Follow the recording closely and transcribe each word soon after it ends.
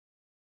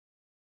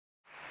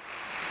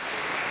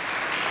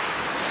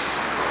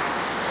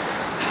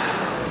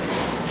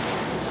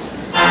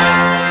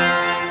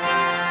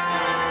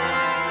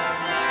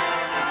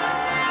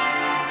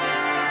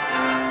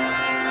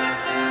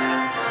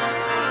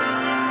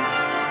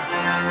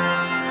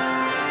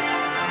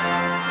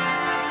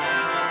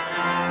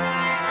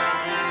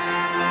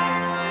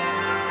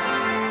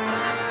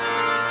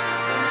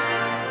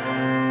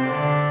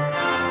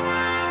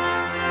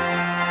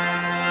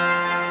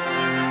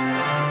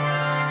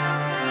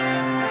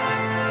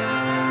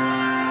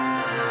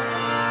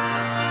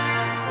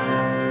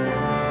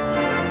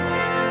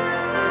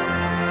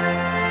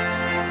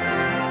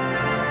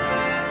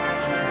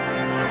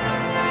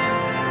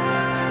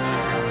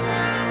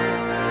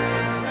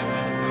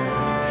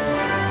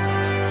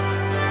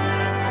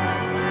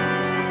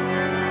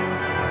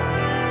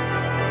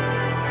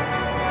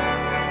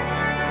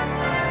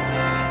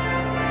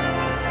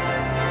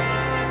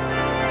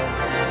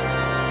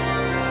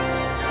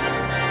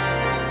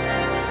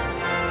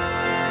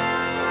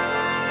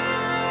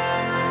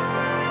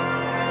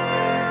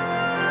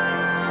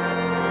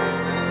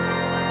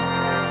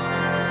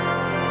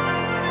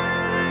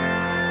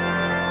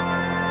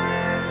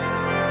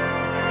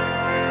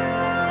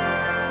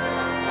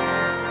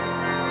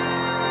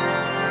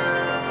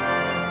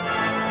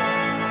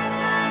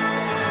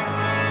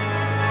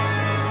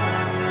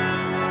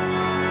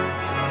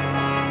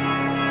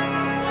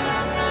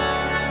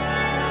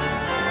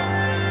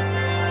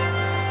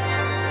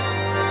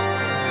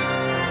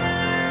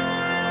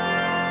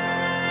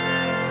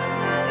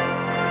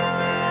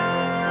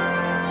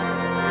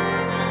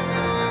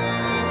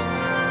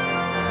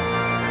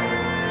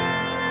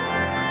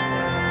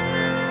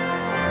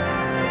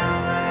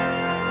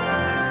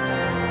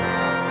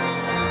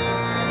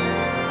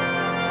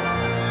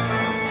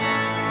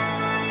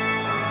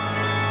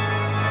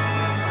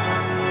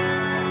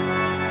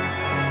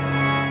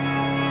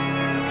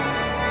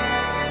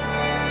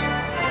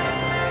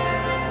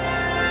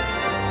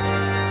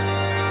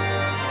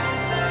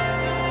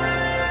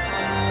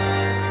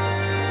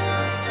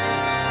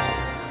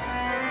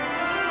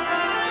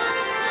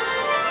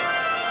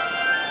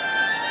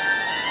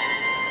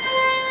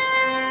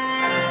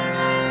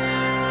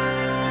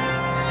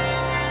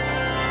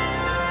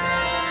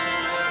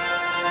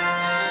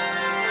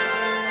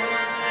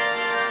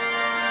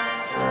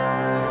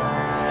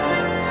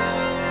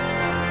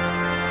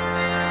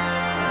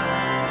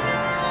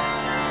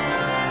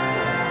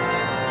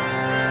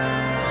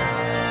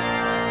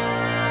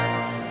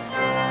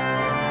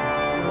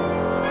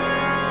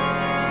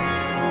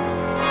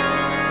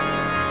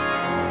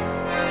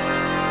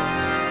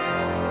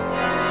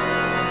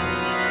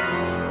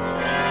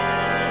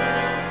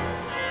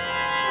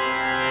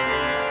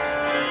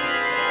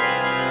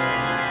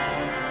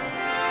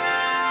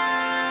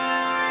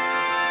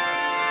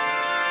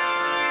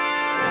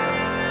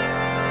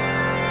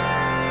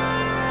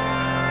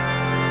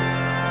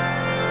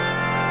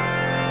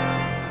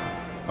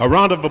A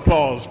round of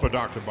applause for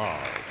Dr.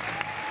 Bard.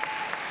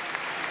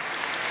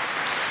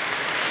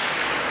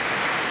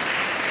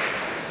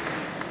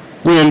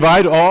 We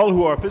invite all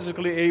who are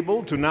physically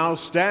able to now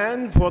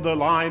stand for the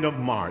line of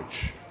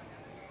march.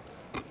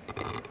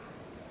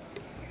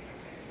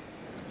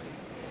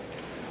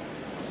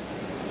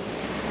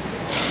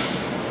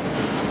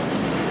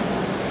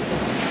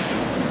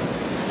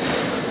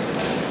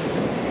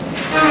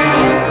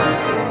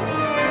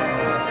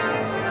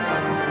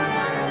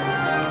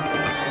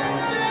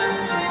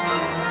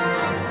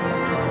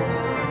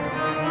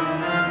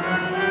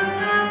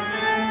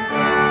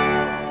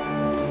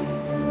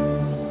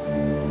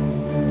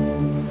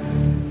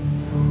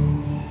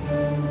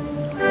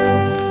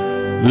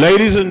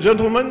 Ladies and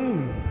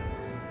gentlemen,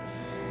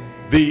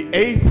 the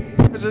 8th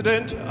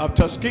President of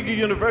Tuskegee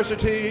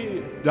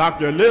University,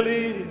 Dr.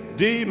 Lily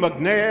D.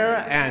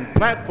 McNair and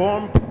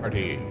Platform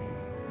Party.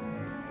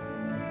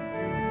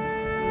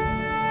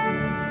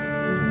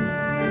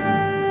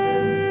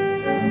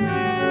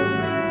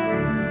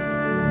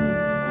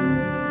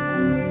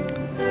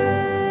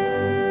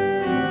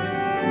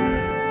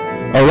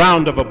 A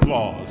round of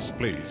applause,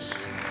 please.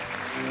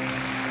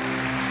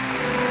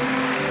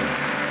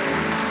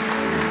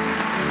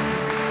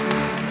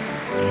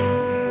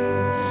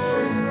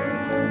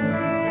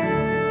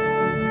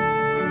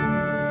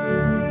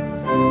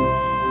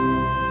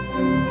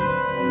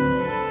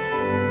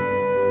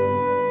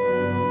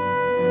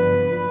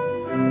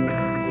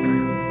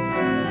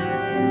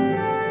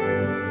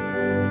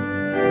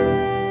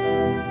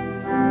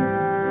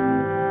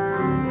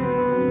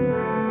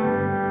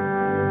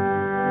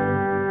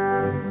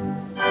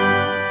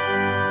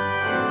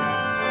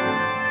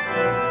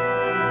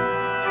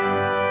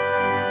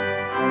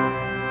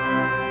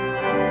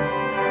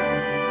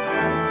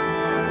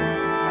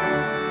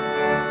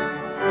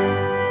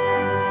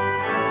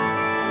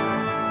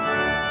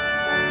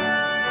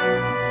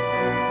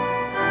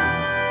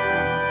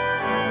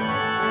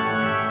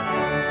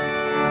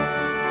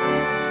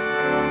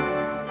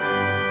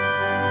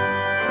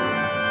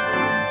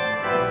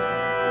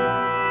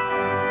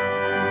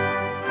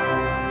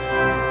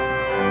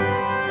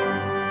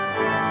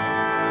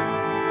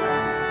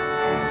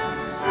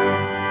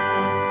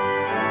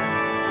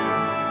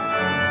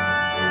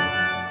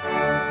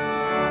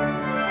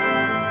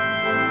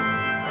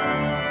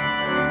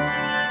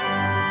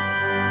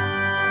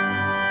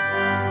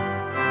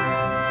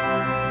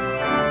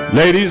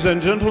 Ladies and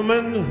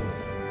gentlemen,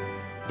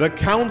 the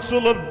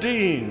Council of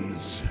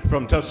Deans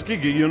from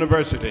Tuskegee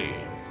University.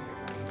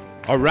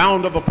 A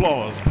round of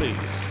applause, please.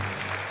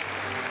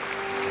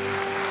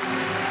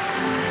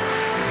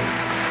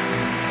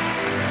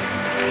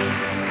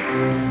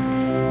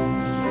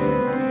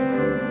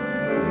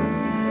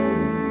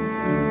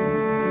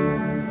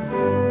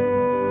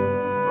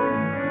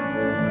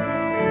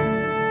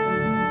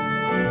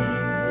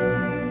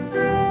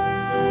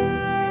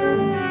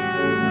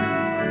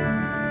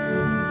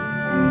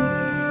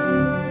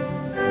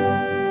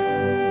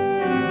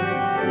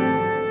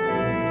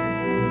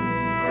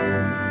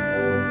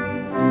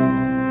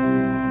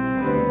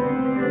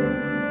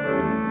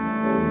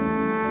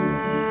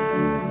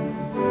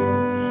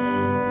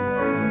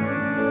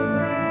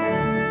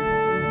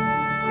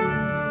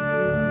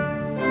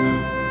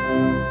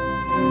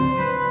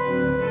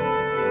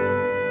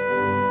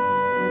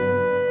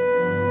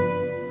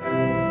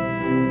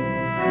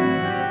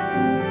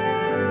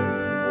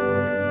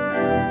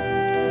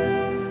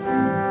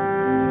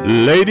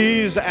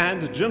 Ladies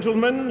and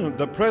gentlemen,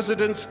 the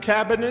President's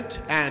Cabinet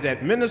and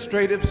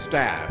administrative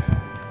staff.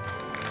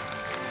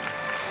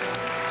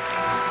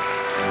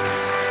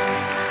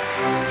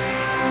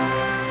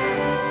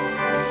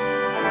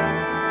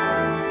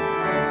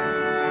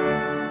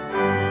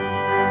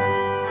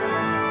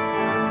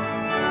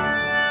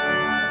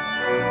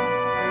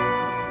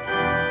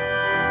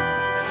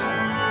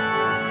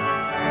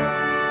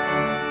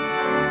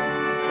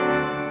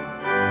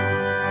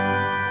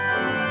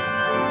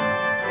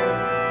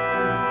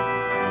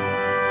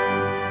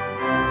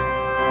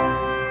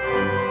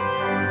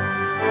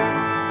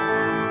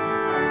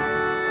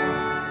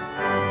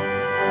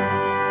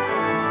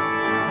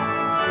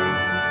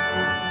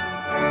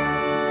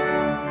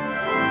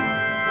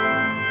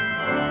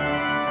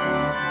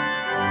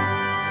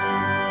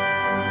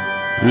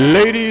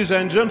 Ladies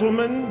and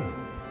gentlemen,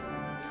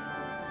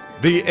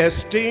 the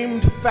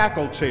esteemed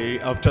faculty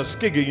of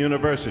Tuskegee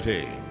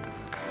University.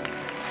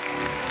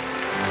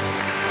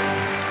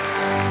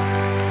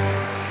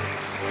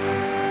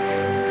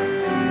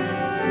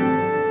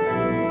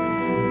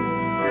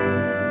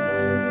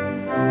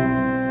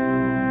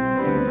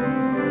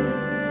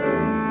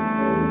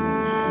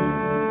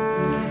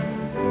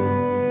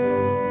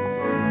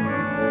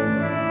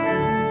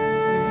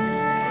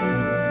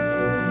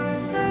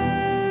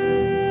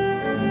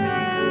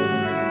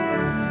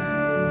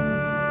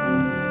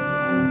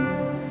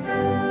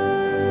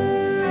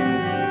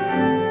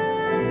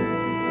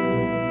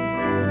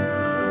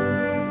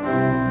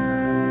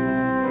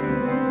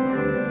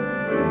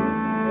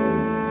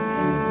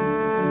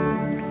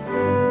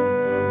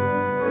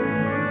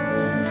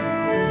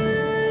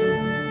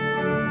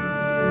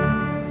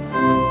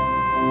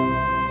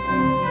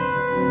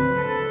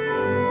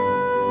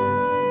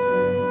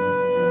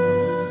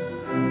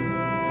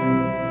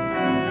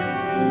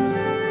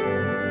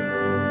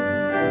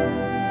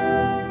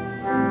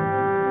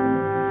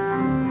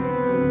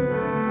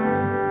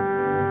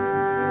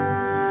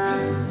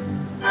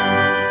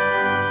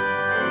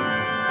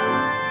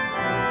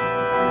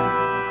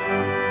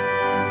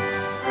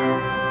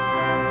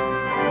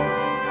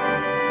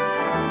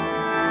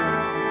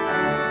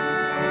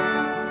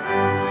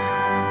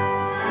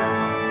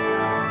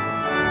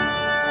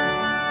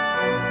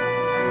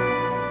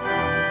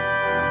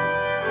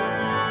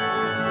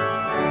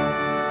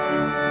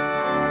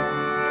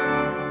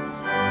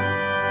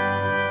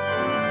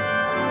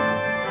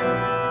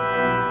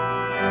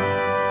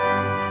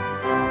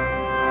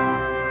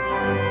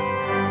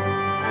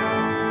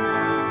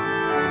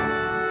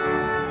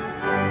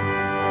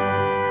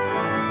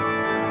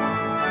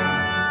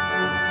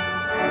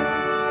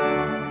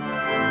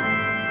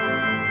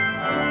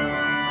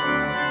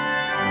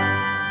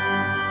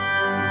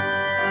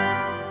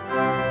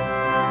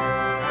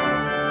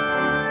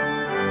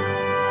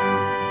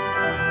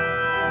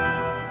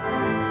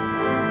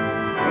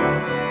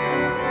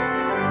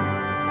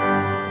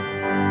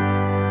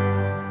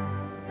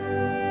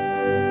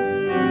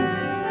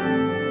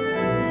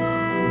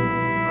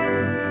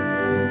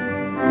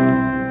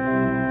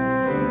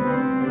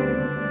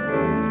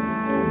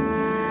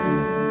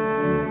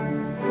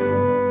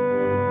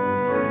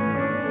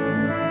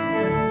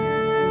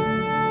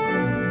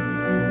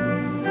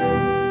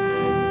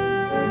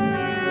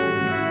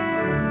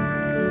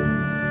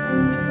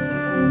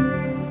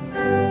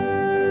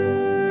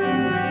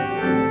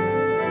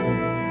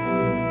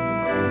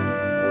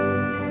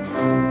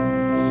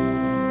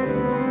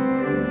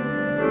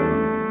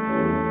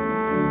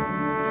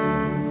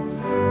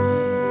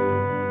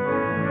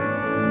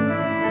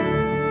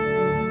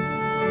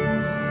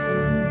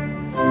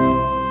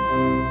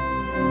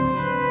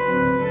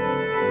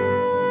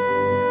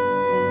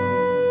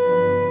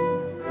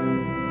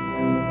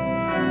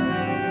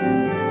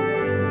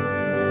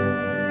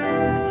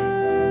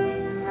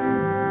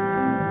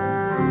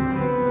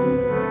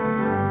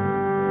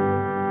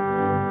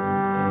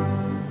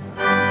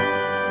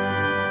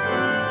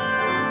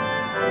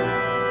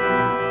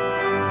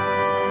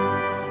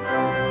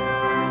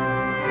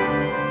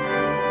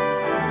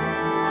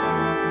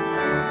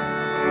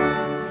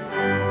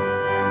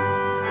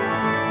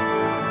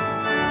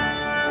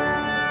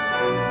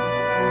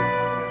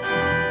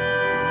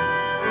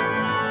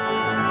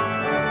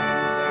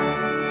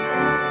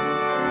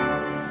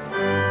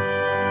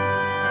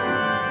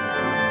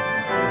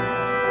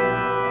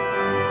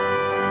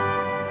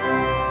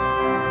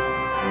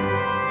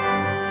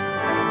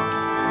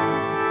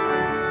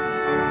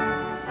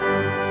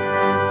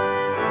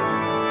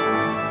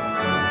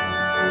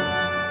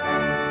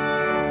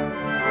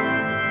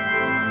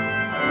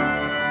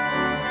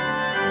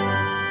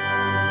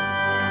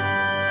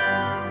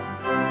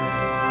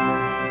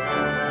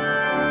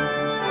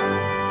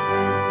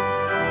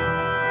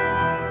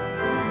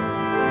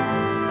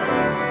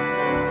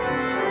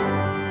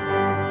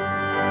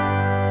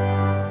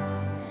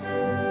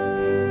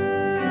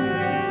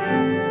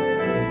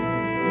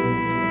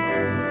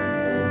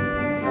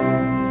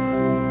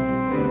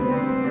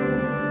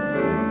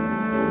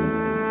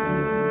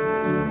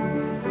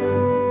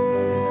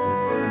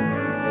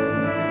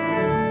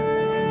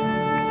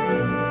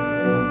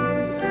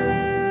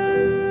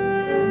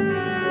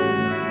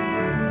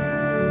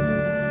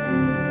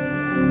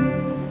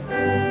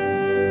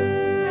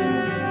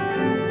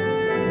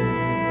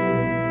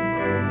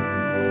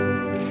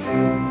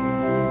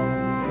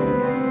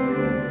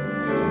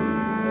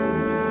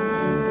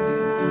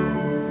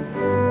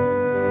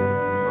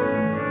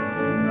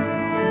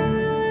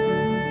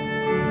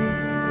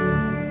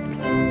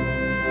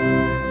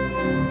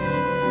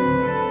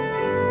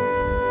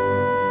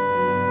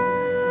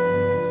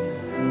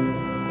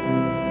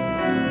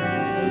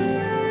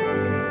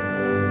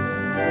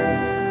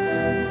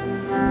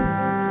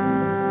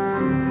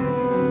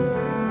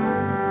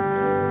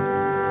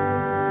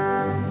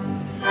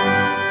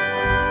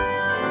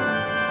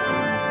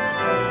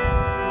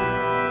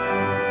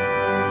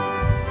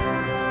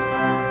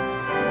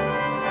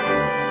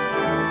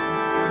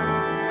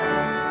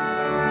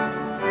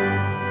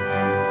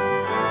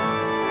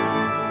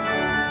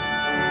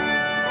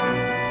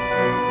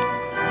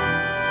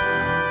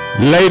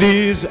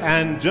 Ladies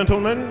and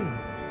gentlemen,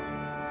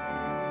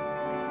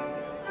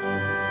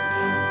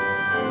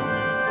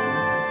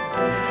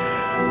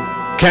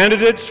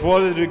 candidates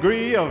for the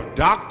degree of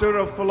Doctor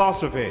of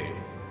Philosophy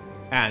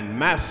and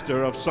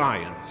Master of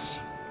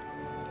Science.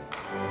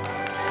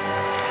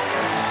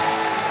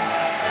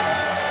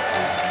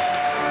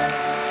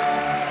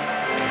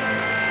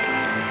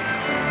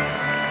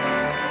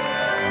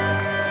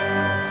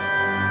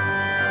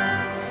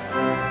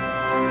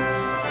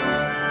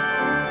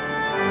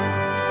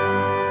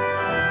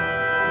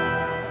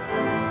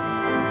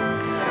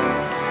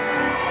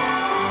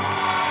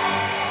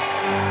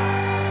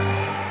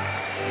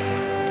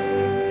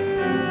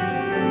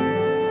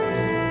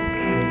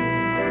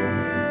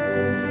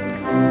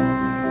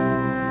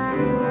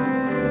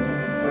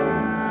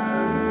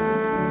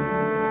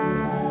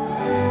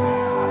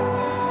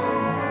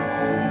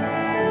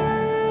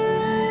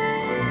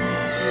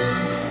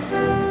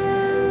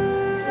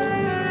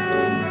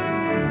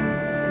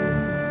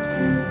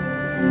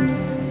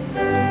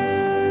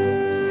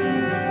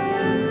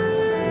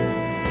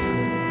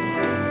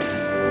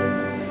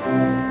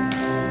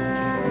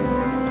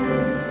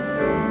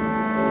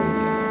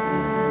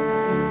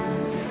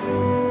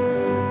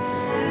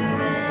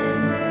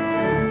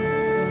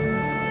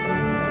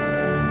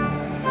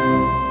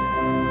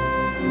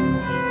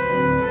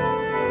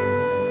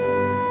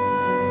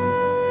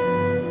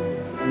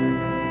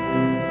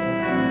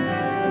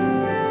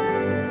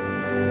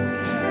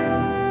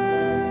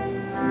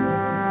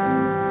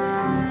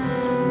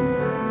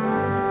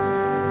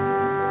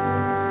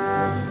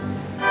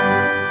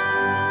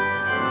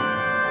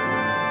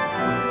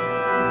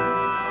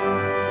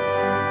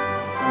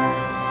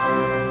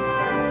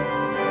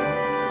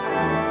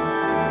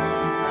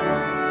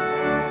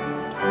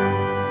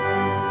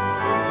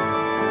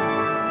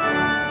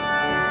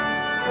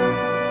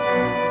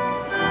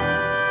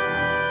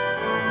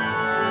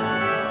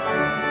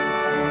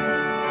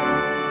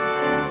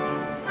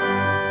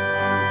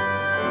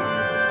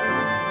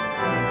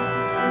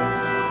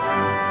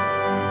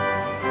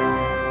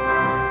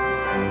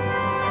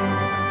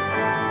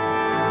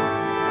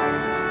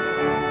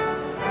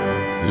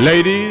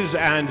 Ladies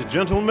and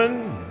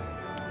gentlemen,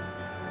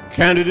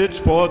 candidates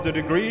for the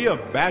degree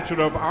of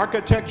Bachelor of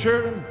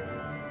Architecture,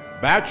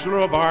 Bachelor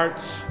of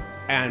Arts,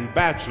 and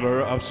Bachelor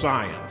of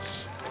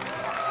Science.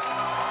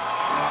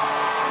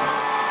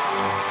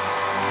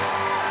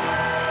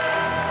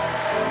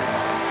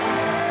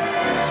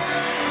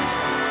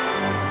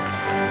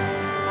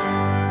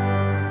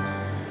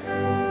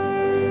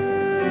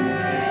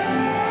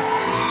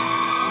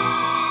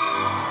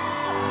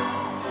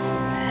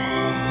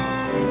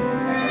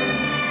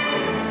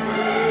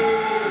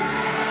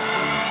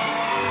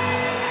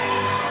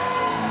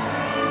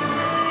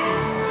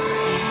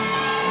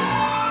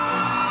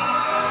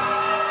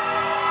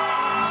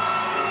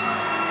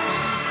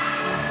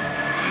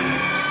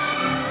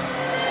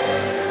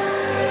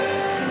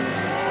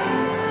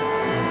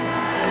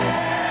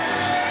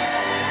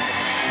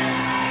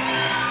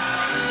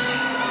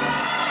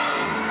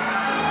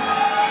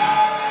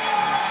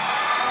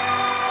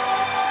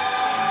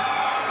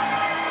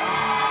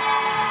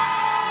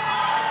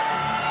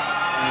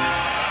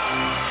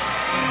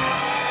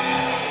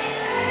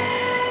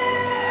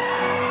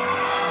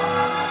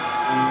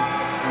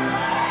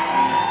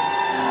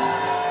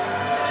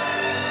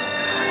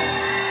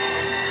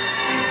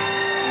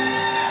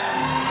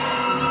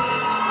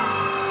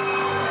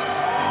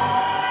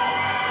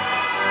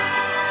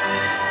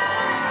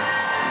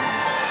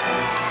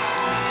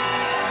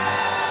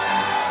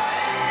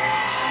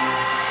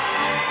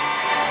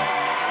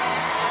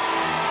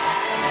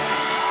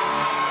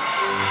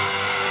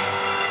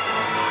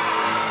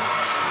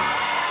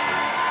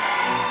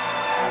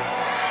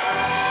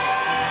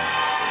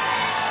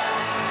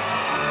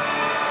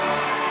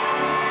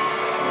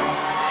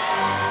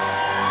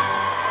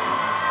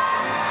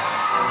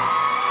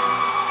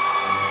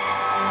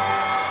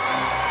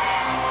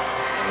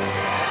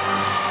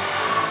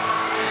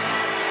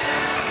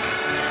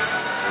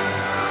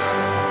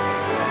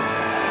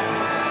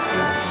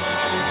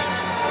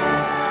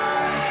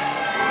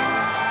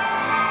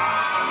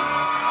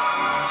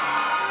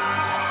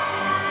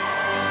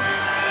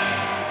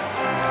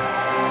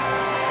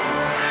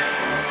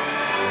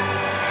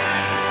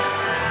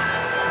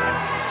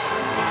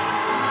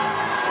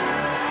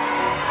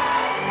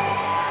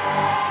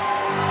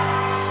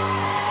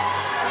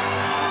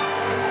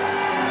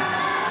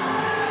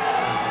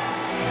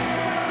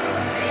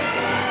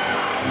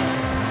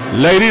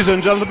 Ladies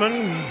and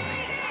gentlemen,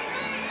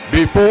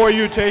 before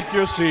you take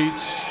your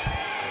seats,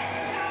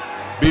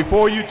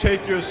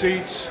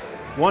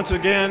 once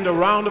again, a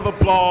round of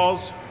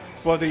applause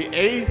for the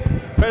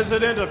 8th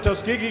president of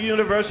Tuskegee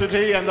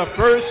University and the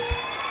first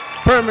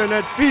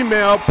permanent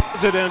female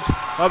president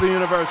of the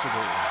university.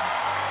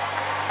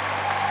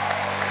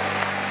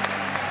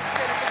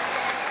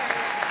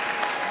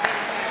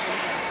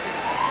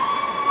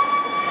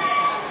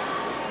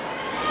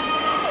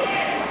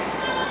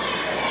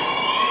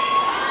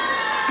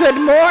 Good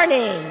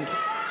morning.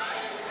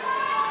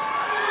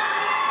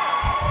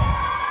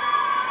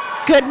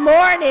 Good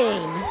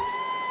morning.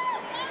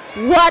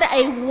 What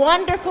a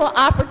wonderful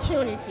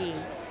opportunity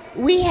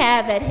we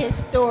have at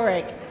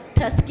historic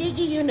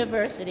Tuskegee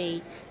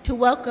University to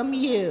welcome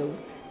you,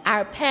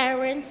 our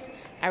parents,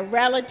 our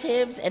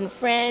relatives and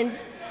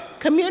friends,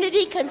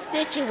 community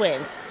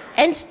constituents,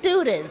 and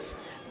students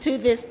to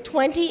this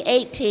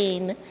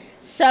 2018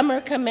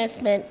 Summer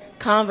Commencement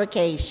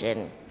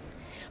Convocation.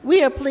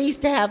 We are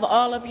pleased to have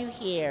all of you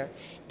here,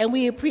 and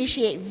we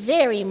appreciate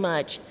very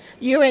much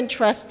your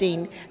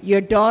entrusting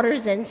your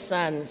daughters and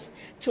sons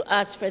to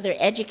us for their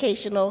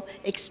educational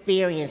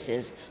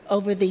experiences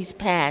over these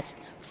past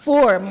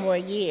 4 more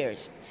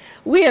years.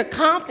 We are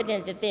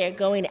confident that they are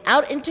going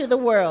out into the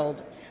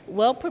world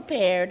well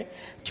prepared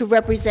to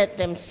represent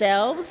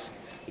themselves,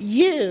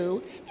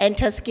 you, and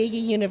Tuskegee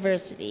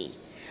University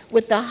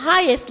with the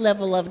highest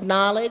level of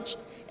knowledge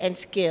and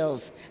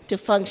skills to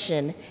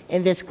function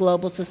in this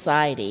global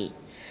society.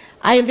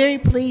 I am very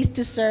pleased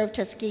to serve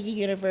Tuskegee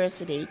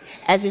University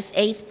as its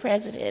 8th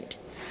president.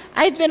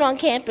 I've been on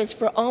campus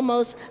for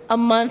almost a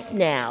month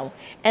now,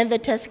 and the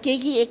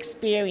Tuskegee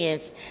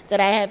experience that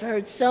I have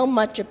heard so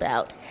much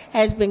about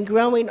has been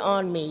growing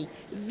on me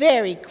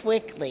very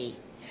quickly.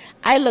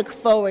 I look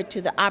forward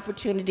to the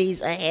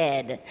opportunities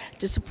ahead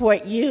to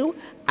support you,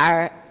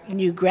 our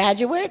new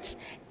graduates,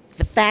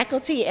 the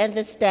faculty and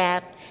the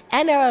staff,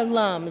 and our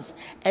alums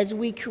as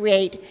we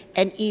create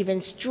an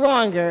even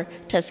stronger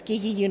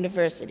Tuskegee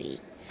University.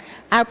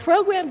 Our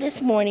program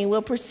this morning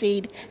will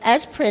proceed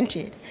as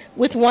printed,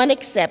 with one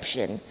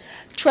exception.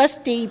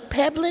 Trustee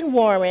Peblin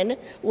Warren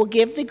will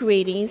give the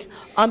greetings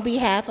on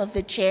behalf of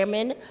the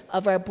chairman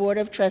of our Board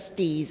of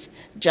Trustees,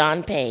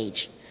 John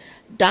Page.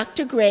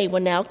 Dr. Gray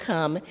will now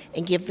come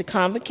and give the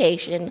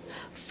convocation,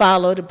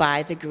 followed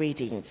by the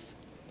greetings.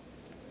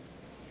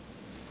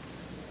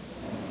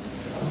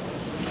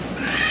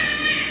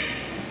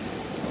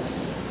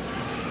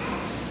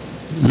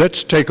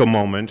 Let's take a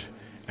moment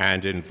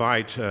and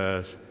invite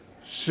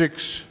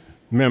 6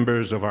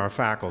 members of our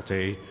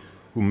faculty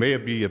who may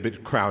be a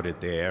bit crowded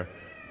there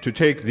to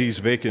take these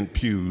vacant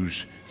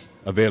pews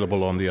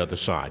available on the other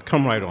side.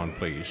 Come right on,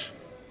 please.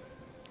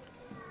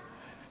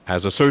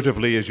 As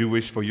assertively as you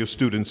wish for your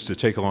students to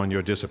take on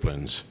your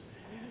disciplines.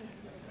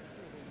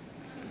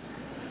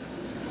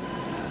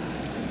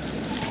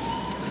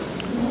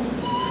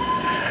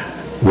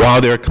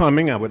 While they're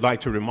coming, I would like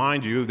to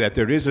remind you that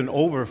there is an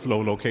overflow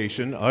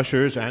location,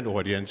 ushers and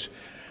audience.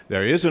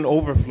 There is an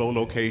overflow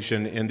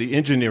location in the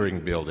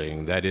engineering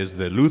building, that is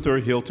the Luther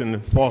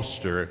Hilton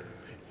Foster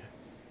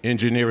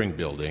Engineering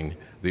Building.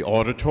 The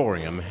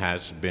auditorium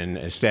has been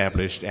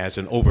established as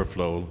an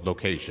overflow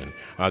location.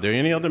 Are there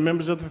any other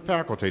members of the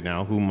faculty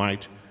now who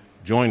might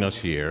join us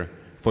here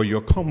for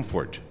your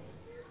comfort?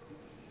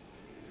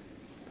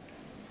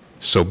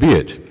 So be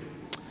it.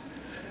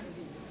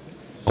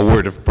 A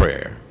word of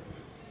prayer.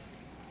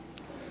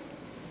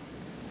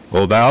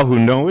 O thou who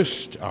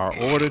knowest our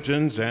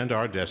origins and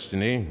our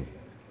destiny,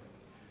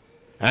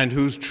 and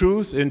whose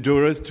truth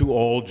endureth to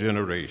all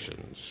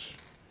generations,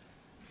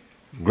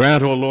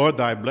 grant, O Lord,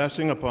 thy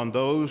blessing upon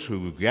those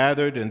who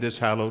gathered in this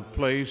hallowed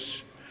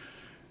place,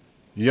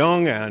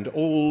 young and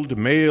old,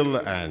 male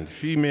and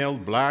female,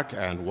 black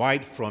and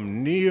white,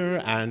 from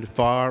near and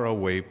far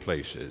away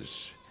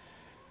places,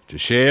 to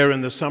share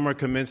in the summer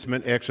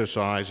commencement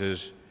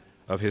exercises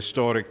of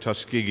historic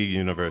Tuskegee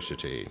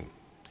University.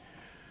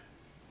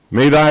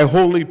 May thy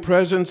holy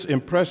presence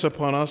impress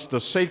upon us the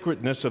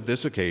sacredness of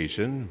this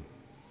occasion.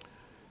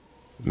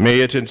 May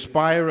it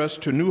inspire us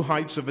to new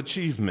heights of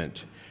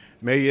achievement.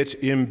 May it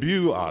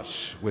imbue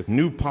us with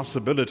new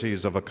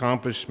possibilities of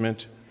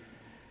accomplishment.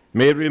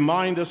 May it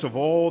remind us of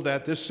all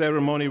that this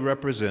ceremony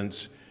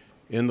represents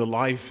in the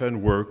life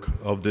and work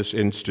of this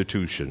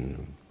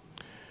institution.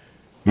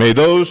 May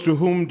those to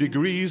whom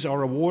degrees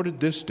are awarded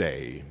this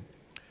day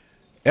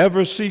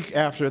ever seek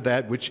after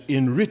that which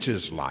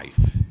enriches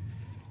life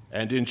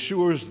and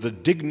ensures the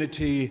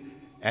dignity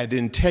and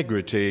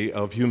integrity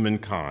of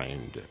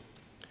humankind.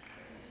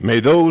 May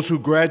those who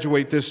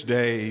graduate this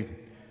day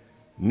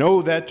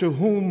know that to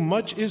whom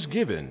much is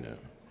given,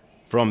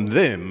 from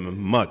them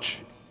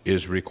much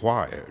is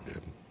required.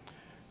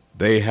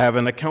 They have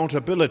an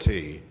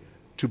accountability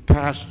to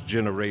past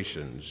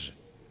generations.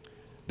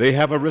 They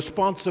have a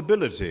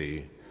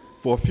responsibility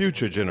for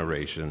future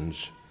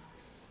generations.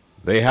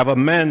 They have a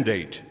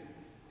mandate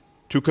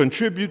to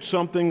contribute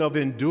something of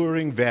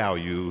enduring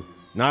value,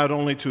 not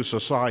only to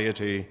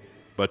society,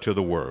 but to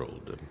the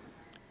world.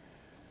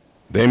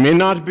 They may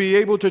not be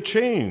able to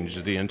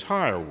change the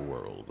entire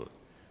world,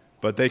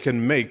 but they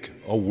can make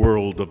a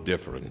world of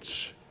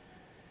difference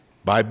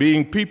by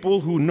being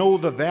people who know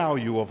the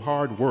value of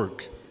hard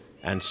work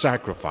and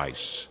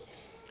sacrifice,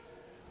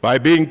 by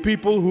being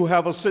people who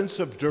have a sense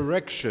of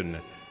direction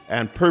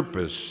and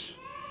purpose,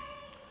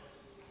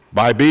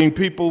 by being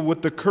people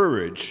with the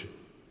courage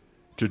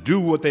to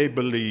do what they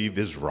believe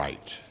is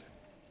right.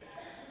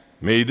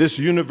 May this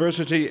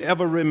university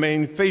ever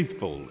remain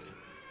faithful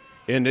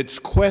in its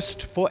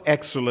quest for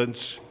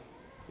excellence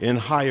in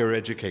higher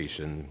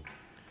education.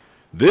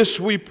 This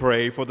we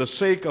pray for the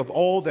sake of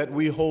all that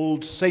we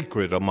hold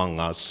sacred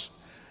among us.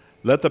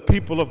 Let the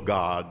people of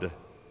God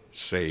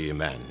say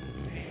amen.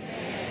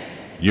 Amen.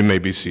 You may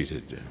be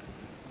seated.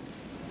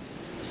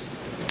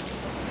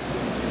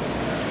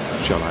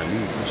 Shall I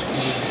leave this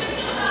here?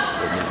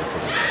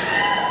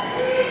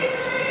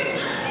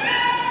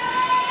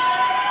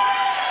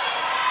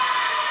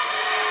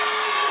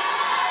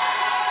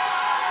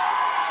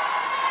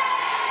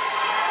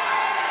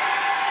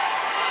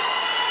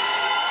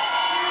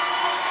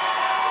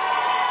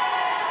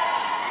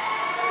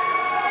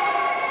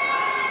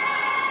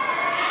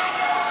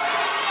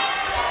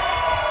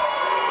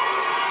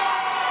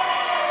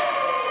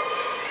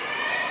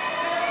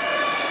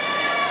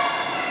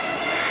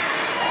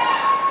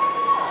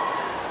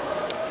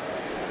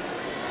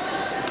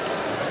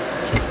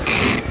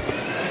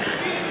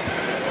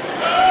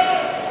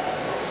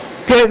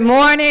 Good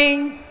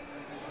morning,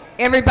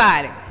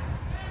 everybody.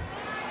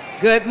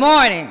 Good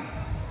morning.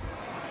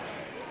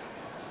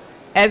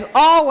 As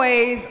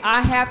always,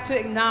 I have to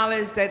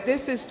acknowledge that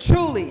this is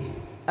truly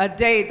a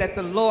day that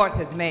the Lord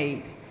has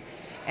made.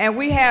 And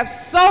we have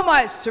so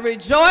much to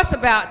rejoice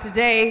about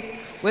today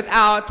with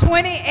our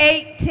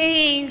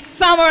 2018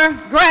 summer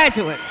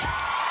graduates.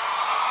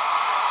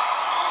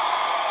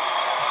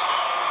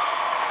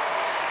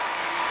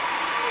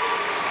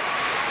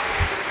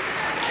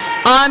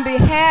 On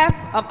behalf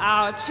of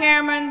our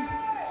chairman,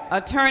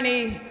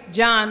 Attorney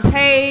John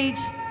Page,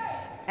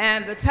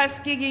 and the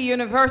Tuskegee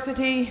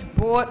University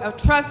Board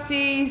of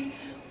Trustees,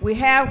 we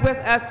have with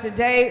us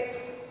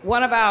today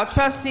one of our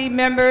trustee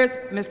members,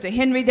 Mr.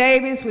 Henry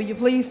Davis. Will you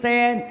please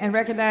stand and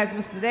recognize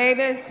Mr.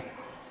 Davis?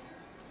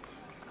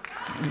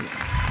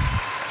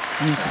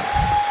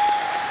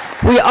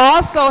 We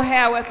also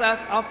have with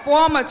us a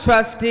former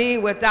trustee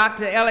with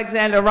Dr.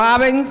 Alexander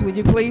Robbins. Would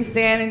you please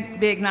stand and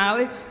be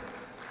acknowledged?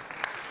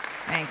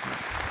 Thank you.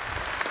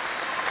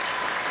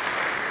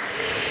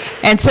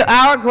 And to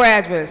our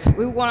graduates,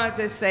 we want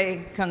to just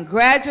say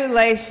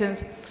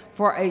congratulations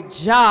for a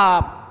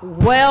job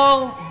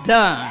well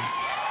done.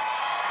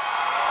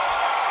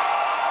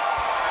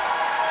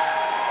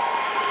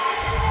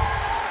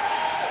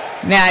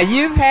 Now,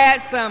 you've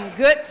had some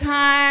good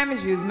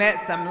times, you've met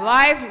some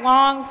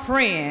lifelong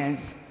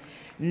friends.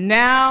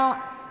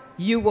 Now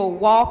you will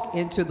walk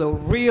into the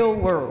real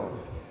world.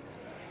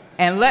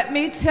 And let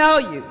me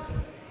tell you,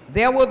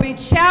 there will be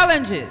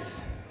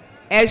challenges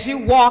as you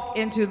walk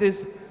into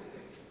this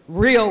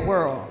real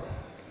world.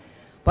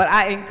 But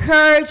I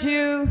encourage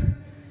you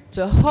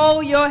to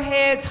hold your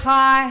heads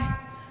high,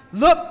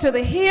 look to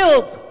the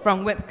hills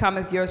from whence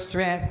cometh your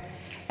strength,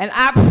 and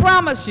I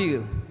promise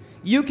you,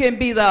 you can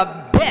be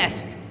the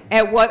best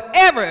at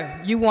whatever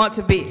you want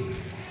to be.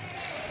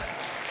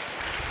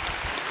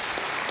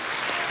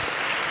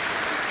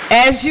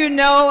 As you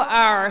know,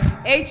 our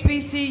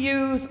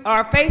HBCUs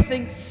are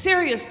facing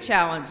serious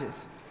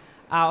challenges.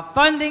 Our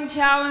funding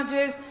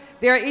challenges.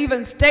 There are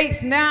even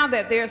states now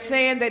that they're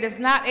saying that it's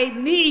not a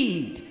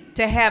need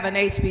to have an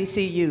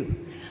HBCU.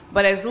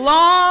 But as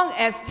long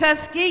as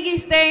Tuskegee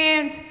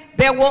stands,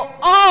 there will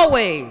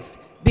always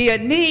be a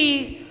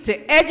need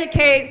to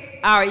educate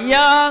our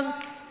young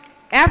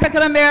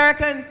African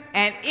American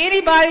and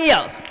anybody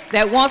else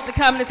that wants to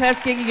come to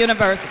Tuskegee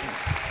University.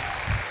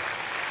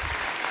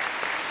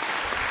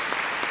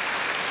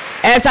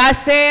 As I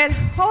said,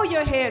 hold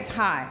your heads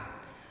high.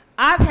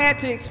 I've had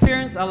to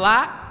experience a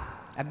lot.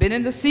 I've been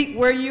in the seat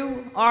where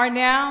you are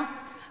now.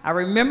 I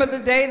remember the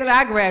day that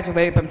I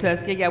graduated from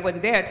Tuskegee. I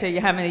wouldn't dare tell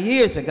you how many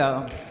years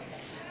ago.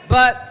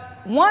 But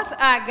once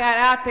I got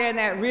out there in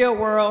that real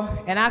world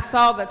and I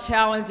saw the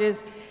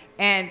challenges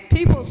and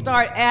people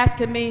start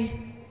asking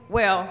me,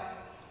 well,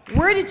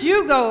 where did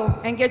you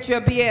go and get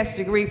your BS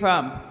degree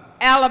from?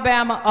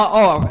 Alabama or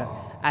Auburn?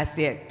 I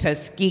said,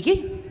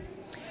 Tuskegee.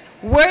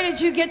 Where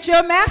did you get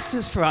your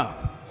master's from?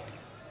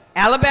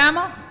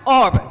 Alabama,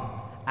 Auburn?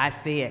 I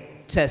said,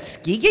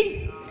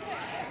 Tuskegee?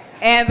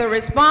 And the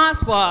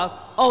response was,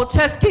 oh,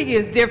 Tuskegee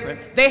is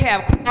different. They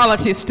have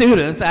quality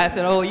students. I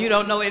said, oh, you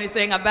don't know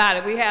anything about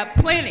it. We have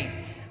plenty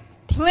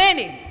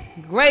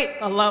great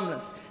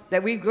alumnus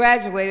that we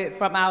graduated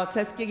from our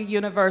Tuskegee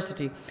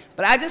University.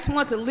 But I just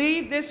want to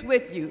leave this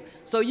with you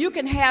so you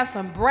can have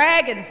some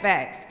bragging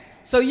facts,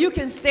 so you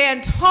can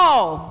stand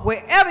tall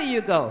wherever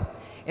you go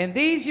in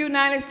these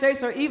United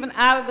States or even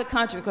out of the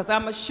country, because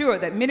I'm assured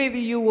that many of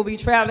you will be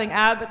traveling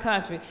out of the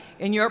country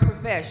in your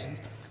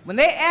professions. When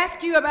they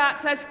ask you about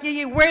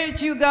Tuskegee, where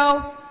did you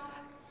go?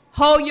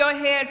 Hold your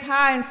heads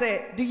high and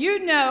say, do you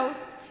know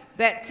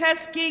that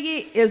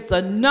Tuskegee is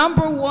the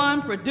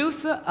 #1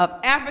 producer of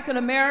African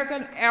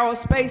American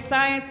aerospace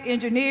science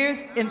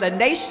engineers in the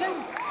nation?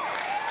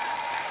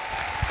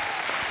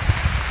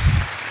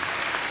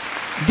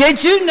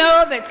 Did you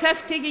know that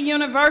Tuskegee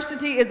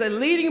University is a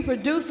leading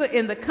producer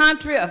in the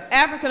country of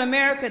African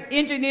American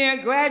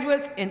engineering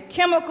graduates in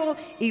chemical,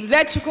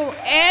 electrical,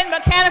 and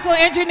mechanical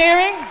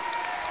engineering?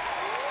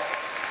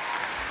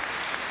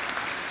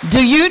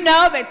 Do you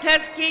know that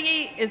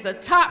Tuskegee is the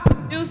top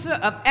producer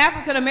of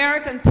African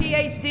American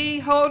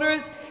PhD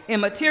holders in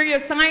material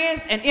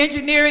science and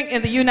engineering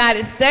in the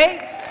United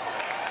States?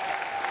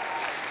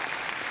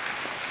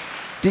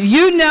 Do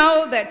you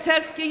know that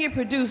Tuskegee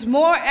produced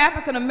more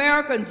African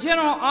American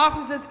general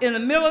officers in the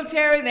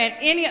military than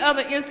any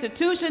other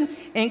institution,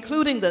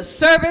 including the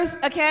service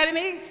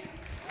academies?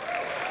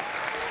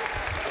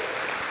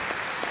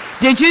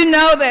 Did you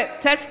know that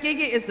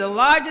Tuskegee is the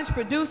largest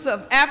producer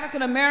of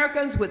African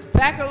Americans with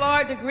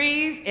baccalaureate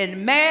degrees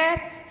in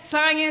math,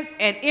 science,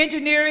 and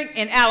engineering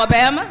in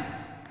Alabama?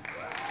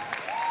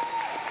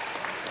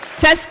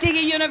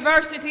 Tuskegee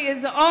University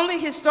is the only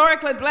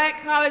historically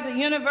black college and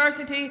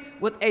university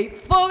with a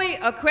fully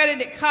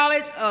accredited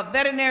College of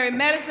Veterinary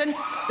Medicine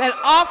that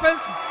offers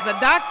the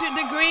doctorate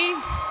degree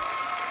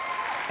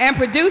and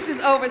produces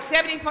over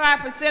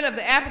 75% of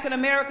the African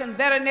American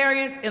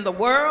veterinarians in the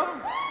world.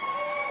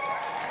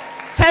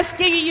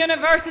 Tuskegee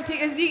University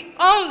is the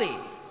only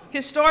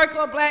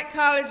historical black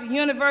college and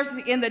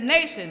university in the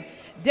nation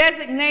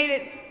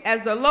designated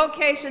as the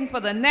location for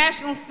the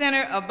National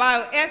Center of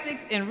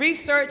Bioethics in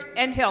Research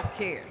and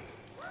Healthcare.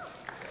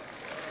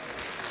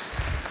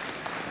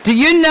 Do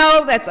you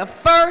know that the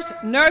first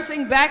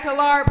nursing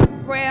baccalaureate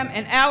program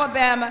in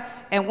Alabama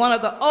and one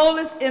of the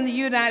oldest in the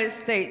United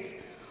States,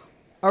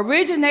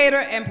 originator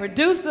and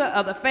producer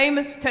of the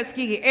famous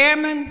Tuskegee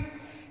Airmen,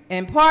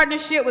 in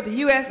partnership with the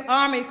U.S.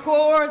 Army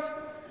Corps,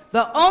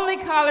 the only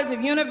college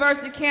and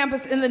university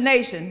campus in the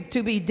nation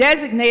to be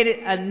designated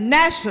a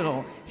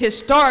national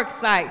historic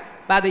site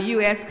by the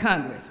U.S.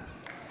 Congress.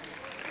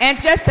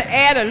 And just to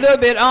add a little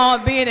bit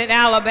on being in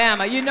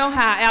Alabama, you know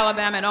how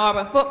Alabama and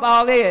Auburn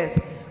football is,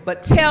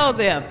 but tell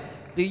them,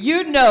 do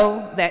you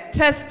know that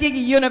Tuskegee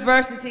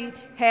University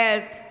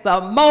has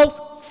the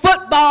most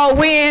football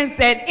wins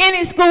than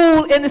any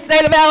school in the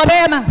state of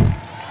Alabama?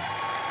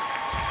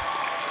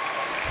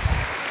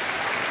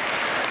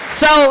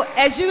 So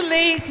as you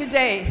leave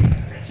today,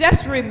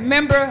 just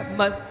remember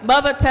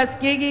Mother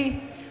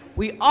Tuskegee,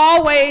 we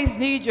always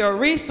need your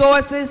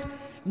resources.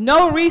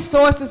 No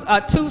resources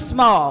are too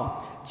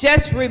small.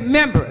 Just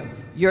remember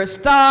your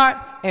start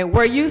and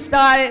where you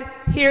started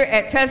here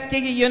at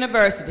Tuskegee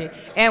University.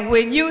 And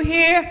when you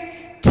hear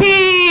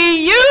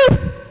TU,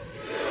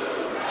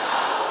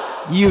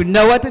 you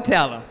know what to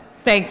tell them.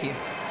 Thank you.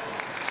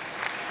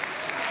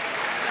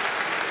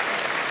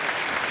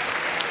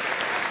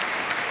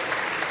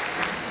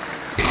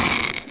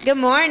 Good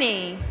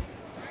morning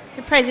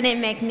to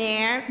President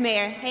McNair,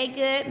 Mayor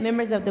Haygood,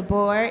 members of the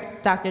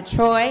board, Dr.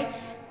 Troy,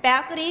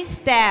 faculty,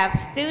 staff,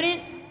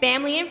 students,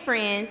 family, and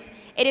friends.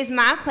 It is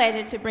my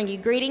pleasure to bring you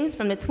greetings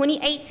from the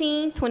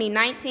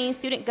 2018-2019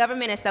 Student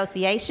Government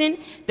Association,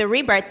 the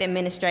Rebirth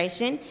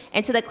Administration,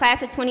 and to the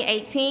class of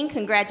 2018,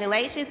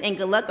 congratulations and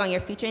good luck on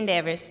your future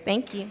endeavors.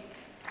 Thank you.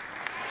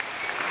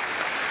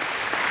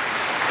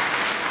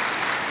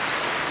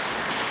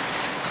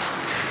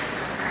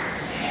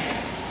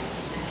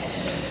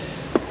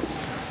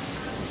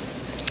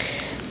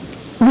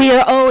 We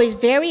are always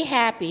very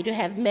happy to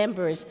have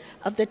members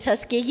of the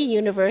Tuskegee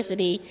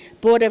University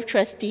Board of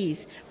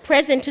Trustees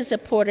present to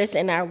support us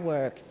in our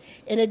work.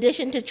 In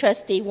addition to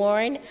Trustee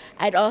Warren,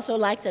 I'd also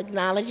like to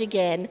acknowledge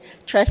again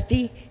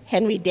Trustee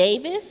Henry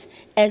Davis,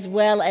 as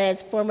well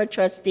as former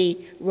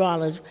Trustee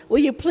Rollins. Will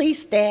you please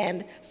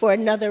stand for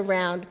another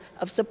round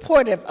of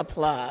supportive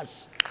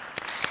applause?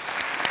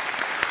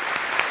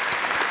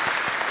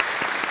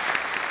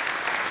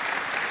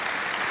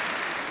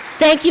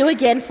 Thank you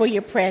again for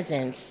your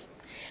presence.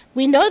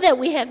 We know that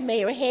we have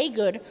Mayor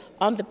Haygood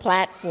on the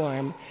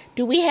platform.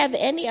 Do we have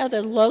any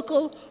other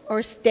local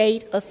or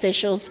state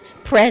officials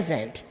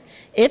present?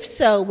 If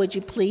so, would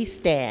you please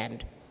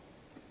stand?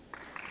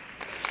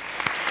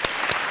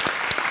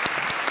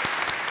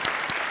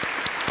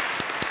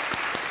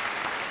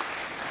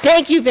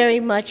 Thank you very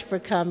much for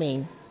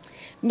coming.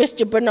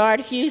 Mr.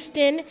 Bernard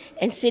Houston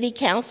and City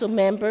Council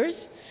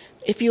members,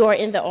 if you are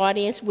in the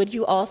audience, would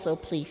you also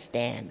please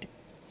stand?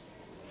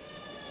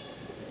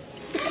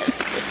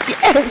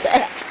 Yes,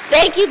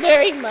 thank you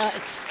very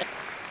much.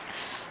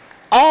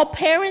 All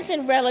parents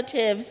and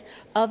relatives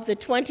of the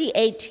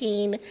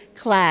 2018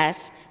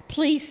 class,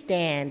 please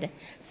stand.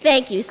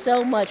 Thank you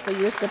so much for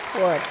your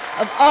support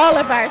of all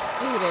of our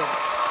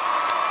students.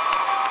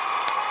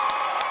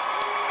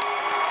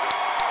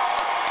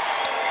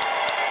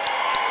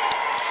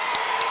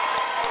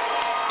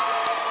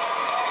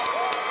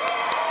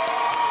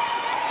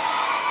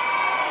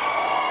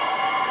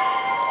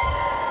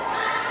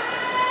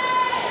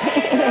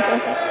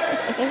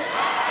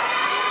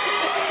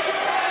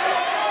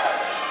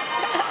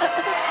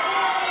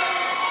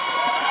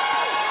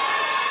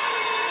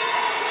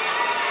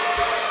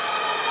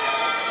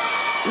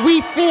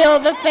 We feel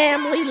the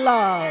family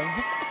love.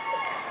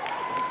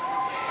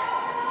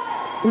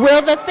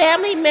 Will the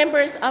family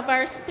members of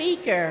our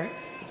speaker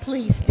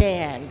please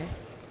stand?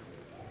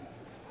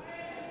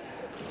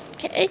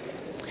 Okay.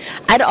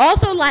 I'd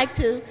also like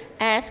to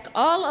ask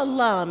all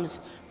alums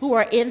who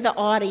are in the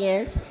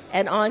audience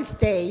and on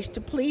stage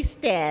to please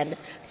stand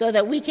so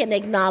that we can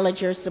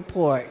acknowledge your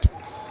support.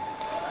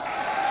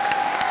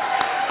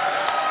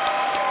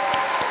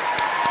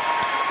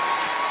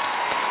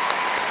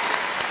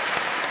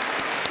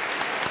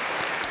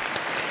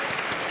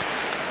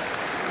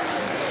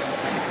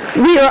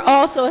 We are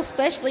also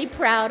especially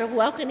proud of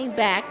welcoming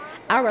back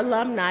our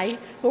alumni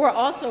who are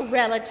also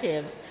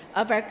relatives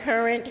of our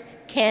current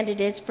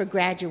candidates for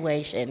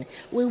graduation.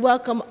 We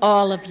welcome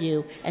all of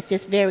you at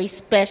this very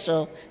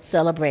special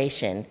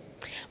celebration.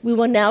 We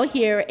will now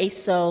hear a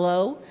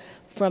solo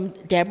from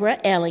Deborah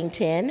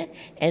Ellington,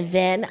 and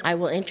then I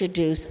will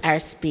introduce our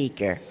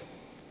speaker.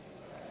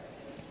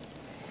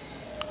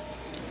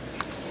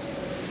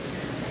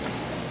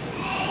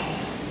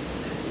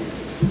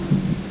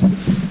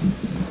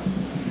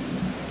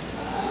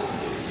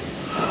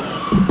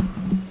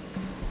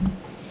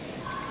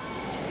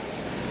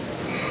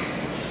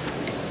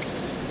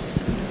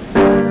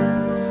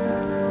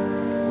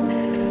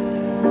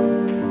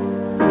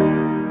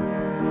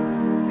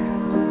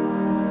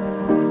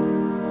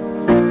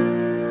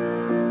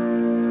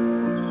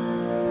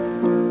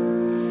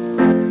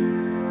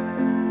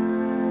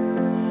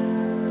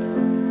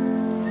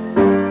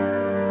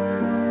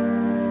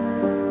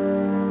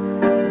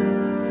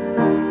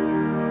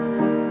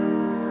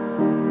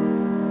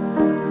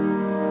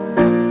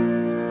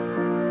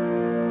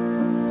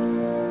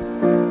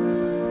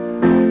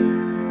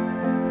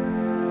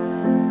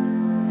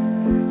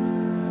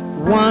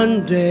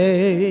 One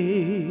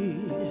day,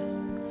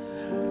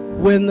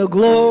 when the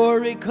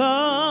glory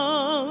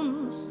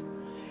comes,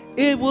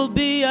 it will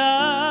be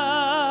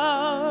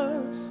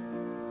ours.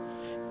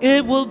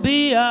 It will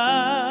be ours.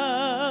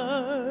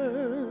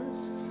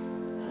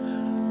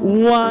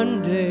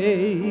 One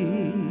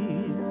day,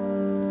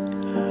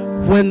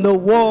 when the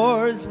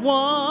war's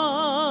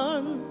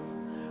won,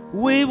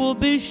 we will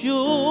be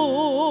sure.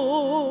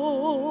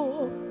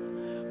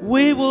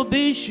 We will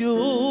be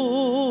sure.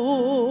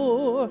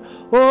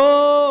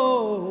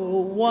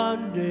 Oh,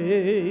 one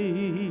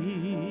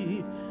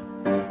day,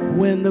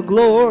 when the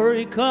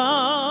glory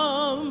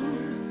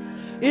comes,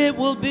 it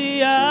will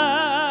be ours.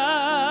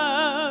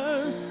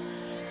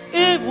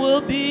 It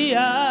will be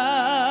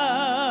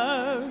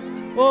ours.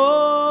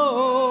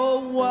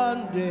 Oh,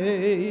 one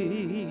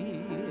day,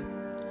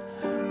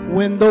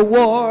 when the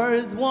war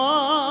is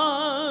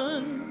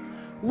won,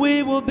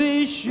 we will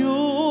be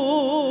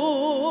sure.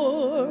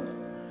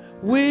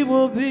 We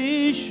will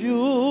be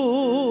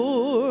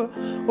sure.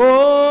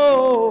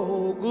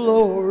 Oh,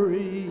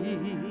 glory.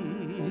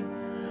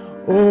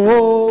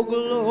 Oh,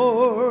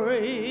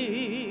 glory.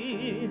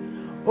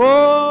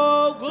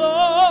 Oh,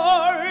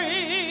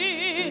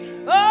 glory.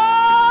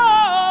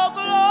 Oh,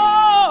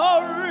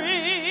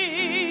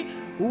 glory.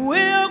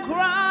 We'll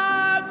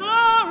cry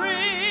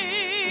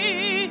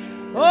glory.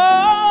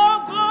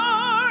 Oh,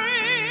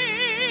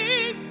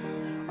 glory.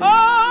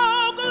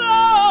 Oh,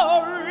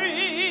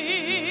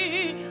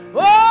 glory.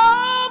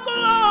 Oh, glory.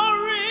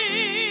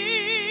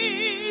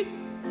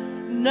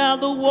 Now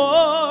the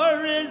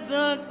war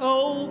isn't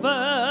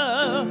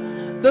over,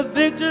 the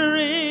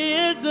victory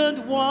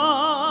isn't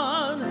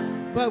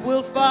won, but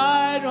we'll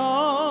fight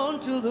on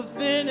to the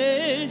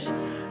finish,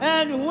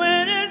 and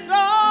when it's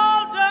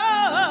all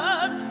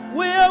done,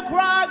 we'll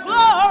cry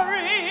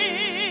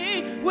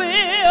glory,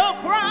 we'll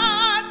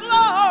cry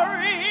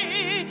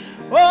glory.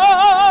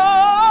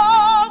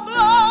 Oh,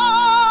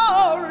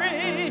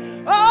 glory,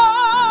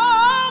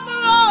 oh,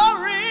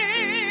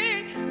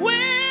 glory,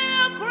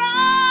 we'll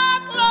cry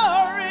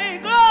glory,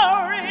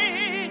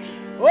 glory.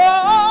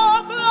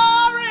 Oh,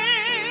 glory,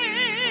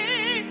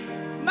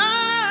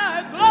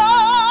 my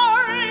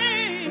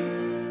glory,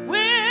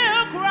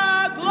 we'll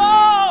cry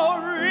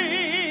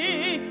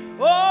glory.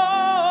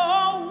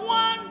 Oh,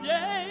 one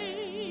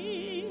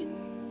day.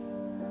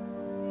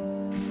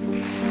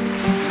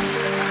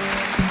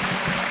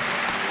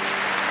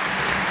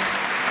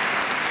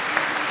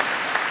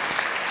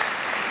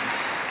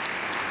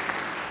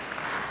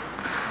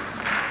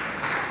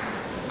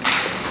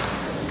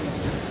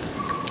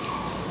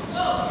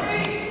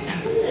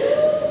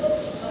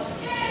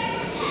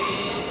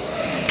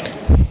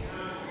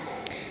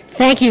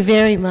 Thank you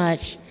very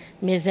much,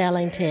 Ms.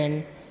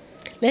 Ellington.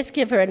 Let's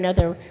give her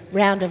another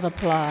round of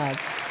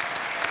applause.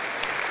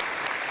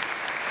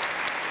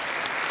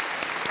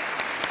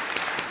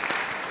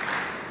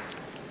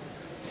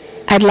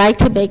 I'd like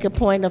to make a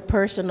point of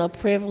personal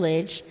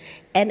privilege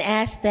and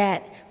ask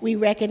that we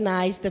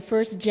recognize the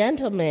first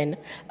gentleman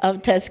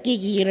of Tuskegee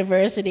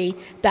University,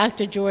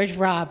 Dr. George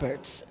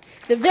Roberts,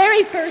 the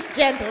very first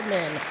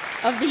gentleman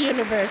of the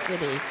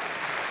university.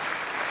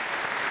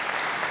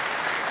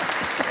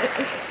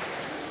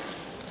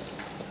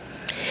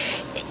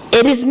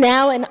 It is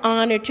now an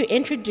honor to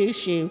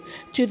introduce you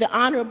to the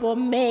Honorable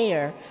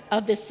Mayor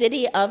of the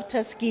City of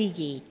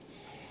Tuskegee,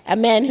 a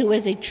man who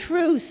is a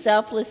true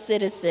selfless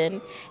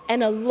citizen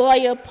and a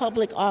loyal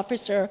public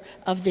officer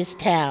of this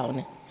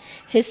town.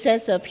 His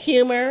sense of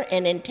humor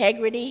and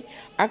integrity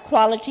are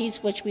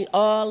qualities which we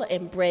all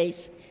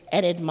embrace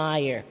and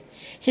admire.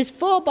 His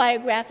full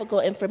biographical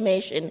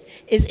information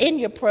is in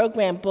your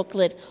program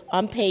booklet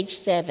on page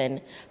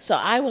 7, so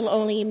I will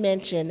only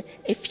mention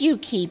a few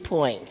key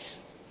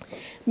points.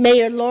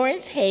 Mayor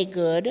Lawrence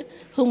Haygood,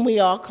 whom we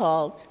all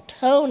call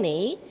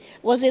Tony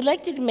was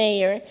elected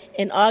mayor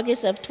in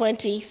August of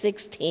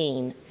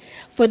 2016.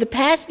 For the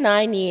past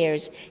 9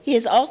 years, he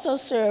has also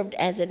served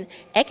as an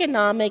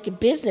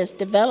economic business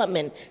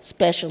development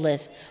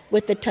specialist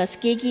with the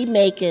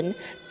Tuskegee-Macon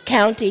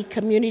County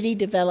Community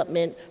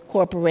Development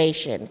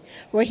Corporation,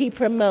 where he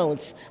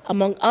promotes,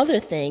 among other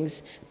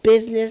things,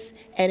 business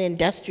and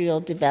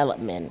industrial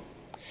development.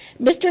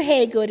 Mr.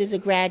 Haygood is a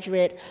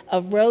graduate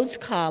of Rhodes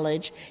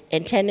College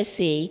in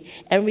Tennessee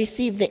and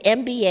received the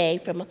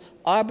MBA from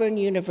Auburn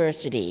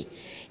University.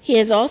 He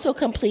has also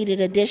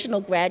completed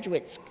additional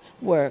graduate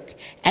work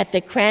at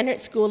the Krannert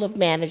School of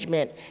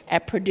Management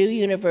at Purdue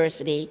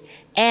University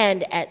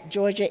and at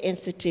Georgia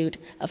Institute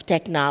of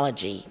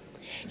Technology.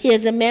 He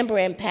is a member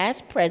and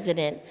past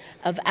president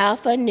of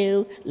Alpha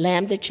Nu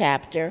Lambda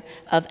chapter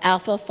of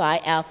Alpha Phi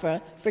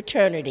Alpha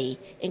Fraternity,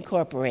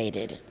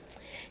 Incorporated.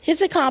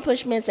 His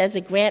accomplishments as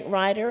a grant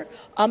writer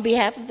on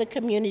behalf of the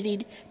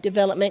Community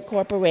Development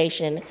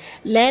Corporation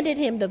landed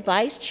him the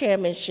vice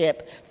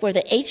chairmanship for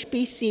the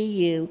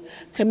HBCU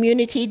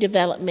Community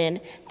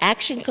Development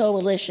Action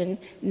Coalition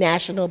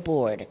National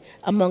Board,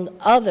 among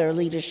other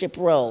leadership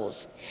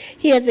roles.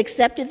 He has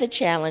accepted the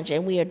challenge,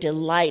 and we are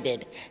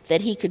delighted that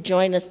he could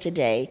join us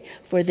today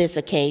for this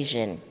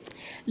occasion.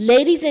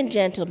 Ladies and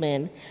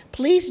gentlemen,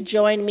 please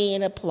join me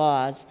in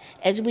applause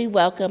as we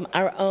welcome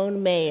our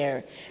own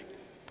mayor,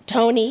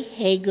 Tony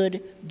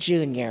Haygood,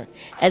 Jr.,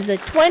 as the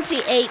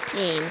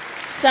 2018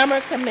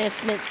 Summer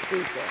Commencement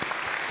Speaker.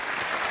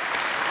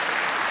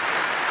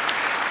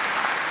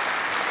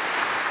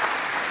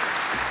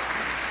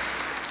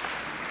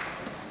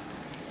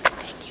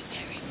 Thank you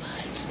very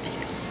much.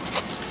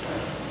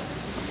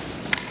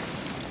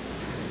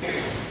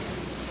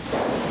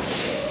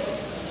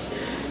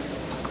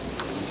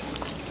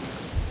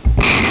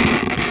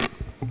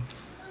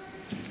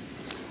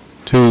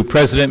 To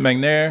President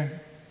McNair,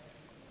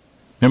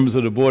 members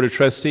of the Board of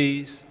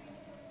Trustees,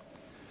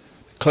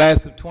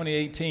 class of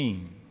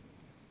 2018,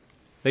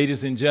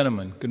 ladies and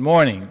gentlemen, good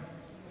morning.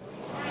 Good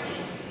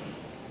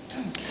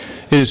morning.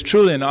 It is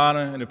truly an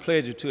honor and a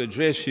pleasure to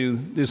address you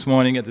this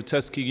morning at the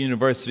Tuskegee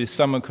University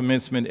Summer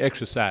Commencement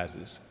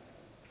exercises.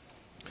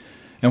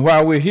 And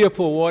while we're here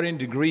for awarding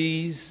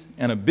degrees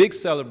and a big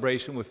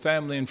celebration with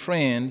family and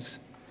friends,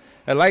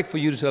 I'd like for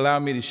you to allow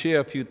me to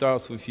share a few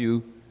thoughts with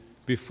you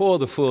before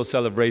the full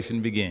celebration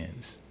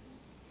begins.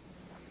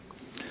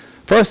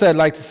 First, I'd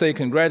like to say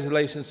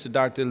congratulations to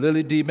Dr.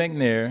 Lily D.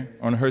 McNair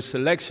on her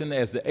selection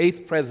as the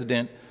 8th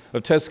president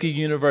of Tuskegee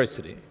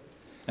University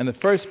and the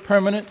first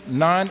permanent,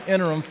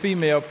 non-interim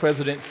female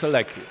president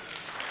selected.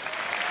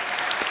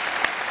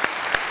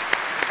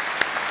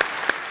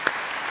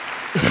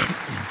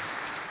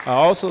 I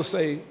also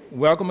say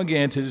welcome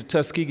again to the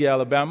Tuskegee,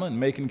 Alabama, and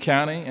Macon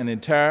County, and the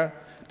entire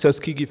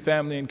Tuskegee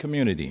family and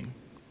community.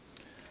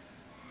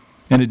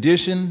 In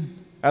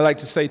addition, I'd like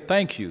to say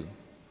thank you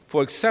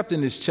for accepting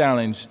this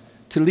challenge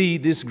to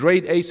lead this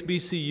great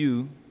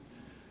HBCU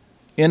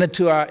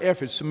into our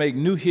efforts to make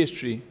new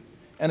history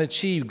and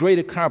achieve great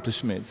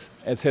accomplishments,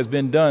 as has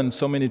been done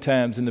so many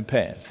times in the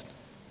past.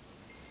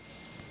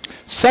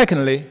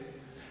 Secondly,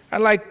 I'd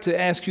like to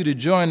ask you to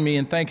join me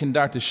in thanking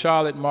Dr.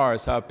 Charlotte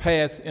Morris, our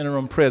past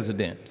interim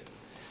president,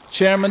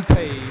 Chairman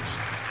Page,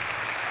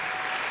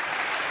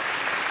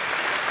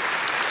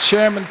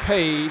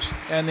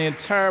 and the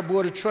entire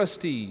Board of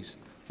Trustees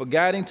for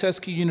guiding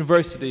Tuskegee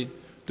University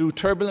through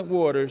turbulent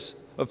waters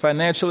of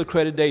financial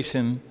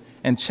accreditation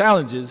and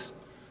challenges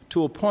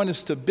to a point of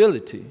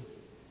stability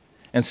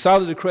and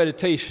solid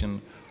accreditation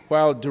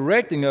while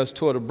directing us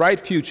toward a bright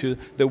future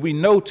that we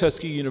know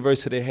Tuskegee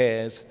University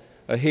has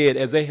ahead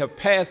as they have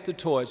passed the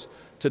torch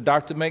to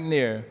Dr.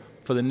 McNair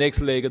for the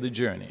next leg of the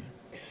journey.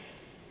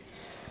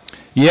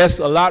 Yes,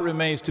 a lot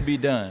remains to be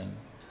done,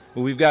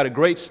 but we've got a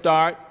great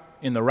start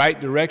in the right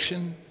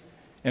direction,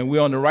 and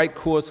we're on the right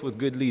course with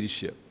good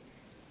leadership.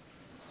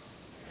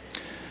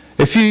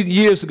 A few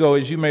years ago,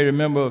 as you may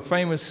remember, a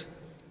famous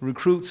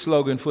recruit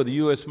slogan for the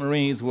U.S.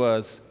 Marines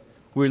was,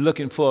 "We're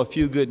looking for a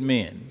few good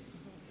men."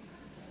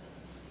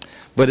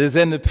 But as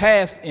in the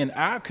past in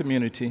our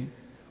community,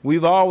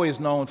 we've always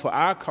known for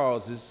our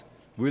causes,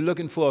 we're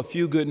looking for a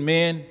few good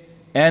men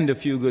and a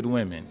few good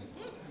women.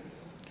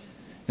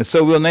 And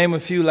so we'll name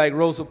a few like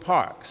Rosa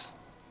Parks,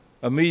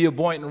 Amelia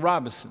Boynton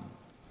Robinson,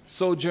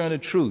 Sojourner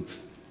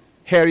Truth,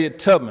 Harriet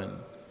Tubman,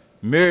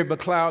 Mary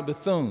McLeod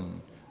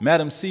Bethune,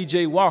 Madam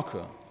C.J.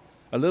 Walker,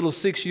 a little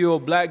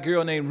 6-year-old black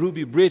girl named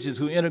Ruby Bridges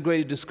who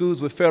integrated the schools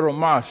with federal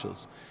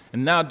marshals,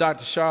 and now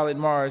Dr. Charlotte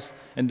Morris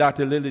and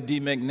Dr. Lily D.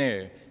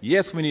 McNair.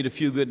 Yes, we need a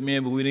few good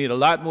men, but we need a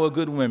lot more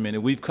good women,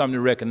 and we've come to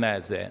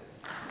recognize that.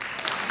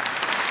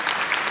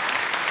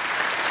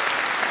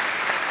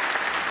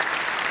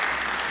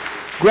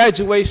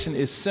 Graduation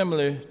is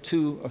similar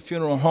to a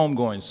funeral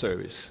homegoing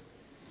service.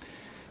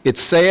 It's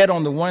sad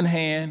on the one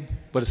hand,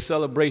 but a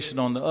celebration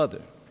on the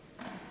other,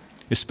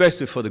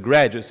 especially for the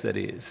graduates, that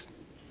is.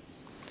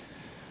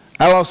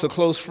 I lost a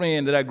close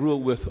friend that I grew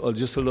up with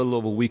just a little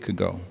over a week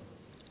ago.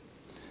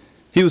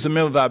 He was a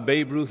member of our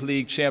Babe Ruth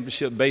League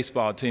championship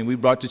baseball team. We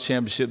brought the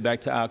championship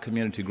back to our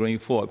community, Green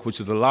Fork, which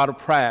is a lot of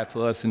pride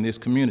for us in this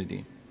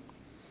community.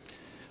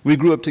 We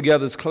grew up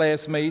together as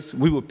classmates.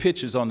 We were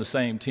pitchers on the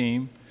same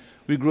team.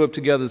 We grew up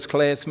together as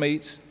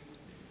classmates.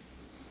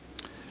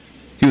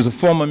 He was a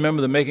former member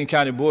of the Macon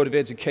County Board of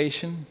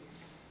Education.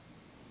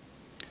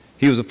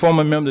 He was a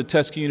former member of the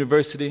Tuskegee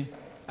University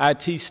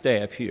IT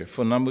staff here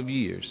for a number of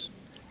years,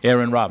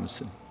 Aaron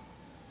Robinson.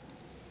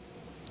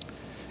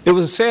 It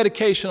was a sad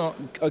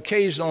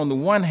occasion on the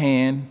one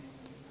hand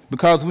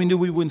because we knew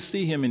we wouldn't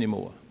see him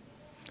anymore.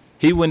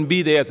 He wouldn't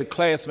be there as a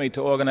classmate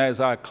to organize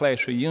our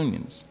class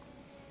reunions.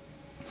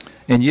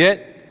 And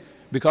yet,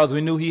 because we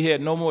knew he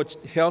had no more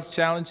health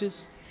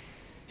challenges,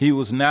 he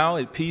was now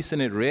at peace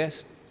and at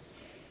rest.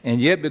 And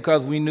yet,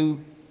 because we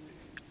knew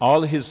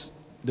all of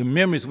the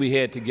memories we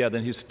had together,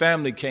 and his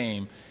family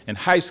came, and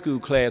high school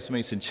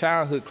classmates and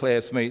childhood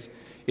classmates,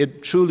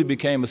 it truly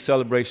became a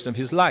celebration of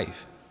his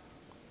life.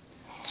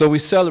 So we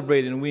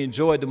celebrated and we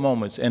enjoyed the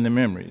moments and the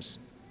memories.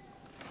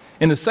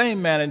 In the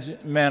same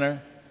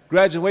manner,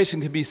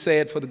 graduation can be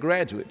sad for the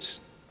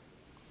graduates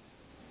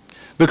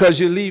because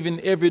you're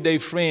leaving everyday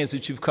friends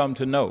that you've come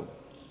to know,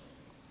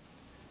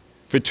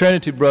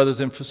 fraternity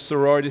brothers and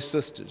sorority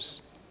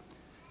sisters.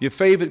 Your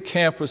favorite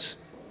campus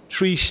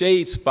tree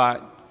shade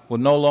spot will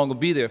no longer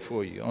be there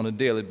for you on a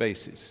daily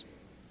basis.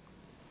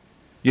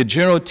 Your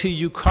general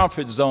TU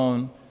comfort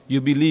zone,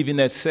 you'll be leaving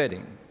that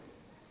setting.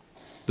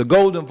 The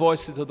golden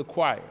voices of the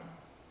choir,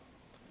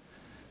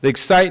 the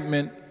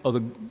excitement of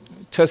the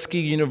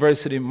Tuskegee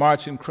University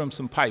Marching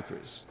Crimson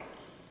Pipers,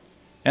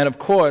 and of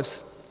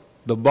course,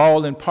 the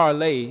ball and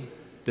parlay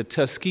the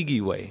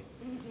Tuskegee way.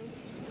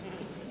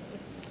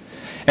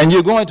 And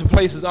you're going to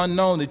places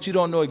unknown that you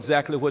don't know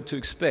exactly what to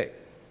expect.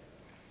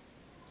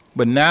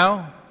 But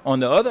now, on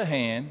the other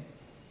hand,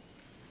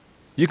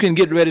 you can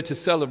get ready to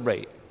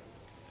celebrate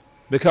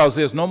because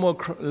there's no more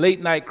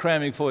late night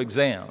cramming for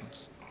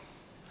exams.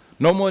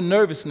 No more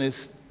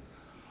nervousness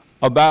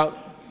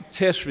about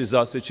test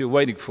results that you're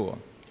waiting for.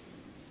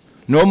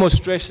 No more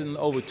stressing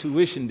over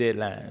tuition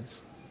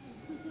deadlines.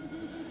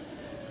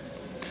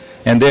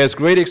 And there's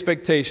great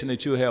expectation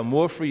that you'll have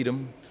more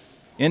freedom,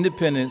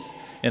 independence,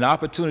 and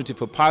opportunity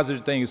for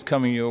positive things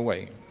coming your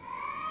way.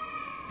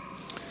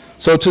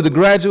 So to the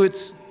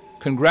graduates,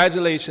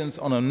 congratulations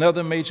on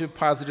another major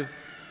positive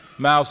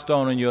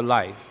milestone in your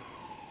life,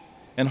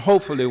 and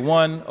hopefully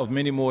one of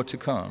many more to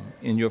come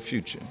in your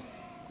future.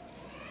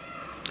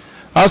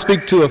 I'll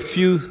speak to a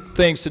few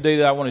things today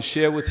that I want to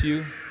share with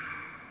you,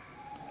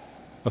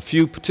 a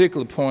few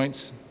particular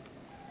points,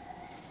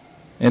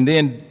 and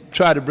then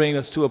try to bring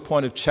us to a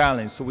point of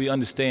challenge so we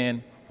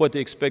understand what the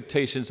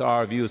expectations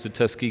are of you as a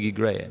Tuskegee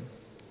grad.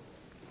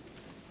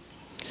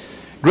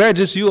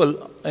 Graduates, you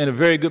are in a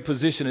very good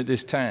position at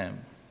this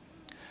time.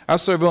 I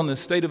serve on the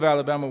State of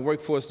Alabama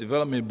Workforce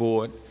Development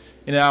Board,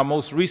 and in our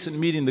most recent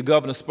meeting, the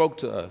governor spoke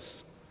to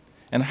us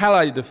and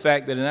highlighted the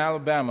fact that in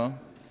Alabama,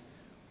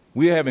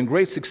 we are having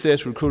great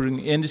success recruiting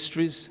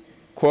industries,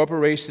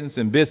 corporations,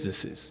 and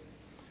businesses.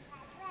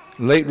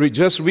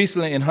 Just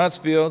recently in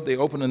Huntsville, they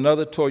opened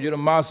another Toyota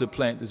Mazda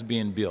plant that's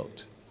being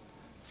built.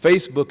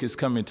 Facebook is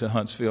coming to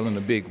Huntsville in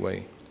a big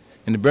way.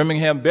 In the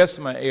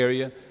Birmingham-Bessemer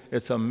area,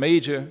 it's a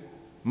major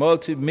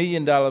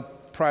multi-million-dollar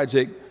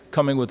project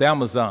coming with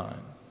Amazon.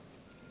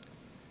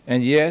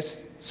 And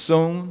yes,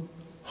 soon,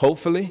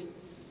 hopefully,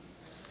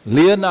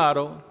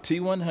 Leonardo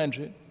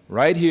T100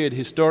 right here at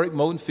historic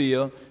Moton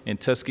Field in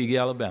Tuskegee,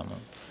 Alabama.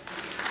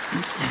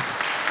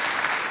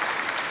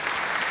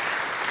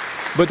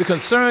 But the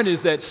concern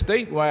is that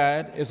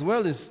statewide, as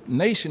well as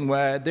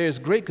nationwide, there's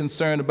great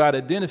concern about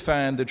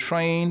identifying the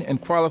trained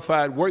and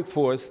qualified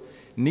workforce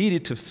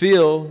needed to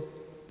fill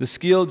the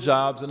skilled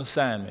jobs and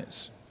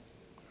assignments.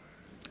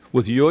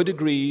 With your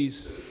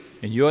degrees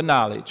and your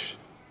knowledge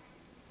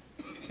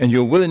and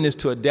your willingness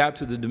to adapt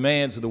to the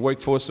demands of the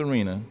workforce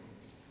arena,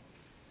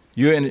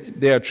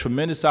 there are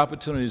tremendous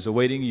opportunities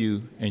awaiting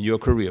you and your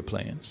career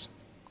plans.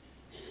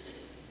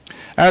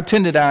 I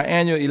attended our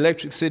annual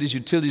Electric Cities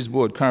Utilities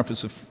Board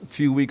conference a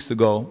few weeks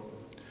ago,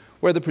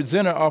 where the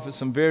presenter offered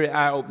some very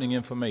eye-opening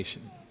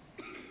information.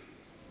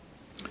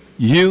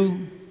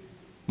 You,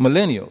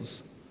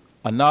 millennials,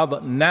 are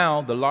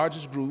now the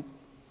largest group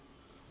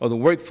of the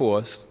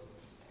workforce,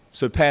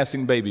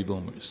 surpassing baby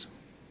boomers.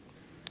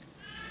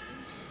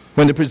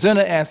 When the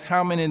presenter asked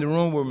how many in the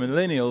room were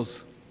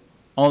millennials,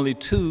 only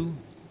 2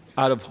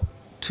 out of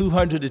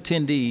 200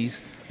 attendees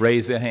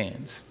raised their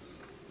hands.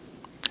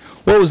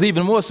 What was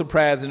even more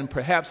surprising and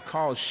perhaps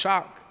caused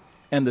shock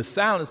and the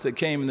silence that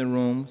came in the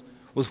room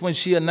was when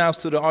she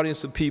announced to the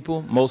audience of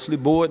people, mostly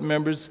board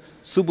members,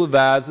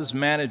 supervisors,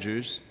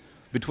 managers,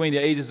 between the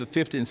ages of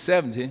 50 and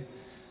 70,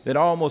 that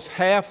almost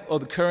half of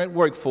the current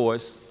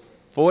workforce,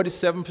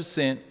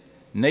 47%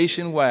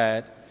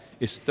 nationwide,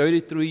 is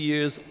 33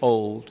 years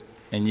old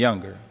and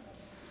younger.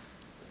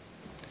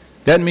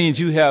 That means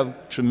you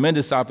have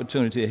tremendous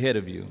opportunity ahead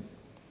of you.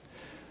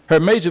 Her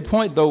major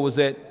point, though, was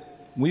that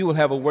we will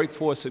have a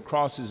workforce that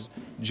crosses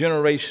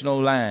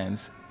generational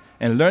lines,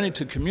 and learning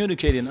to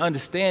communicate and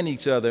understand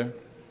each other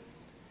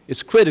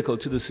is critical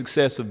to the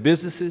success of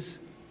businesses,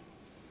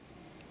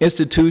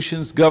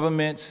 institutions,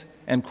 governments,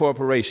 and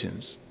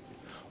corporations.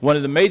 One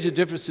of the major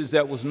differences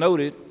that was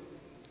noted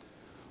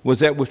was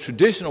that with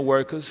traditional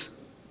workers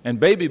and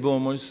baby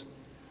boomers,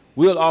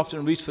 we'll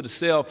often reach for the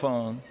cell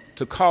phone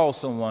to call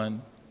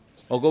someone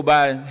or go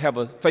by and have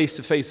a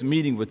face-to-face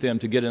meeting with them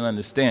to get an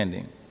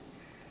understanding.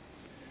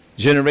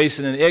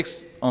 Generation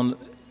X and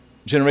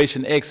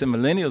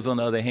millennials, on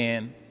the other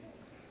hand,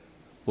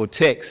 will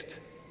text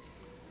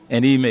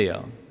and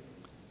email,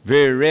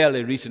 very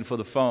rarely reaching for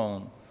the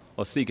phone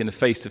or seeking a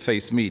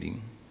face-to-face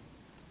meeting.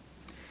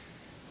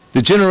 The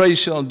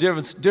generational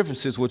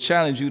differences will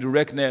challenge you to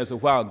recognize that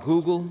while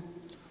Google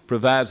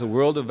provides a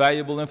world of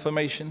valuable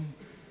information,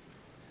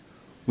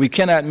 we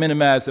cannot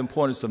minimize the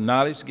importance of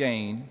knowledge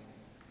gain,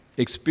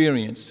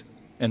 experience,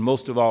 and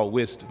most of all,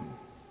 wisdom.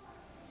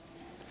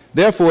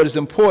 Therefore, it is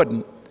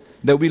important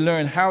that we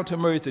learn how to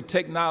merge the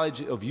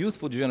technology of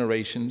youthful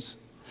generations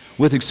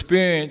with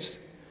experience,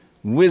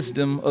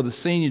 wisdom of the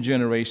senior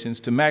generations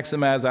to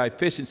maximize our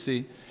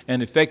efficiency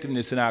and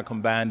effectiveness in our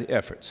combined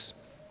efforts.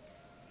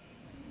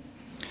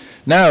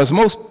 Now, as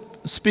most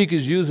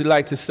speakers usually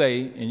like to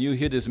say, and you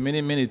hear this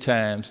many, many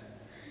times,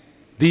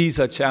 these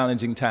are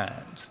challenging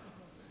times.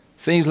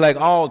 Seems like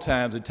all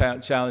times are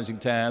challenging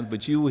times,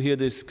 but you will hear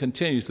this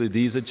continuously,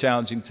 these are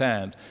challenging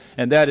times.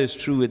 And that is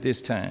true at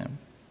this time.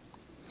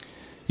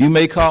 You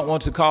may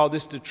want to call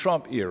this the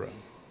Trump era.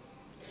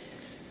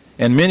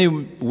 And many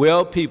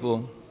well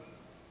people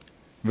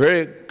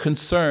very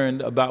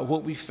concerned about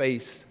what we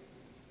face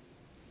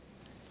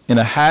in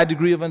a high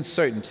degree of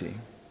uncertainty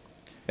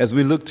as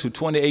we look to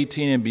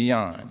 2018 and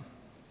beyond.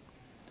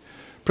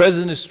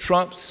 President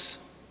Trump's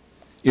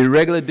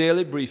irregular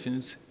daily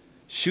briefings,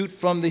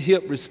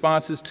 shoot-from-the-hip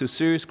responses to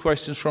serious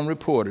questions from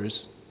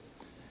reporters,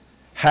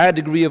 high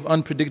degree of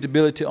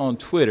unpredictability on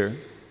Twitter,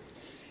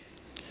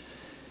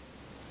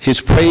 his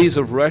praise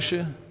of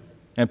Russia,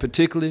 and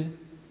particularly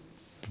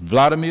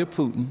Vladimir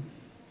Putin,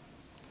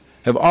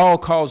 have all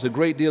caused a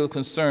great deal of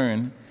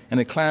concern and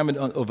a climate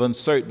of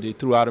uncertainty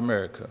throughout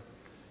America.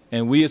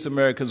 And we as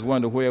Americans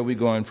wonder, where are we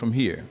going from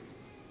here?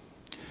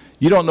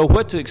 You don't know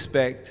what to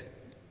expect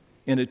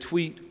in a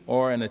tweet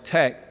or an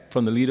attack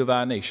from the leader of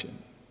our nation.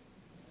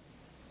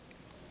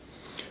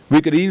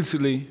 We could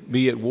easily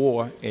be at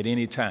war at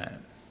any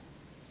time.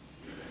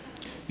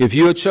 If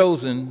you are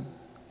chosen,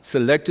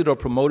 selected, or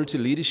promoted to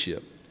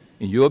leadership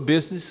in your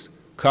business,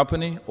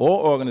 company,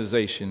 or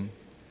organization,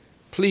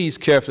 please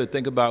carefully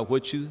think about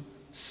what you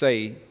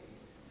say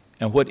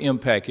and what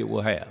impact it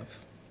will have.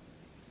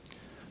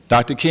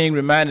 Dr. King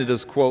reminded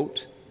us,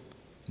 quote,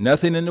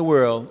 "Nothing in the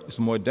world is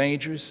more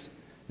dangerous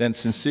than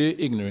sincere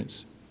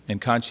ignorance and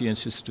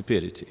conscientious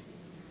stupidity."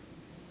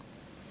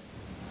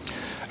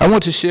 I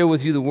want to share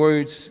with you the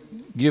words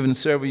given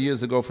several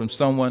years ago from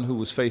someone who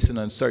was facing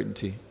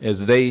uncertainty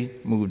as they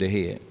moved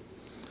ahead.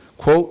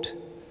 Quote,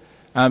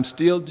 "I'm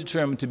still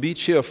determined to be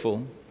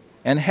cheerful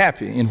and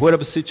happy in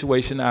whatever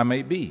situation I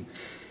may be.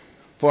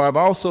 For I've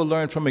also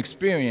learned from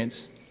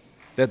experience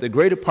that the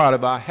greater part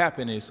of our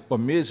happiness or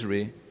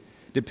misery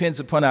depends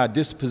upon our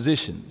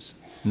dispositions,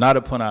 not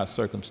upon our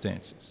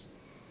circumstances."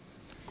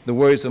 The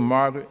words of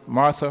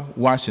Martha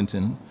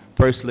Washington,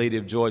 First Lady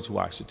of George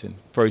Washington,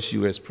 first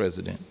U.S.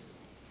 President.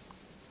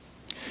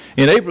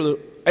 In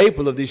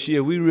April of this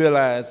year, we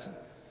realized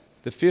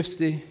the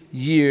 50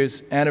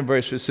 years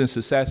anniversary since the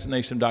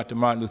assassination of Dr.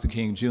 Martin Luther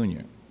King,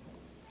 Jr.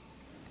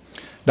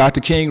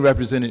 Dr. King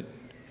represented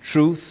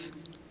truth,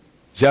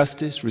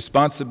 justice,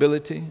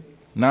 responsibility,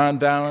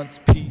 nonviolence,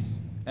 peace,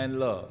 and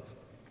love.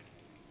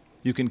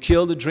 You can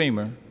kill the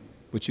dreamer,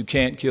 but you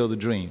can't kill the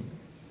dream.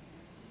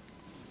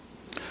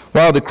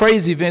 While the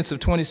crazy events of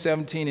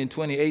 2017 and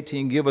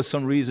 2018 give us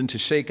some reason to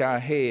shake our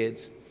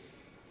heads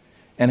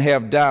and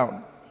have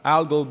doubt,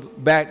 I'll go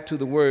back to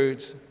the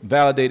words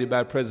validated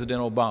by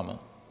President Obama.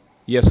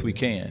 Yes, we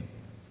can.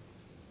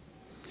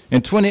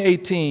 In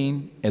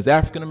 2018, as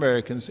African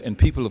Americans and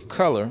people of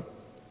color,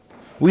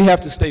 we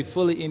have to stay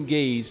fully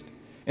engaged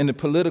in the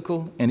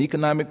political and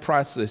economic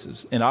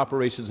processes and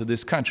operations of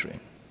this country.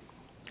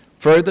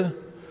 Further,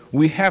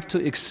 we have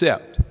to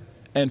accept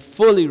and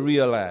fully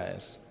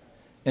realize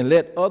and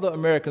let other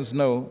Americans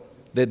know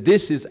that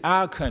this is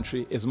our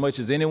country as much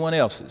as anyone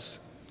else's.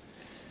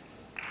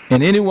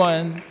 And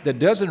anyone that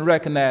doesn't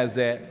recognize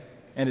that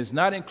and is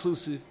not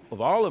inclusive of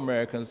all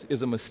Americans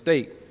is a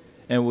mistake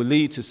and will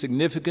lead to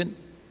significant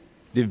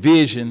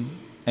division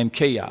and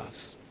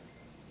chaos.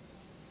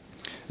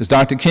 As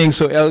Dr. King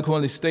so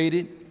eloquently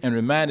stated and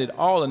reminded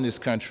all in this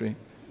country,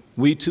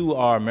 we too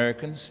are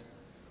Americans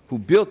who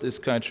built this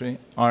country,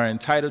 are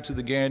entitled to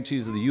the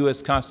guarantees of the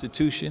U.S.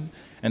 Constitution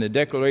and the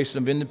Declaration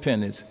of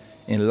Independence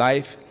in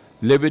life,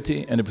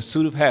 liberty, and the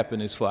pursuit of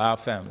happiness for our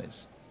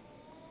families.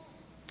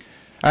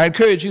 I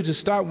encourage you to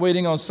stop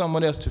waiting on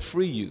someone else to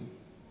free you.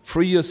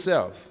 Free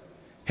yourself.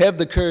 Have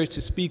the courage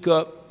to speak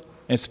up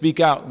and speak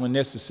out when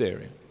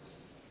necessary.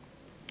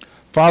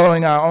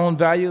 Following our own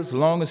values,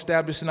 long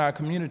established in our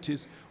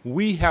communities,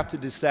 we have to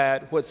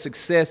decide what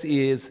success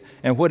is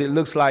and what it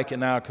looks like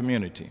in our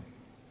community.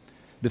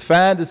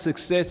 Define the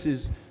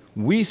successes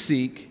we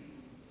seek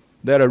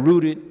that are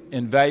rooted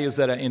in values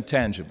that are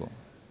intangible.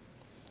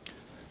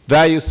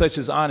 Values such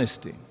as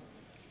honesty,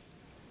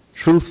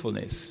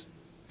 truthfulness,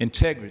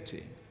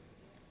 integrity,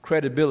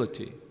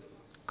 credibility,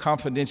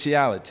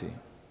 confidentiality,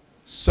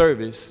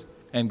 service,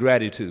 and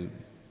gratitude.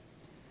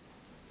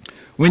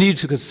 We need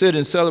to consider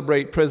and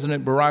celebrate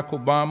President Barack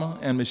Obama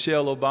and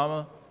Michelle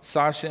Obama,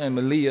 Sasha and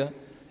Malia,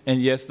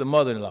 and yes, the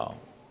mother-in-law.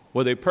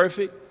 Were they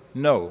perfect?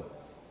 No.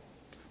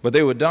 But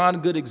they were a darn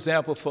good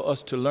example for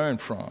us to learn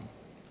from.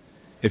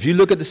 If you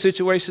look at the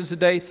situation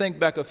today, think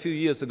back a few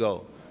years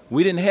ago.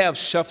 We didn't have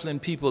shuffling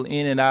people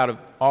in and out of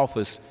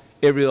office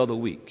every other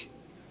week.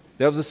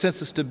 There was a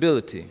sense of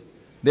stability.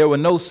 There were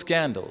no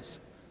scandals.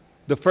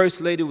 The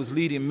First Lady was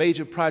leading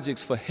major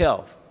projects for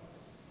health,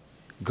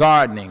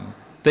 gardening,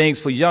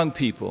 things for young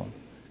people,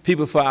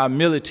 people for our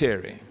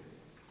military.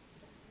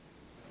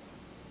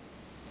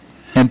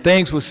 And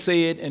things were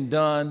said and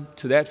done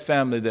to that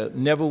family that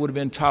never would have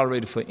been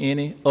tolerated for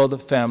any other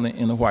family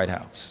in the White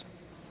House.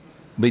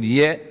 But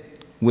yet,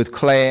 with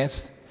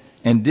class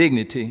and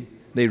dignity,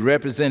 they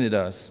represented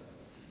us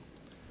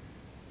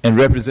and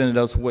represented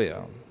us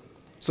well.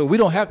 So we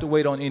don't have to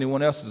wait on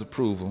anyone else's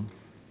approval.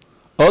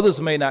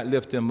 Others may not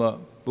lift them up,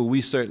 but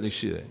we certainly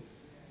should.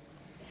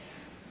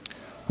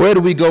 Where do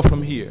we go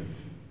from here?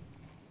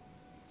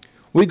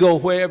 We go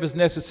wherever is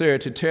necessary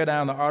to tear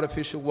down the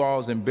artificial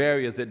walls and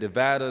barriers that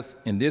divide us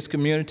in this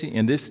community,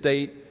 in this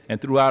state,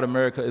 and throughout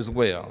America as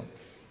well.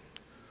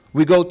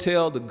 We go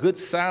tell the good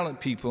silent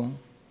people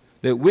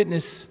that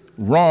witness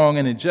wrong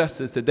and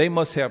injustice that they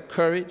must have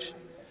courage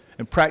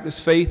and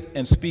practice faith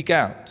and speak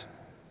out.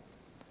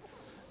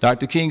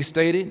 Dr. King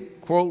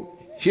stated,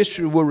 quote,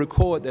 "History will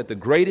record that the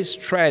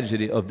greatest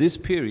tragedy of this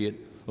period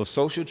of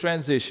social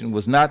transition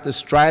was not the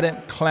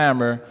strident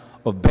clamor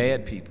of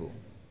bad people,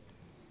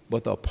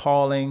 but the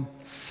appalling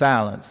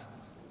silence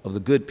of the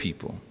good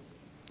people.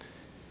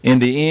 In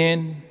the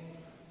end,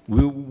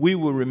 we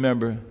will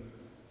remember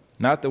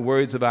not the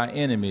words of our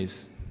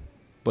enemies,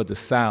 but the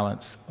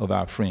silence of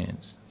our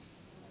friends."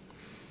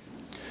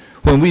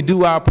 When we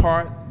do our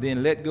part,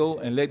 then let go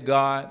and let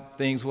God,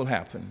 things will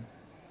happen.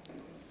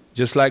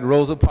 Just like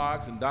Rosa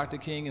Parks and Dr.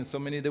 King and so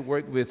many that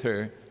worked with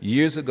her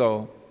years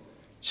ago,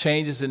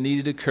 changes that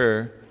needed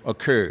to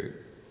occurred.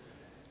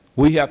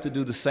 We have to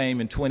do the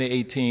same in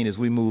 2018 as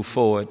we move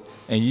forward,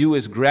 and you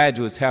as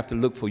graduates have to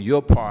look for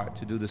your part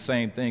to do the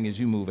same thing as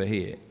you move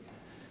ahead.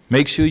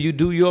 Make sure you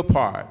do your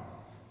part,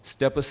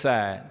 step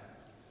aside,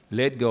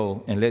 let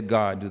go, and let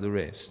God do the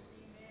rest.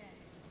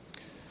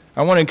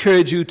 I want to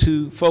encourage you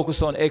to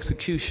focus on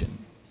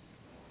execution.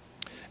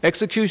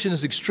 Execution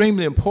is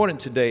extremely important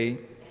today,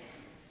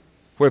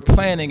 where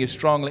planning is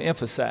strongly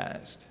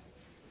emphasized.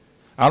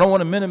 I don't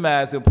want to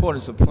minimize the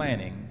importance of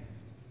planning,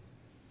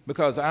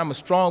 because I'm a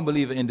strong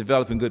believer in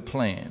developing good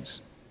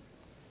plans.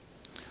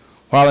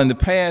 While in the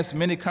past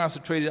many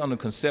concentrated on the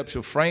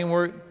conceptual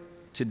framework,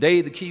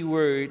 today the key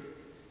word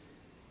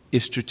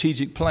is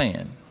strategic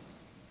plan.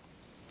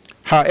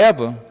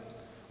 However,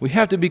 we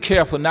have to be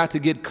careful not to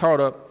get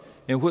caught up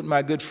in what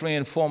my good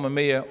friend, former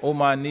Mayor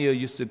Omar Neal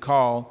used to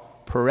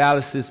call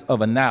paralysis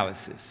of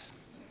analysis.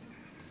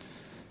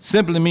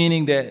 Simply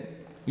meaning that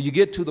when you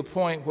get to the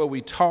point where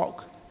we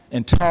talk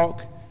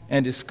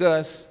and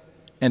discuss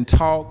and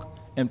talk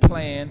and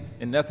plan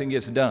and nothing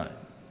gets done.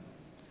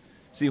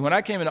 See, when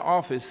I came into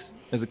office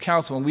as a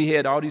councilman, we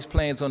had all these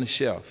plans on the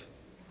shelf.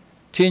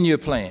 10-year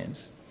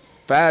plans,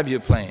 5-year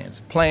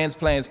plans,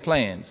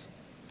 plans.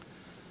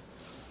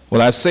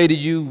 Well, I say to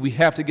you, we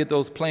have to get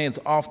those plans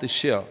off the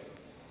shelf.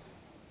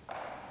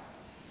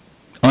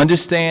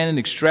 Understand and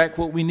extract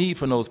what we need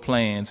from those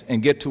plans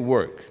and get to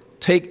work.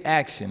 Take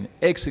action,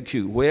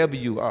 execute wherever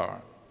you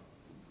are.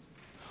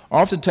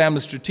 Oftentimes,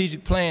 the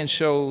strategic plan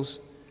shows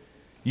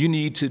you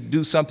need to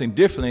do something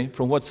differently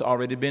from what's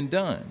already been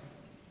done.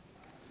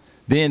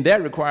 Then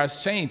that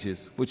requires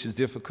changes, which is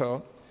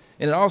difficult,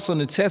 and it also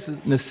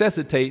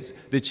necessitates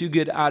that you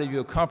get out of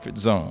your comfort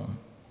zone.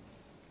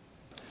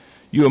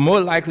 You are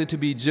more likely to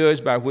be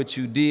judged by what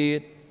you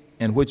did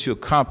and what you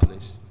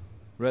accomplished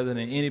rather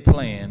than any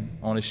plan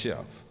on a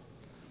shelf.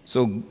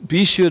 So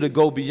be sure to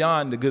go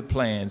beyond the good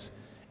plans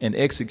and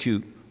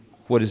execute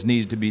what is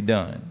needed to be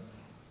done.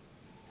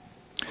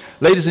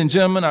 Ladies and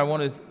gentlemen, I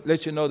want to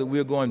let you know that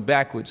we're going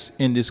backwards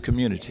in this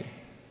community.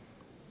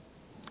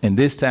 And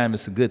this time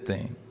it's a good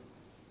thing.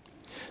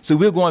 So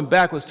we're going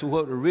backwards to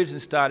what originally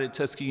started at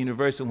Tuskegee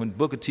University when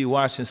Booker T.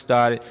 Washington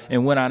started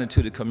and went out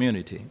into the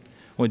community.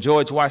 When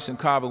George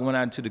Washington Carver went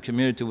out into the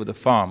community with the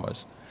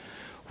farmers.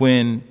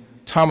 When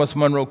Thomas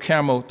Monroe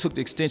Campbell took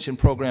the extension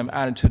program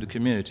out into the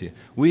community.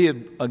 We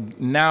have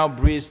now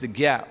bridged the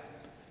gap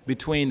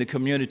between the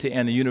community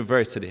and the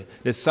university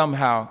that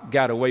somehow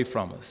got away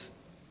from us.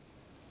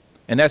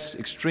 And that's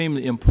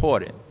extremely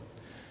important.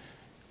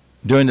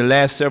 During the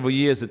last several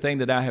years, the thing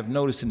that I have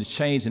noticed in the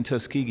change in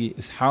Tuskegee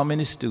is how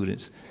many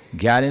students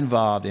got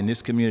involved in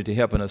this community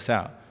helping us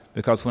out.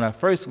 Because when I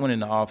first went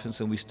into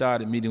office and we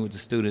started meeting with the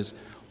students,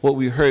 what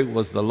we heard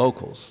was the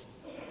locals.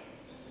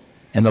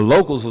 And the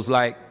locals was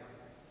like,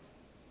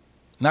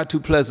 not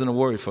too pleasant a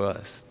word for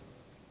us.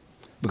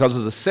 because it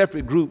was a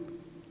separate group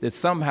that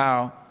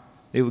somehow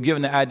they were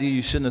given the idea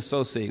you shouldn't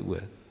associate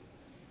with.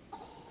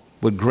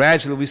 But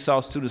gradually we saw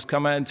students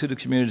come out into the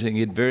community and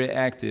get very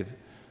active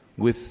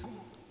with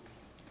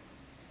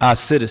our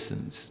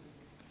citizens,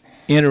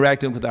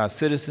 interacting with our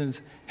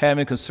citizens,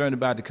 having concern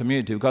about the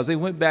community, because they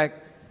went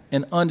back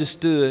and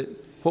understood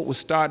what was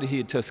started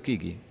here at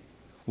Tuskegee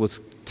was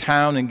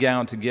town and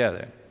gown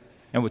together,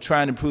 and we're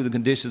trying to improve the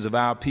conditions of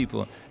our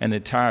people and the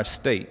entire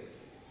state.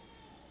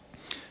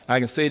 I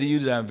can say to you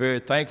that I'm very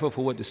thankful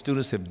for what the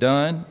students have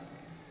done.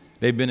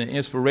 They've been an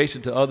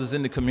inspiration to others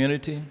in the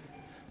community,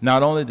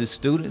 not only the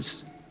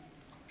students.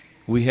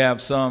 We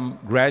have some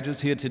graduates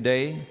here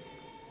today.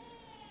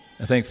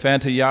 I think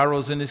Fanta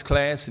Yaro's in this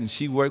class, and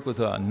she worked with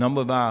a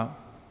number of our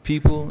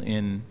people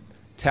in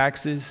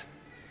taxes,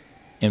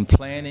 in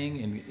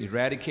planning, and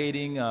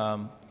eradicating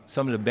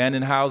some of the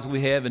abandoned houses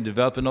we have and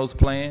developing those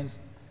plans.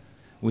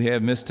 We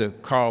have Mr.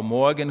 Carl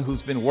Morgan,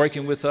 who's been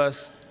working with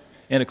us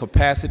in a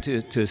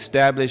capacity to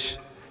establish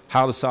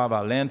how to solve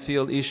our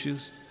landfill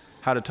issues,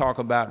 how to talk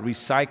about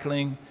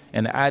recycling,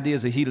 and the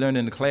ideas that he learned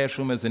in the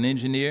classroom as an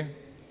engineer.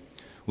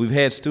 We've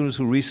had students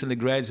who recently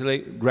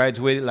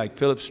graduated like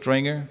Philip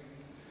Stringer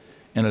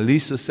and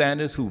Elisa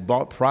Sanders, who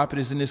bought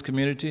properties in this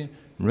community,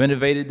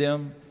 renovated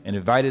them, and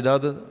invited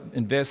other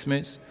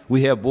investments.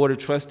 We have Board of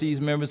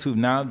Trustees members who've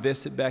now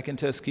invested back in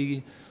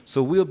Tuskegee.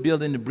 So we're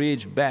building the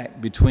bridge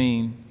back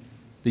between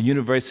the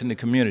university and the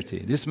community.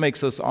 This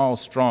makes us all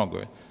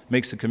stronger,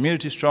 makes the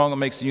community stronger,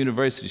 makes the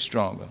university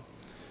stronger.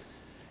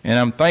 And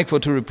I'm thankful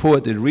to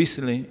report that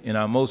recently, in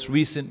our most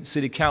recent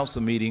city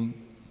council meeting,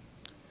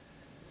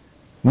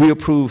 we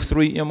approved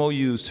 3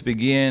 MOUs to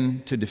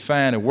begin to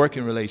define a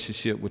working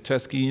relationship with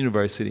Tuskegee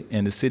University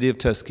and the city of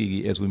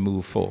Tuskegee as we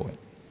move forward.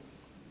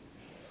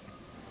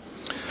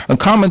 A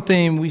common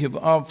theme we have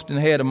often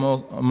had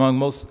among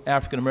most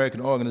African-American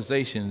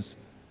organizations,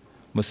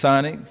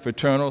 Masonic,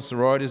 fraternal,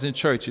 sororities, and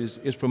churches,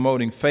 is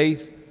promoting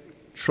faith,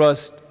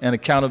 trust, and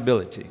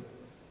accountability.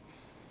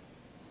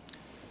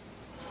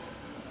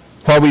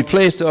 While we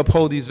pledge to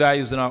uphold these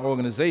values in our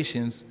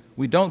organizations,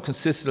 we don't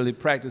consistently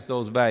practice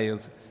those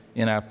values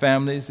in our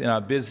families, in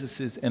our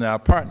businesses, and in our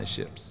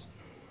partnerships.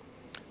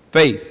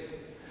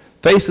 Faith.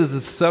 Faith is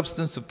the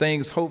substance of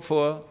things hoped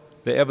for,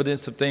 the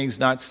evidence of things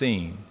not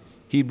seen.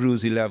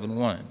 Hebrews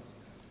 11:1.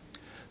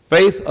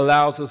 Faith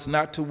allows us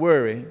not to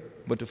worry,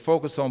 but to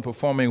focus on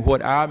performing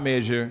what our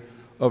measure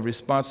of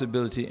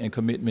responsibility and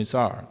commitments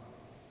are.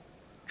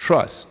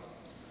 Trust.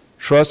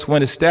 Trust,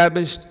 when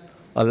established,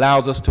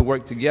 allows us to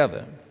work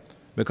together,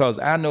 because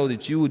I know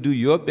that you will do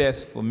your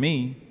best for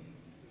me,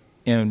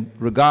 and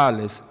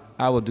regardless,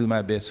 I will do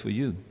my best for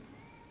you.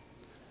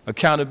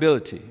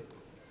 Accountability.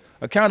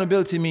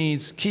 Accountability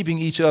means keeping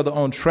each other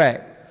on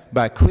track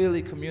by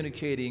clearly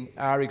communicating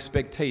our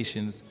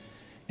expectations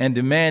and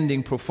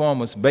demanding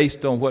performance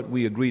based on what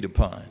we agreed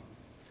upon.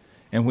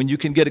 And when you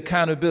can get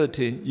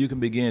accountability, you can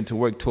begin to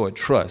work toward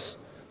trust,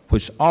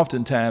 which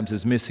oftentimes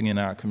is missing in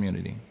our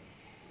community.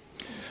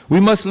 We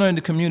must learn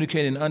to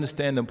communicate and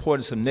understand the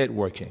importance of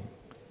networking.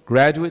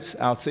 Graduates,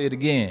 I'll say it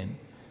again,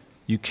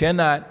 you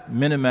cannot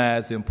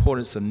minimize the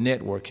importance of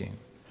networking,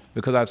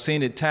 because I've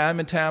seen it time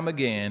and time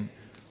again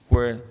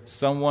where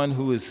someone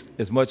who is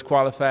as much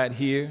qualified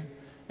here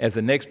as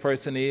the next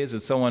person is,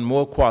 and someone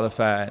more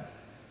qualified,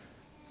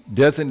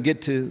 doesn't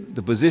get to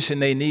the position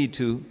they need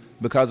to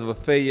because of a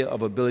failure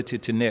of ability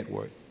to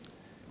network.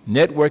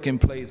 Networking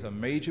plays a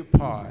major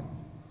part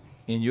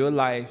in your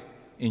life,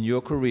 in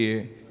your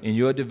career, in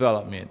your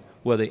development.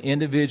 Whether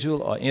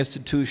individual or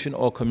institution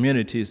or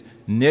communities,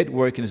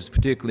 networking is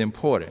particularly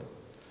important.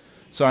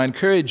 So I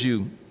encourage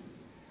you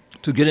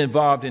to get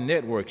involved in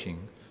networking,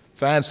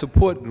 find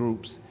support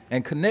groups,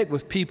 and connect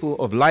with people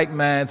of like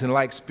minds and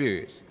like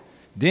spirits.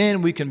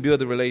 Then we can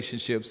build the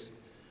relationships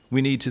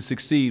we need to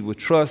succeed with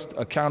trust,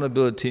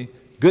 accountability,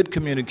 good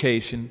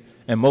communication,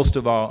 and most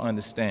of all,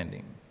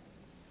 understanding.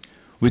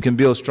 We can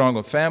build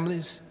stronger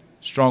families,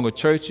 stronger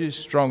churches,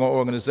 stronger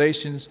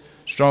organizations,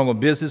 stronger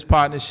business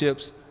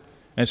partnerships,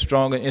 and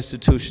stronger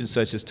institutions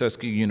such as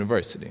Tuskegee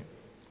University.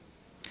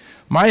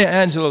 Maya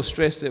Angelou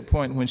stressed that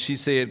point when she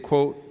said,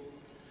 quote,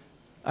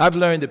 "I've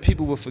learned that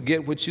people will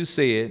forget what you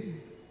said,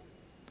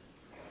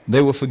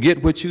 they will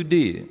forget what you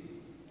did,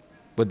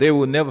 but they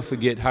will never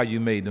forget how you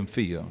made them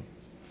feel."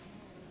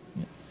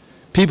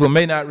 People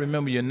may not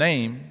remember your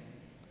name,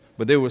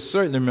 but they will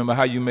certainly remember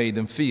how you made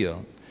them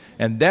feel.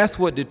 And that's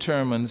what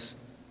determines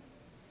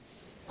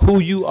who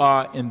you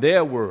are in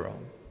their world,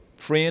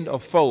 friend or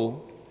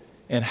foe,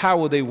 and how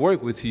will they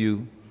work with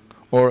you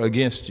or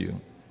against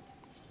you.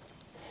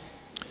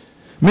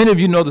 Many of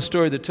you know the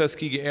story of the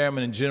Tuskegee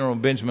Airman and General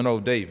Benjamin O.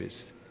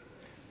 Davis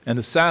and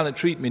the silent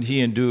treatment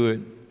he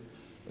endured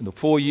in the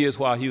 4 years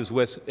while he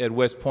was at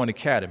West Point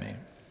Academy.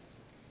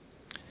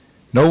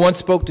 No one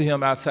spoke to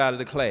him outside of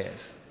the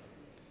class.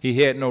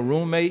 He had no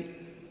roommate.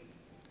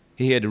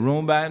 He had the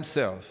room by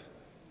himself.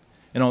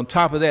 And on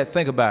top of that,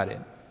 think about it.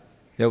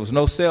 There was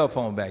no cell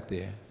phone back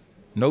there,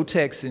 no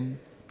texting,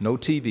 no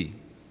TV.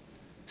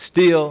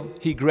 Still,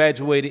 he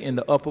graduated in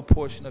the upper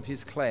portion of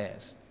his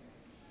class.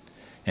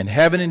 And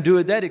having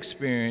endured that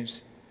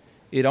experience,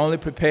 it only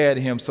prepared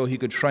him so he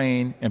could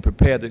train and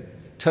prepare the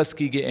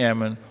Tuskegee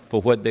Airmen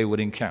for what they would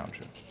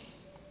encounter.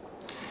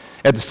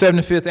 At the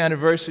 75th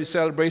anniversary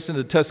celebration of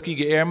the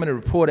Tuskegee Airmen, a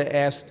reporter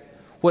asked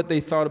what they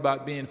thought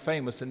about being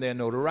famous and their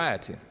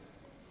notoriety.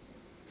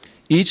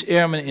 Each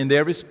airman in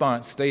their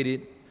response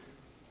stated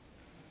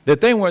that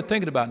they weren't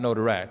thinking about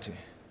notoriety.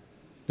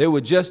 They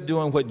were just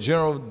doing what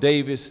General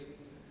Davis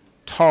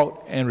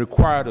taught and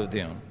required of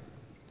them,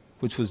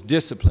 which was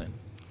discipline,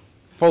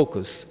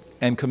 focus,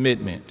 and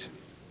commitment.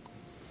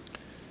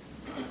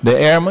 The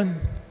airmen,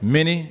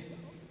 many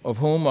of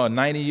whom are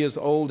 90 years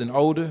old and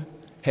older,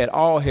 had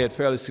all had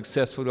fairly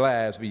successful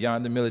lives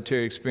beyond the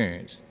military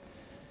experience.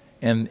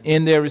 And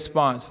in their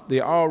response, they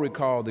all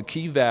recalled the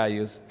key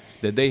values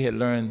that they had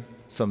learned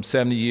some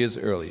 70 years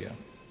earlier.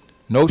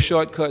 No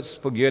shortcuts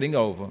for getting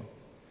over.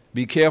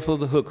 Be careful of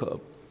the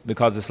hookup,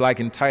 because it's like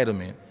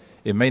entitlement.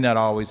 It may not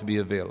always be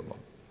available.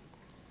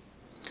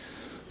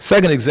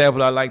 Second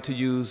example I'd like to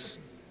use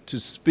to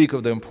speak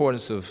of the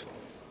importance of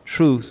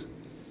truth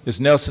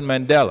is Nelson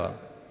Mandela.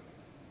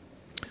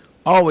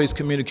 Always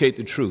communicate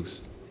the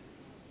truth,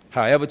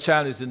 however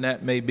challenging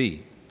that may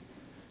be,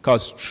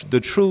 because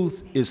the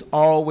truth is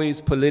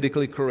always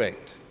politically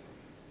correct.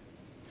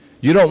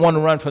 You don't want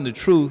to run from the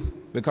truth,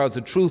 because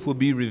the truth will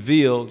be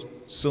revealed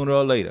sooner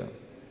or later.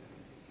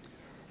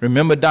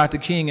 Remember Dr.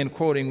 King in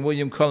quoting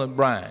William Cullen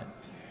Bryant,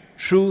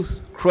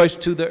 "Truth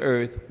crushed to the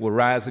earth will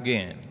rise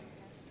again."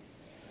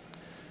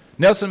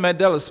 Nelson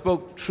Mandela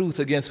spoke truth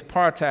against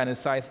apartheid in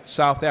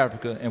South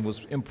Africa and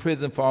was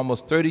imprisoned for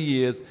almost 30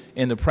 years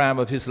in the prime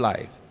of his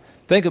life.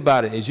 Think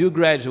about it, as you're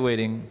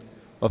graduating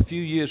a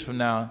few years from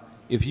now,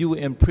 if you were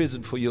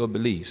imprisoned for your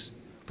beliefs,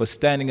 for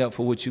standing up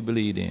for what you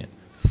believed in,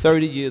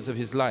 30 years of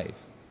his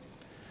life.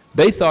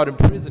 They thought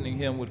imprisoning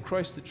him would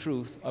crush the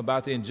truth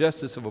about the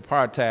injustice of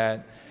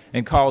apartheid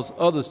and cause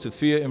others to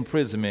fear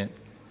imprisonment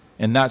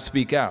and not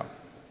speak out.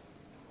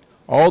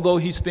 Although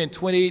he spent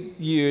 28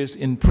 years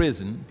in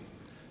prison,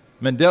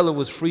 Mandela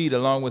was freed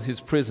along with his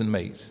prison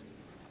mates.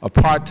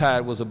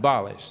 Apartheid was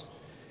abolished,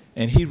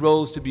 and he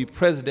rose to be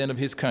president of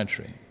his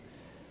country,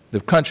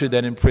 the country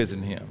that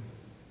imprisoned him.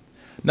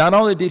 Not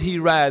only did he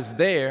rise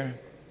there,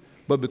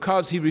 but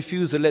because he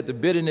refused to let the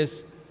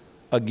bitterness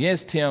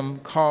against him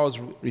cause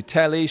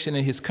retaliation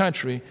in his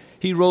country,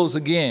 he rose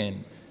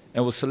again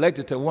and was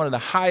selected to one of the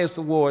highest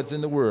awards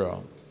in the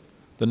world,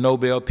 the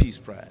Nobel Peace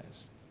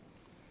Prize.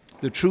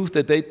 The truth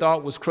that they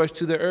thought was crushed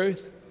to the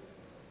earth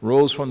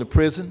rose from the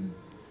prison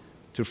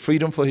to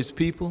freedom for his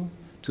people,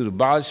 to the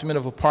abolishment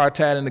of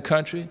apartheid in the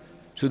country,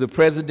 to the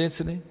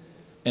presidency,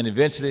 and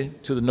eventually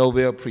to the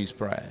Nobel Peace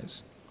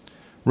Prize.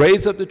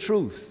 Raise up the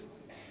truth,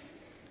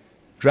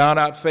 drown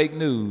out fake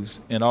news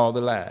and all the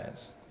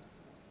lies.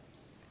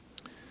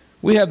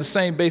 We have the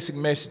same basic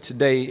message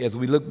today as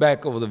we look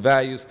back over the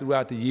values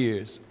throughout the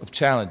years of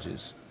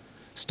challenges,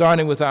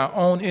 starting with our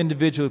own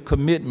individual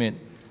commitment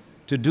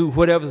to do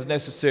whatever is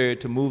necessary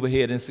to move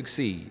ahead and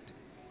succeed.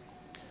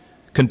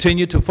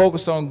 Continue to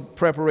focus on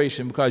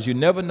preparation, because you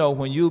never know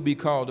when you'll be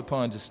called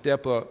upon to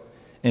step up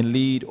and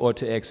lead or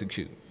to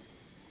execute.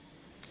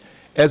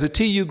 As a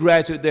TU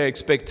graduate, there are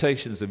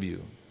expectations of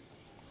you.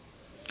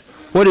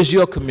 What is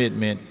your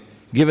commitment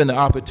given the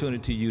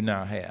opportunity you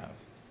now have?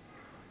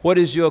 What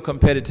is your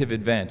competitive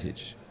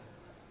advantage?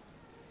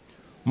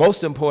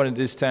 Most important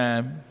this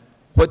time,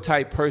 what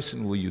type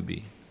person will you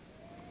be?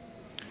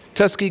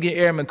 Tuskegee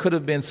Airmen could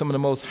have been some of the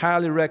most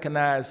highly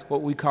recognized,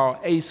 what we call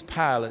ace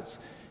pilots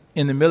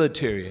in the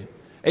military.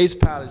 Ace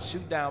pilots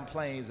shoot down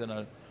planes and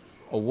are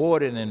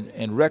awarded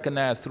and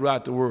recognized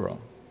throughout the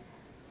world.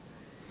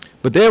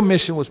 But their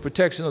mission was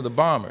protection of the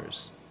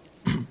bombers.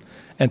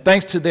 And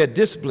thanks to their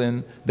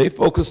discipline, they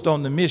focused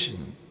on the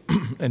mission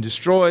and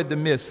destroyed the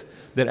myths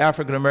that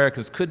African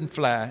Americans couldn't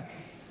fly,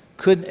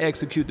 couldn't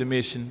execute the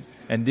mission,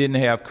 and didn't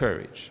have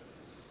courage.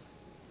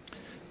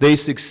 They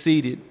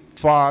succeeded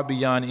far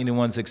beyond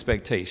anyone's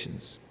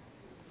expectations.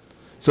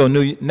 So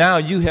now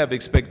you have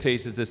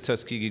expectations as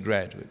Tuskegee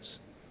graduates.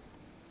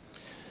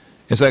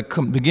 As I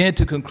begin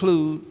to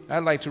conclude,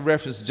 I'd like to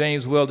reference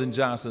James Weldon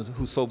Johnson,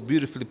 who so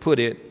beautifully put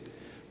it,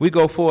 we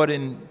go forward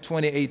in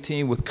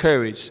 2018 with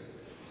courage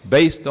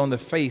based on the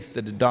faith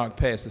that the dark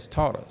past has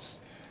taught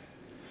us.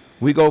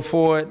 We go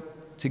forward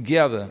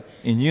together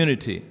in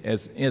unity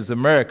as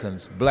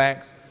Americans,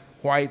 blacks,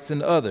 whites,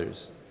 and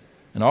others,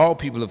 and all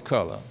people of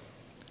color,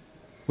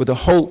 with the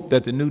hope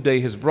that the new day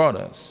has brought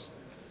us,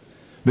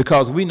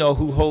 because we know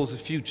who holds the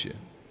future,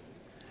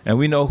 and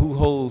we know who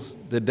holds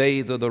the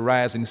days of the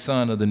rising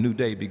sun of the new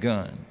day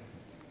begun,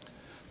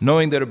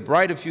 knowing that a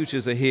brighter future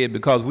is ahead,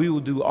 because we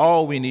will do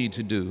all we need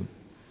to do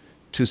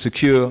to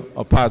secure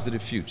a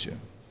positive future.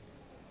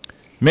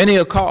 Many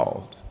are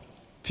called,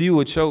 few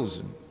are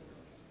chosen.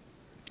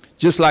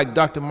 Just like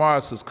Dr.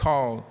 Morris was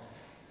called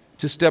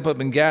to step up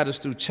and guide us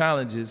through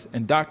challenges,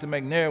 and Dr.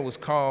 McNair was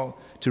called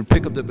to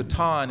pick up the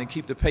baton and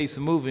keep the pace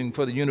moving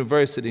for the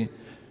university,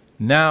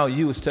 now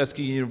you as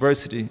Tuskegee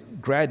University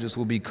graduates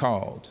will be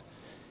called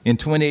in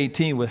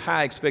 2018 with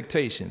high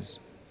expectations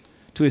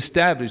to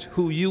establish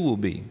who you will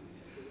be,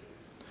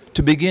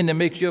 to begin to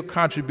make your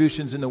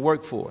contributions in the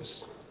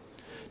workforce,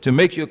 to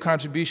make your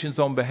contributions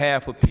on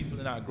behalf of people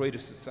in our greater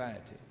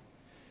society,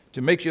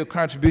 to make your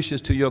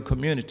contributions to your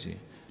community,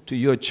 to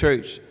your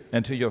church,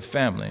 and to your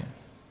family.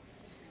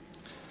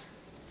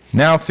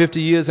 Now, 50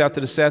 years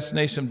after the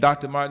assassination of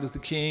Dr. Martin Luther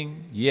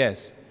King,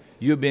 yes,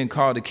 you're being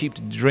called to keep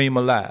the dream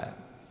alive.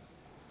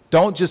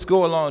 Don't just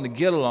go along to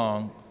get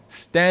along.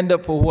 Stand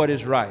up for what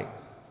is right.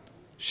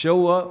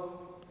 Show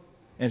up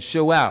and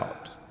show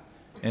out,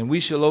 and we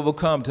shall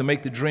overcome to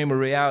make the dream a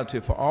reality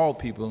for all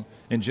people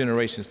in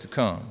generations to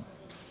come.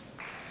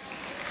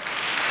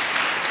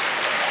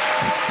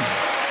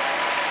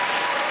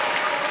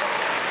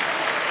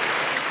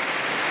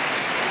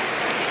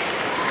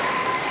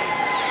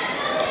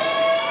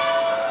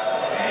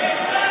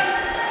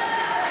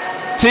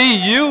 T,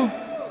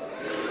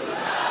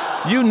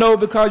 you know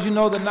because you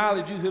know the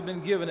knowledge you have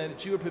been given and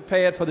that you are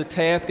prepared for the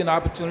tasks and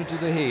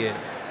opportunities ahead.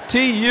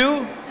 T,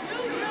 you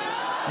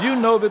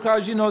know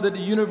because you know that the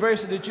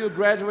university that you're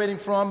graduating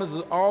from, is,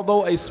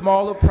 although a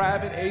smaller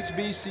private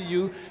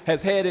HBCU,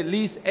 has had at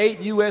least 8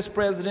 U.S.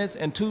 presidents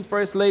and 2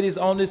 first ladies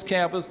on this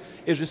campus,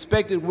 is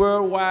respected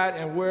worldwide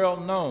and well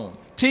known.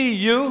 T,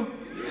 you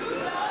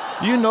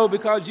know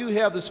because you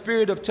have the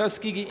spirit of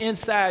Tuskegee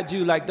inside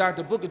you, like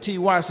Dr. Booker T.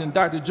 Washington,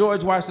 Dr.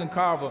 George Washington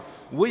Carver,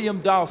 William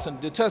Dawson,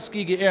 the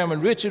Tuskegee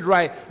Airmen, Richard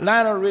Wright,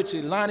 Lionel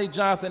Richie, Lonnie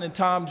Johnson, and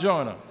Tom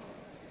Joyner.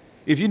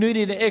 If you need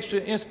any extra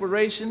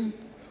inspiration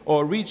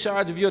or a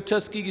recharge of your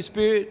Tuskegee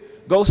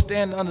spirit, go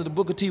stand under the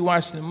Booker T.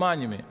 Washington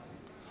Monument,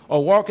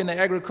 or walk in the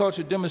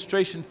agricultural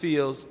demonstration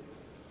fields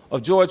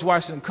of George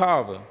Washington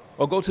Carver,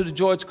 or go to the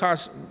George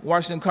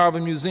Washington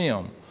Carver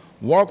Museum.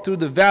 Walk through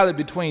the valley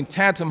between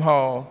Tantum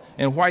Hall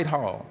and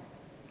Whitehall.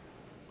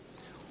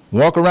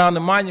 Walk around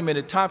the monument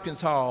at Tompkins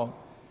Hall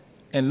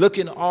and look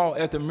in awe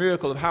at the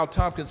miracle of how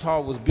Tompkins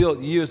Hall was built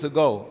years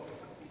ago.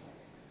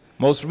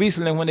 Most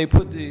recently, when they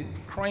put the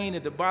crane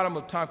at the bottom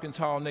of Tompkins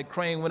Hall and that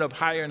crane went up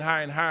higher and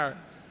higher and higher,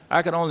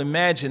 I could only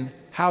imagine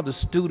how the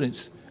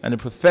students and the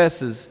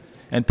professors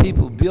and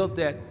people built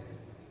that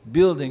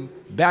building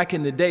back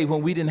in the day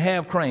when we didn't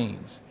have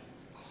cranes.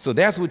 So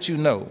that's what you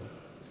know.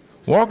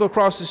 Walk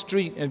across the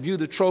street and view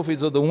the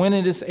trophies of the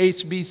winningest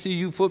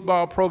HBCU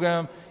football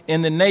program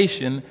in the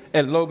nation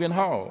at Logan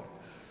Hall.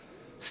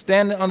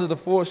 Stand under the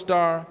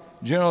 4-star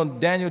General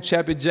Daniel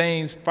Chappie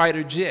James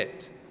fighter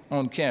jet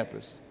on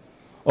campus,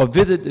 or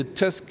visit the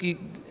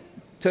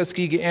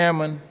Tuskegee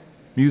Airmen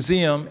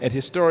Museum at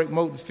historic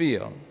Moton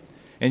Field.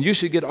 And you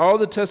should get all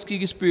the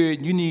Tuskegee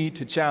spirit you need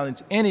to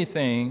challenge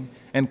anything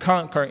and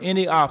conquer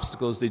any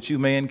obstacles that you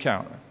may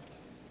encounter.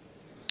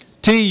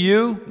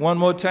 TU, one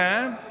more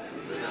time.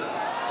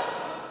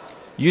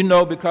 You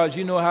know because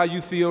you know how you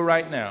feel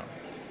right now.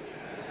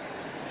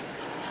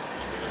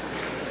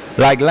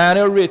 Like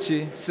Lionel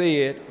Richie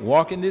said,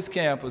 walking this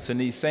campus and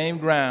these same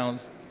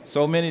grounds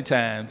so many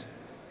times,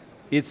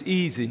 it's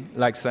easy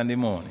like Sunday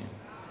morning.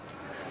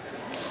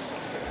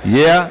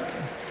 Yeah,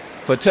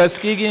 for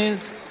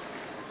Tuskegeans,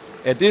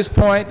 at this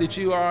point that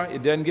you are,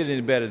 it doesn't get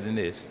any better than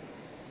this.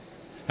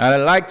 And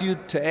I'd like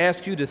to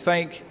ask you to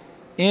thank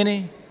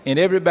any and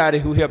everybody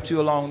who helped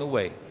you along the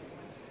way.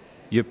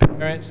 Your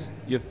parents,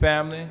 your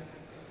family,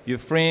 your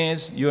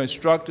friends, your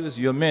instructors,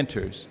 your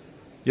mentors,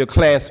 your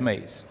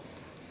classmates.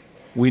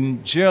 We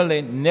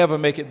generally never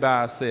make it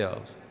by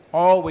ourselves.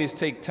 Always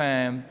take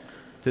time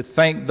to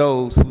thank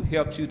those who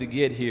helped you to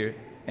get here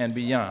and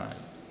beyond.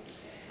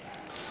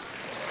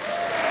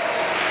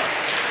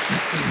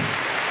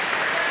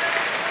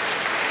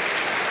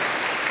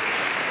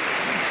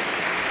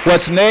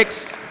 What's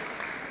next?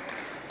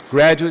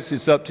 Graduates,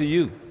 it's up to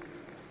you.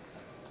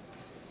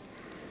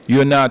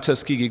 You're now a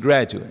Tuskegee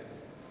graduate.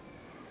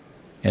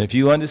 And if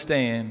you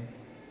understand,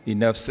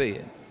 enough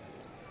said.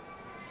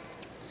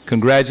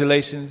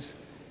 Congratulations,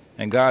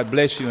 and God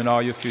bless you in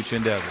all your future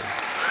endeavors.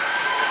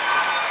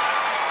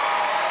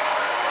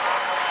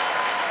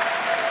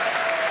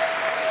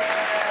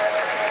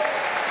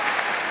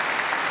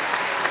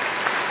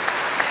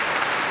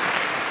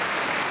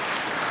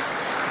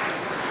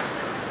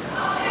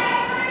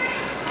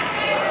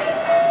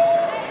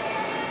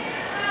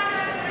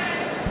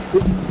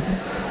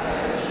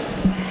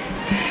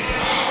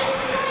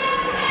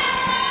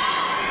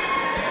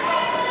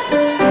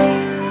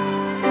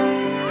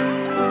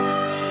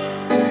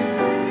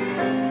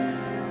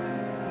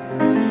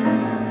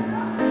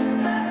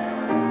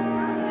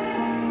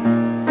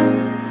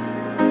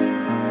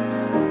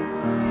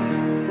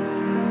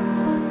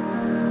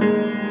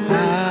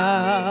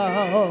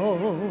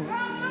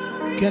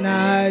 Can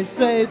I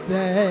say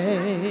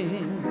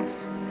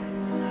thanks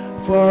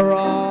for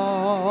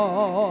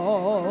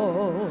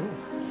all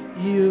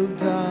you've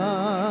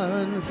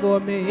done for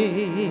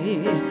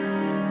me?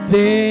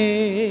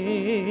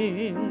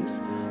 Things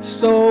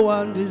so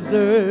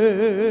undeserved,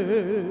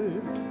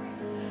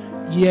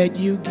 yet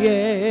you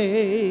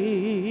gave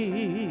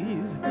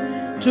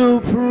to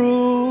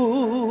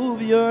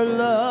prove your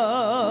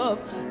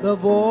love. The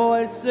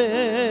voices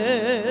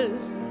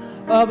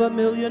of a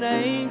million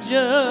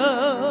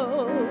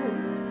angels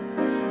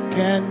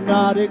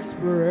cannot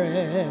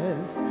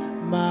express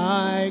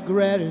my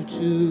gratitude.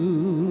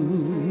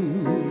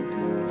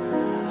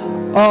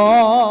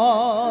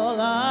 All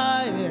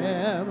I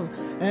am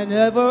and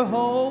ever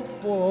hope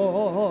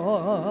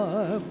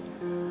for,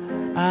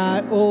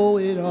 I owe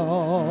it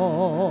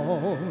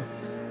all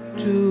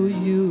to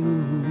you.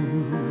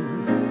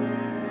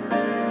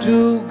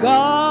 To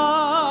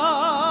God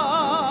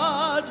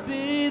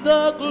be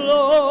the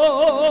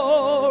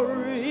glory.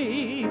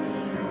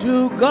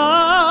 To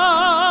God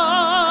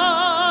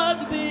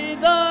be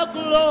the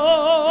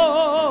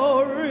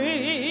glory.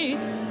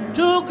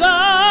 To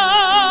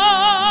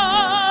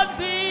God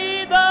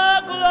be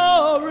the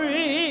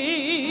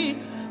glory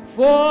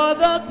for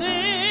the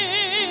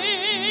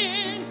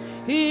things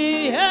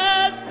He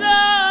has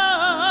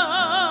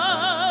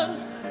done.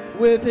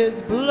 With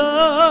His blood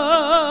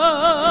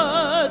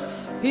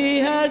He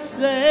has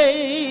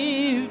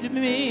saved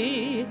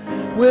me.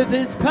 With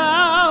His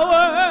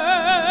power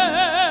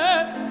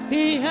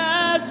He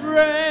has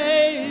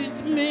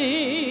raised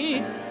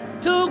me.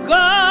 To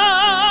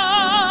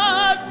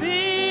God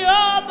be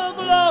all the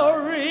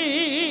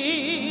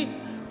glory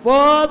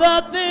for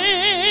the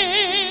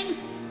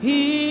things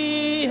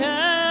He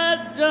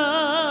has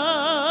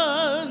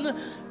done.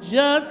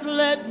 Just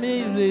let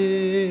me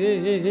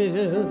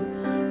live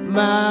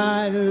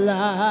my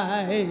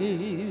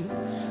life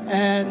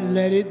and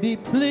let it be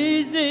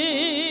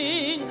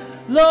pleasing,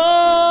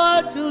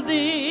 Lord, to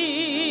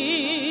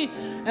Thee.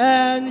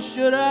 And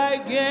should I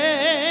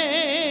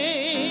gain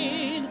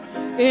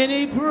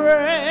any praise,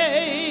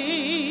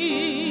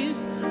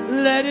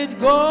 let it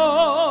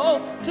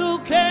go to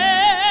Calvary.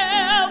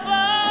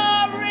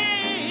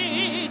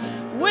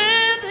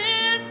 With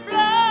His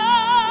blood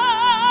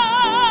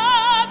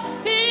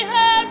He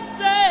has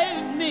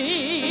saved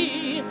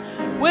me.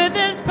 With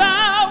His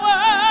power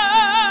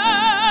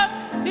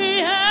He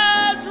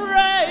has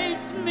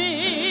raised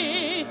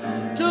me.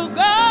 To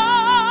God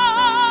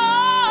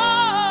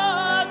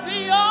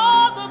be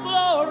all the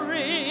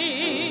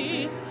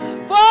glory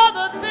for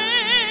the things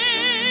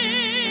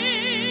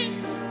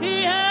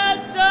He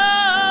has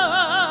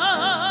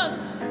done.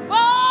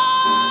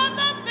 For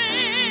the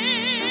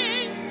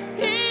things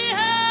He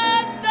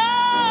has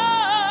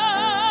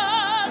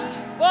done.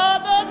 For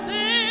the things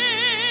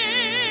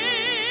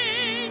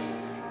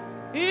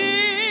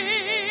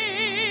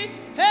He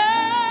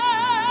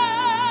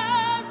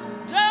has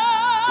done.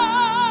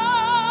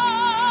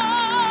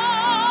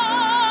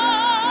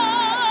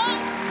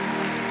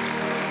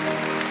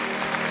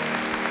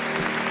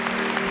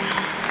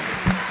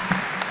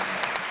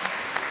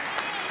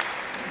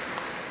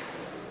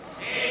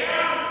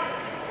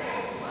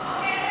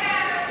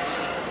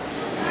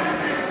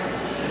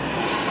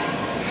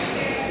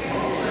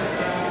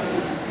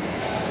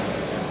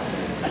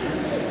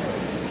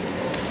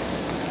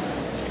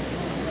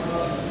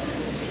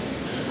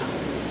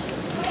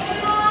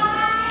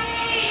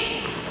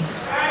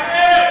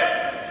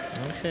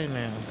 Okay,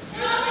 now.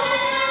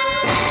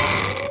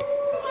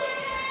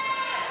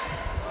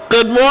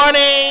 Good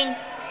morning.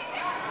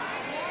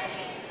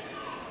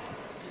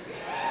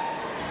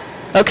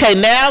 Okay,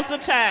 now's the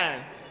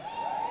time.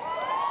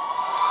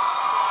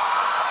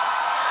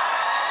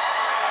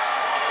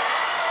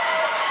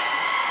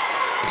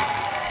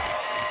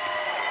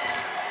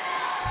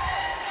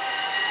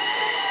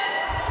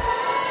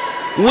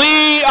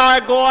 We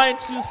are going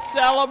to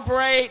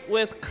celebrate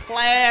with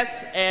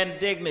class and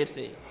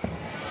dignity.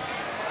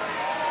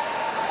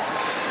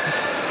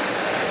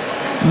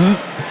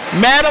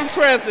 Madam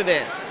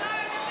President,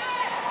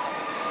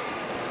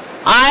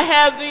 I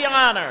have the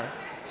honor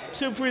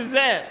to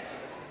present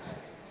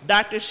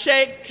Dr.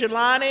 Sheikh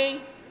Jelani,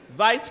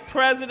 Vice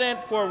President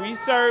for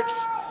Research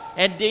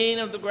and Dean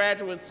of the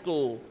Graduate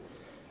School,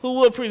 who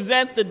will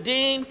present the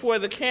Dean for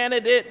the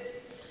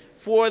candidate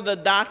for the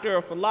Doctor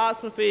of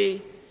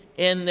Philosophy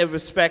in the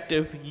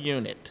respective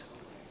unit.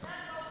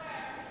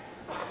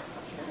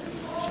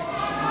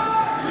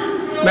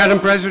 Madam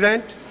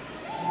President,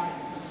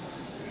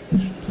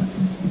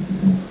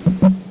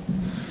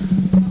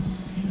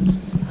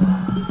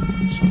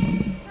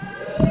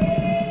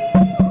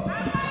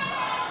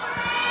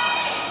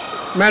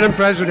 Madam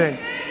President,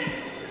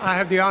 I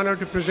have the honor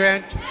to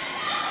present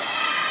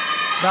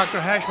Dr.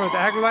 Hashmat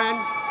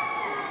Aglan,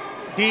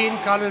 Dean,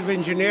 College of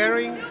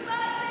Engineering,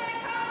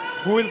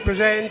 who will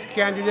present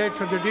candidate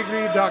for the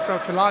degree Doctor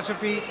of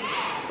Philosophy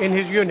in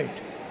his unit.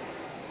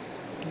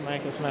 The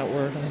mic is not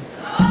working.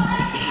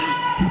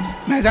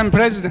 Madam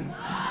President,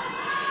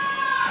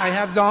 I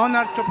have the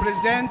honor to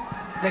present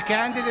the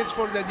candidates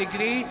for the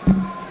degree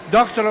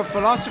Doctor of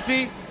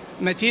Philosophy,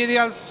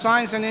 Materials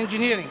Science and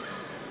Engineering.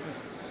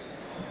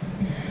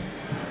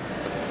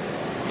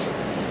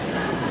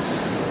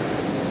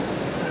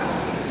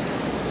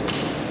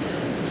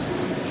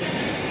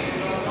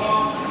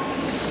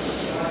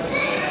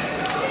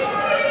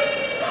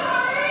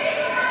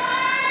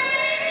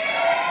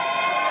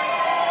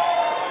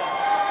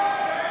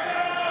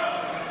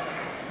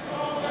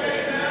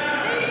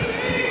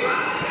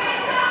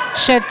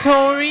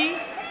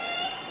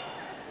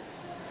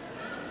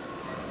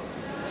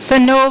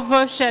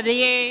 Sanova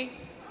Shadier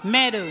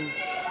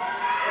Meadows.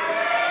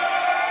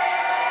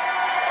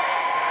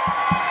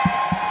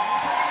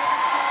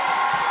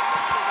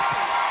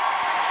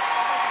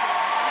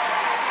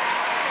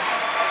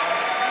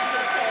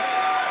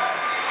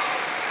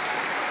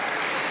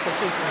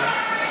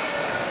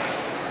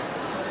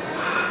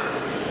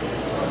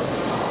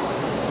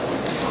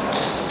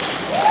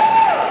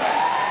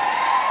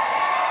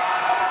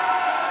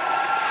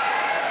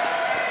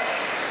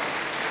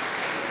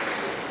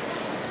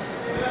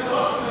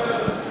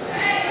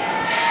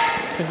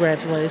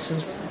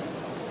 Congratulations.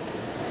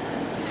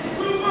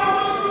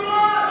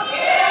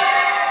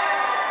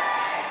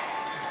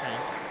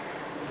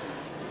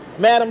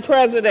 Madam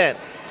President,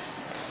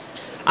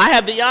 I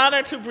have the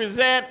honor to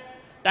present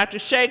Dr.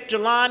 Sheikh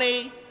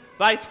Jelani,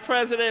 Vice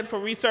President for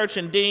Research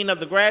and Dean of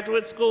the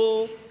Graduate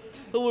School,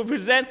 who will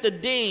present the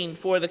Dean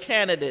for the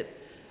candidate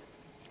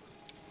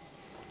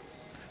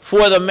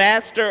for the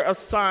Master of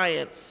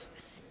Science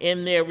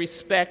in their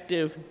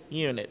respective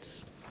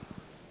units.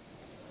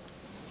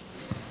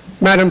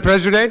 Madam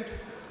President,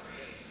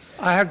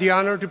 I have the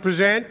honor to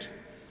present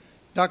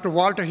Dr.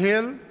 Walter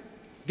Hill,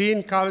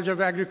 Dean, College of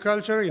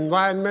Agriculture,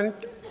 Environment,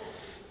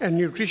 and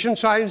Nutrition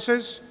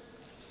Sciences,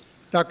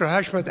 Dr.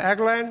 Hashmat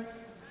Aglan,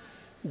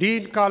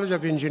 Dean, College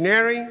of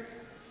Engineering,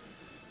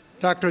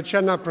 Dr.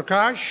 Channa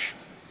Prakash,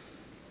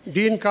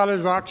 Dean,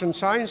 College of Arts and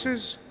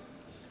Sciences,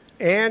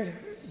 and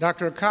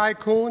Dr. Kai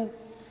Kuhn,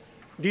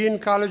 Dean,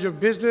 College of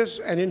Business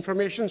and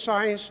Information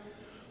Science,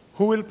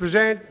 who will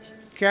present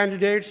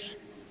candidates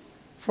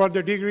for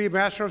the degree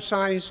Master of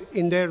Science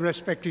in their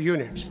respective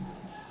units.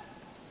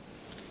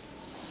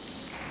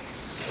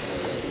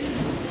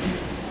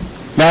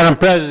 Madam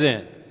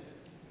President,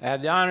 I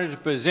have the honor to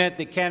present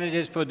the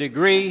candidates for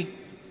degree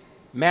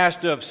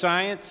Master of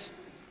Science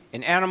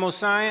in Animal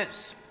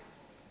Science,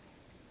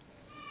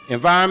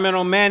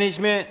 Environmental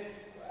Management,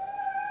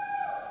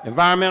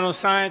 Environmental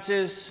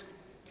Sciences,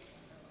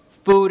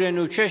 Food and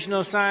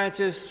Nutritional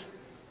Sciences,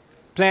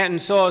 Plant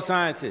and Soil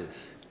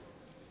Sciences.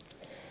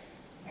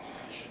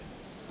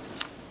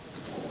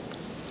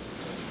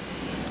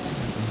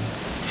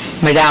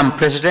 Madam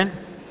President,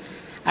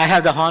 I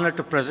have the honor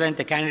to present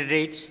the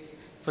candidates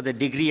for the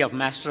degree of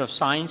Master of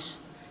Science,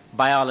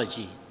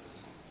 Biology.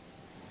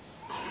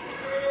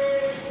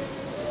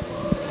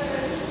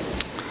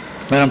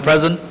 Madam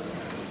President,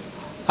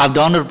 I have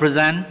the honor to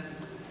present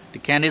the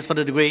candidates for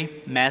the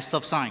degree Master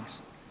of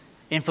Science,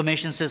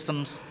 Information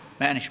Systems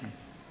Management.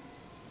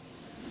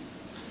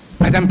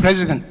 Madam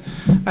President,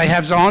 I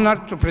have the honor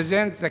to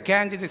present the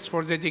candidates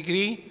for the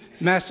degree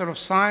Master of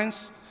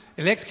Science,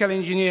 Electrical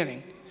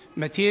Engineering,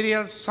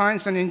 Materials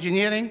Science and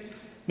Engineering,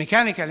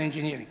 Mechanical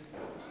Engineering.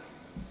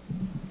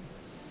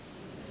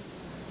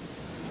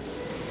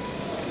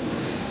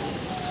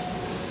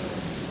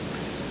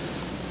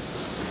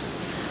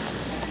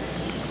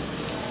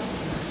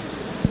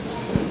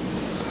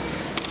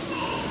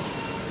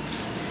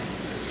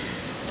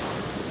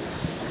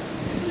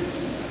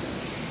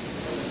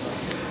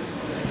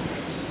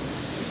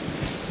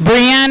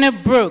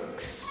 Brianna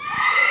Brooks.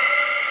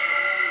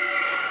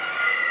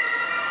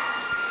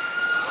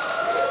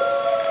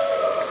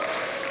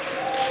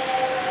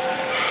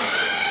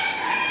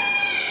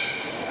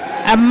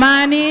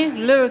 Amani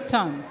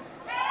Lilton.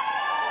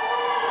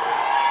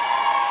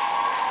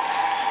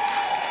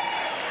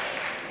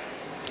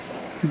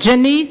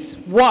 Janice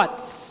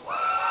Watts.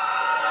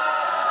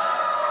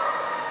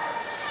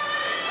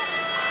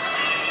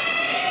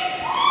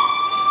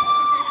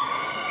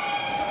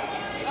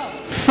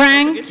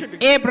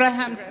 Frank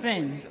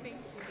Abrahamson.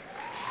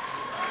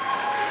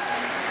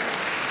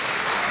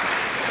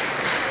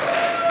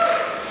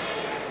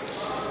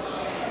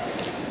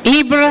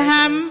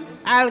 Ibrahim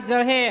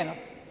Al-Ghair.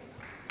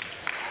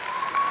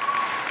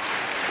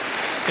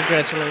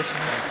 Congratulations.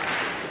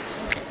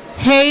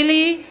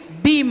 Haley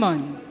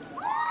Beamon.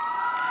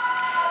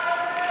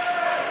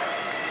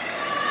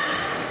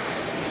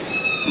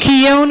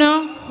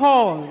 Kiona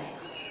Hall.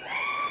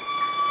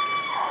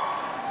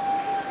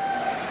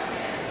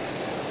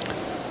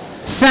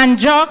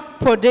 Sanjok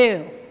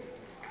Podil.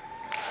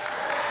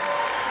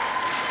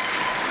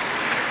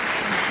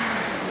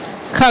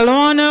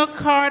 Kalona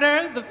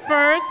Carter, the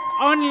first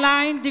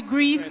online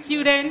degree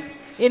student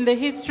in the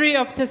history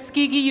of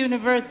Tuskegee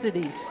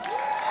University.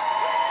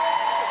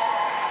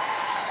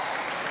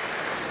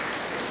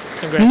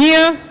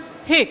 Nia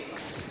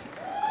Hicks.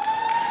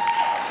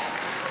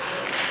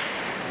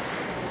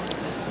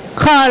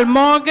 Carl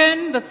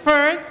Morgan, the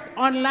first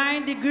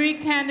online degree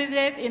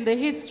candidate in the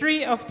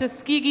history of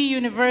Tuskegee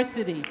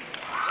University.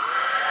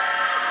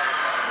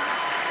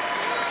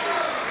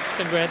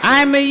 Congratulations.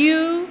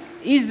 Amayu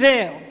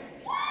Izel.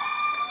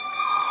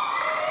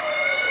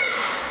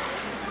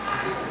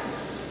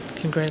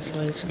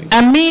 Congratulations.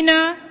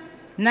 Amina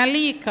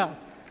Nalika.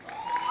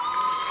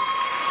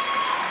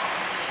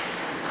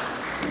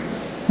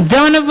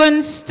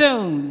 Donovan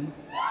Stone.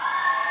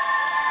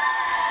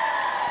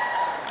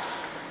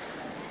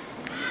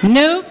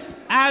 Nuf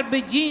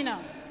Albagina.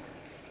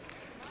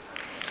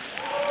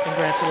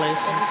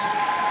 Congratulations.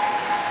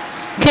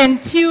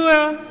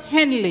 Kentura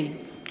Henley.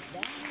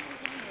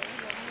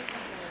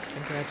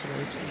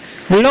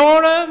 Congratulations.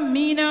 Laura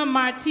Mina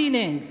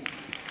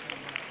Martinez.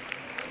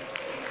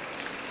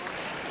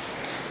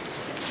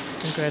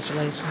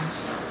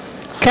 Congratulations.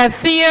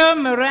 Kathia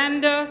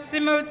Miranda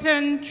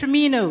Similton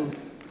Trimino.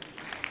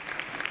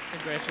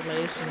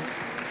 Congratulations.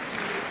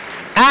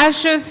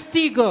 Asha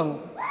Stigo.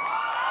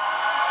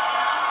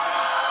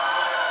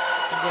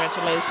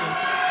 Congratulations.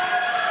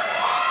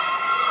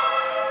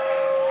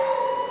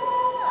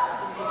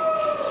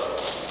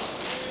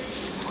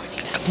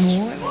 Good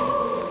morning.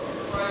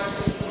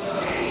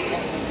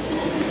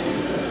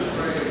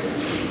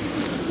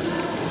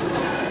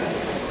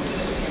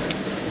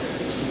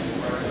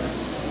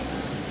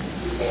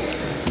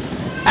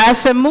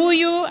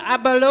 Asamuyu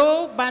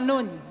Abalo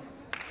Banoni.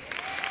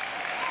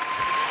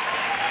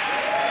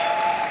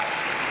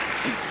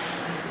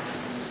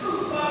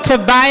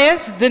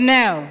 Tobias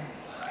Donnell.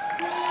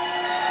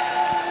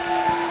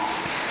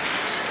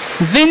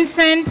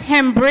 Vincent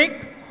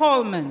Hembrick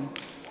Holman.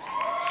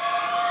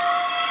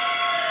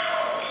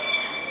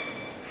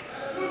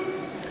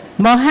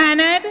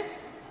 Mohamed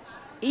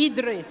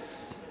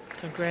Idris.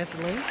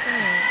 Congratulations.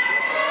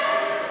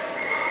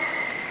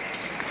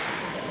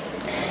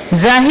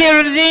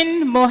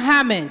 Zahiruddin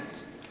Mohammed.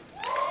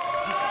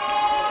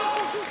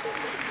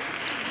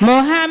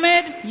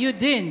 Mohammed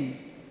Udin.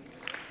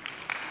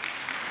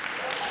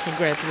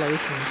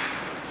 Congratulations.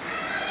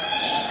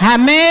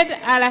 Hamed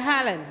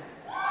Al-Halan.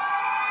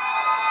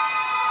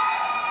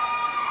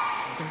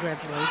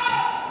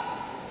 Congratulations.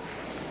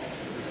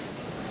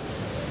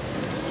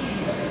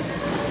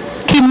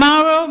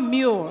 Kimaro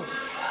Muir.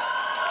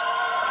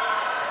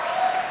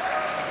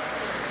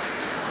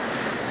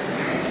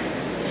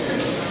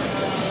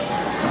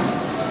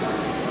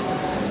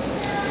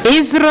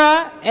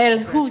 Isra El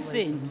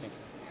Hussein.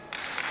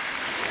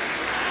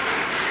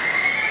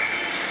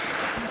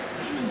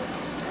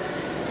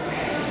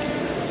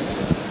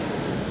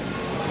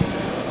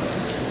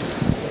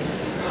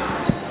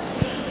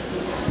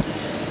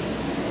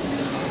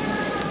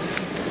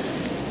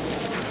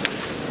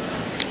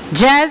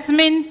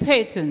 Jasmine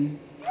Payton.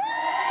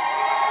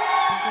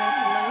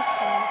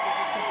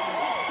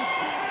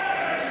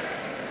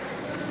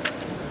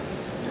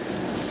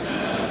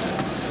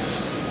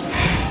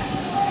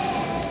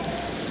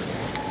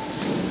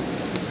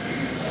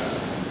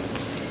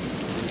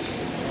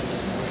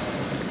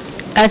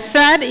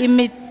 Assad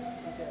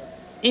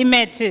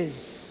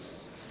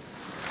Imetis.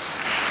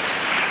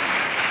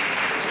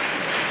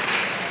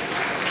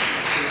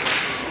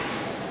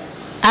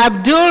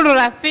 Abdul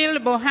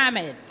Rafil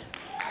Mohammed.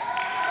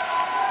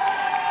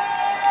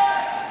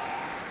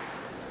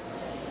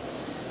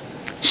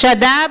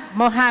 Shadab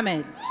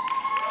Mohammed.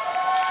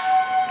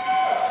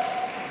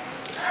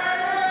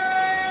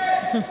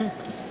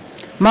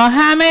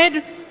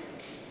 Mohammed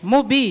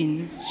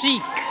Mubin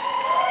Sheikh.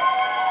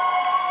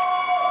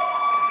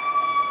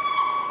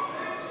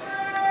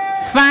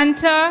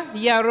 Fanta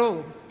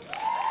Yaro.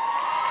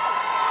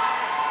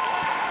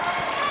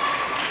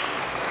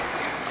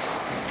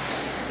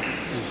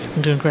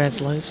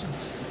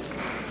 Congratulations.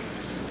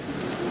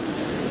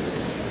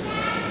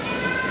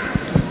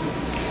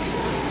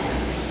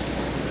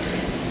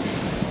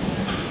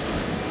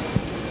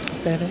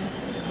 Is that it?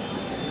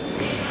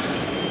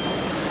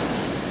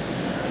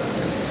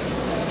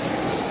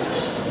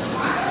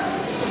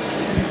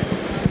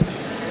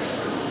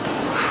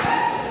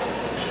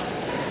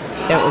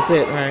 That was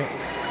it, right?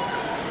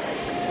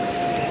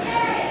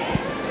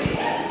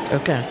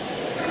 Okay.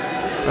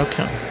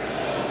 Okay.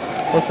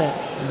 What's that?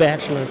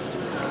 Bachelor's.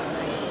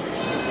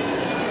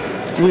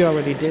 We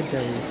already did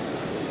those.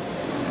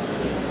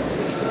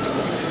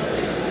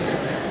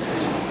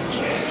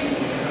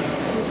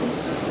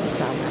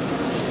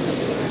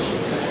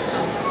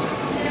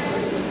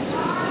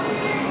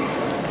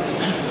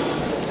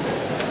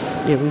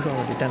 Yeah, we've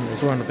already done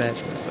this. We're on the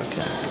bachelor's,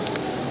 okay.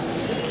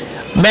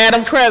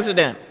 Madam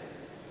President,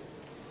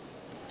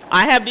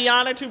 I have the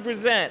honor to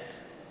present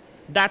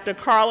Dr.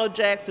 Carla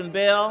Jackson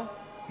Bell,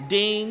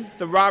 Dean,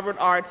 the Robert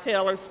R.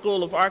 Taylor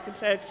School of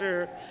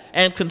Architecture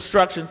and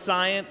Construction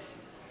Science,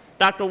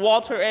 Dr.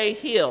 Walter A.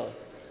 Hill,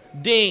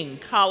 Dean,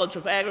 College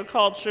of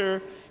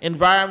Agriculture,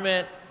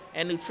 Environment,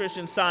 and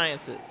Nutrition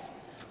Sciences,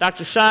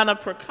 Dr. Shana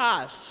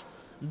Prakash,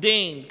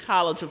 Dean,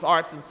 College of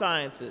Arts and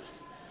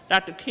Sciences,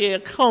 Dr. Kia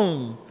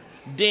Kuhn,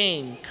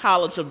 Dean,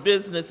 College of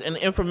Business and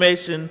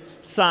Information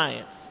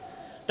Science,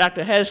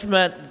 Dr.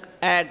 Heshmat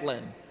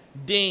Aglan,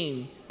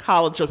 Dean,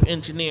 College of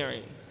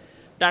Engineering,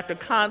 Dr.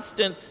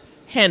 Constance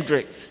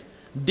Hendricks,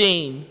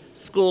 Dean,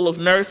 School of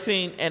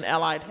Nursing and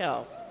Allied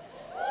Health.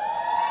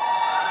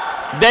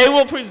 They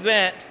will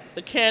present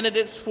the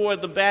candidates for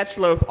the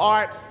Bachelor of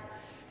Arts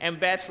and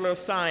Bachelor of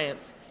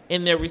Science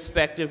in their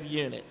respective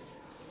units.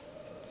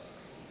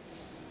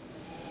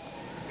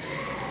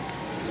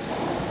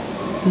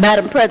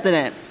 Madam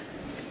President,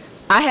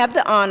 I have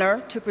the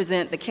honor to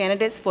present the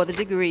candidates for the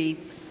degree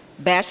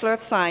Bachelor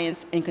of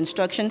Science in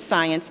Construction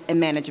Science and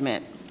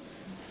Management.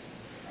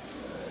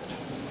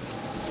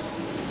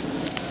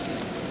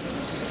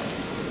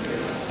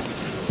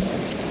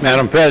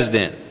 Madam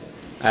President,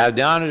 I have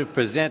the honor to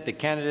present the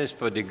candidates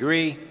for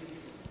degree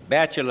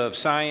Bachelor of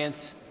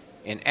Science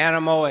in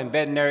Animal and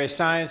Veterinary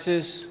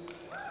Sciences,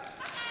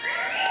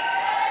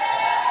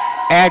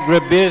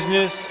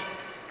 Agribusiness,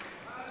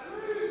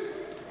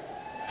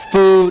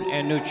 Food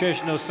and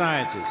Nutritional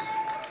Sciences.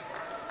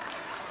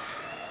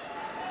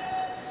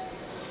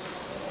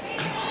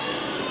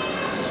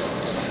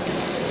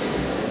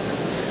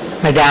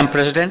 Madam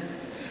President,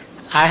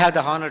 I have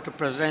the honor to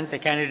present the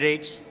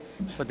candidates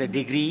for the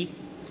degree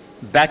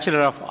Bachelor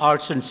of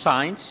Arts and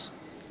Science,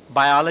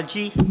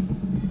 Biology,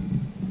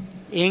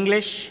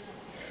 English,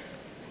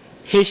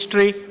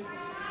 History,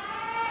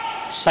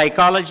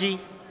 Psychology,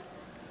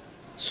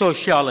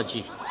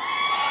 Sociology.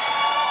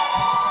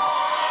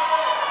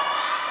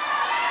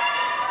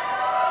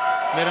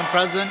 Madam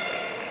President,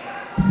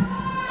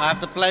 I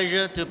have the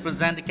pleasure to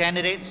present the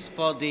candidates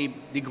for the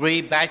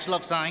degree Bachelor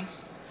of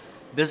Science,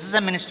 Business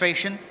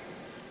Administration,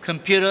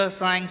 Computer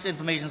Science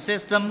Information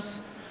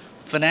Systems,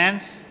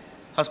 Finance,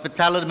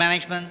 Hospitality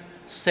Management,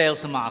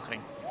 Sales and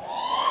Marketing.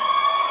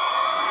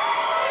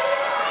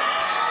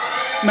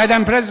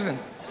 Madam President,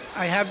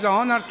 I have the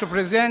honor to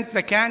present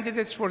the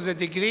candidates for the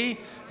degree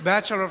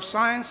Bachelor of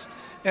Science,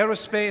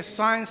 Aerospace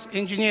Science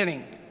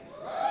Engineering,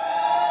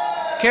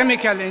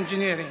 Chemical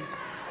Engineering,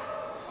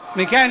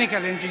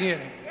 Mechanical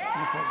Engineering.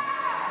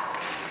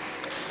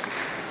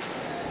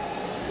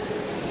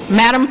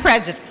 Madam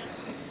President,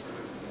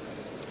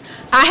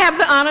 I have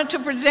the honor to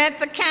present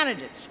the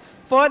candidates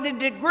for the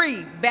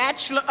degree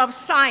Bachelor of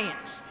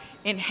Science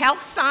in Health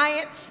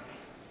Science,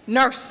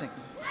 Nursing.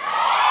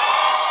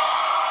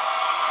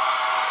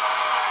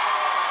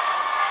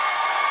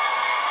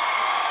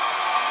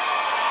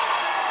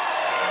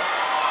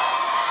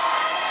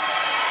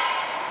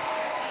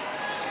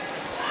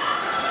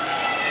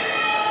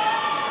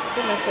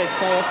 Didn't I say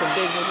class and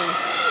dignity?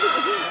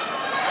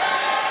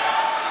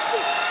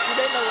 Do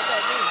they know what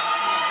that means?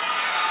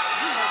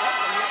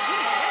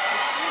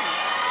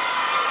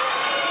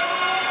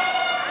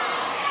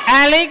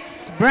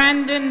 Alex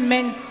Brandon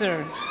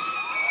Menser.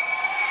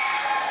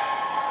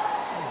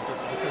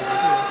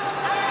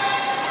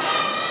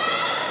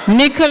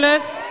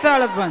 Nicholas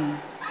Sullivan.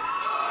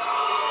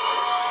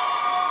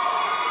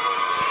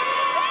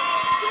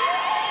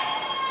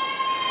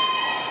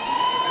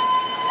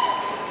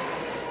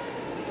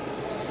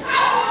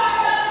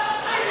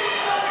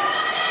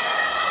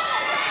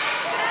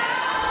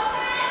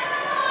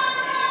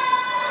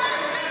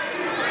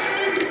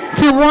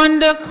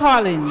 Tawanda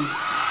Collins.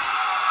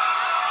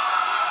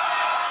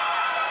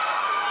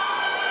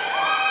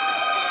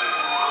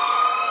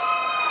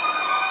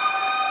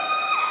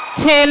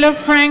 Taylor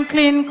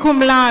Franklin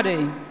cum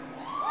laude.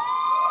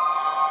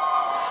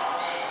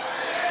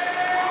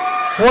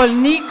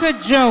 Walnika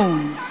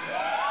Jones.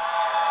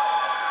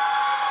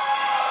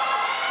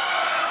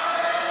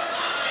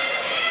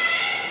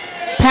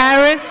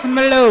 Paris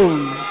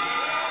Malone.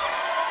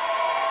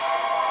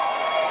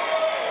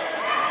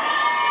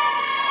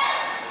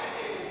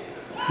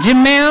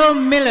 Jamel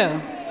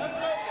Miller.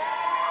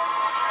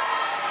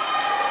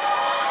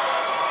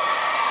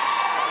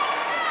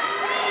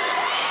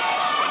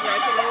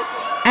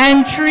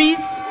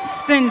 Antrice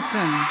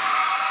Stinson.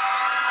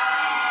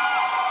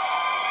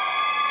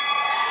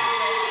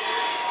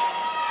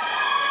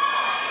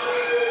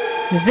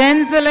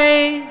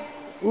 Zenzele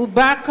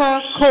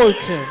Ubaka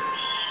Coulter.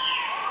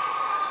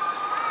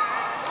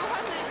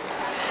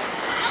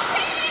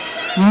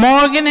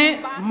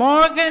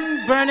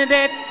 Morgan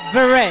Bernadette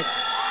Verrett.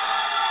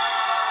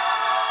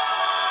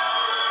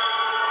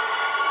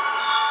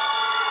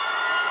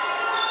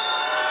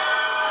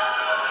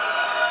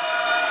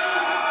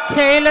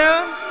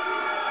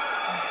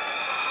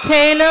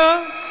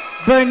 Taylor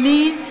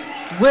Bernice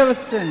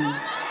Wilson.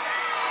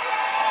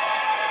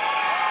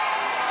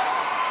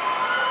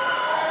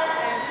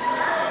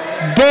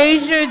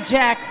 Deja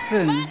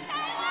Jackson.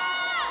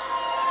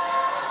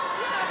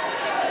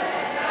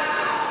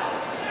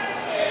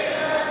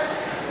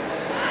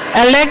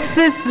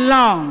 Alexis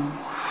Long.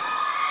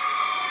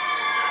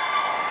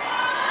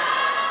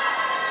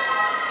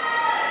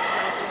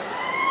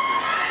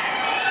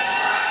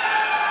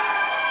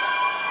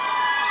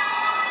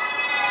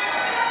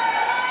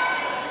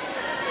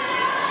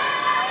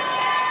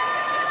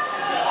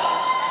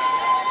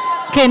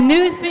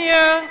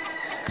 Kenuthia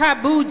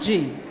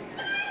Kabuji.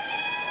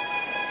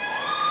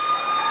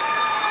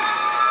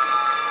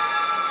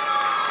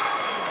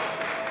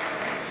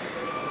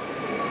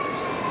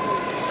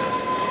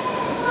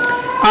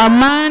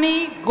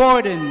 Armani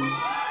Gordon.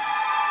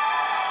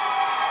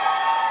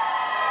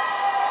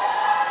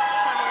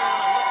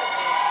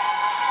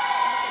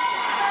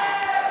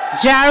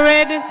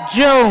 Jared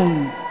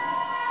Jones.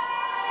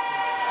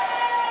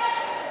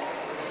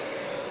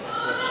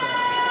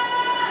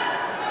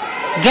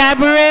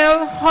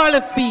 Gabrielle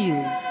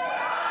Hollifield.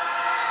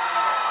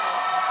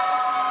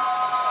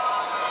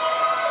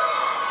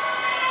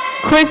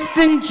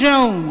 Kristen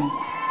Jones.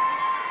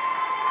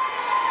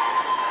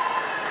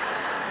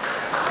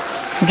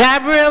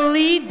 Gabrielle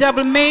Lee,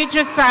 double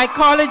major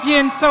psychology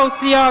and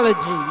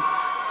sociology.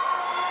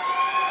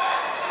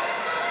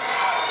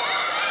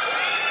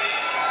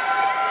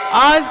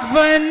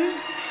 Osborne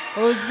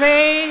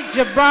Jose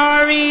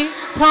Jabari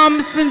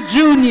Thompson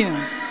Jr.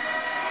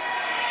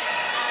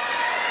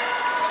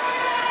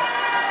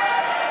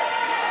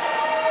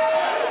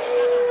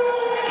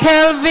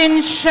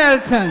 Kelvin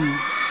Shelton.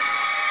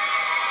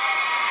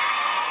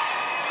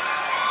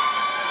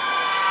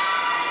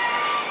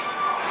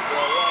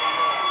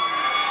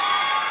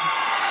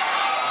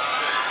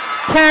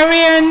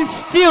 Terrian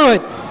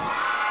Stewart.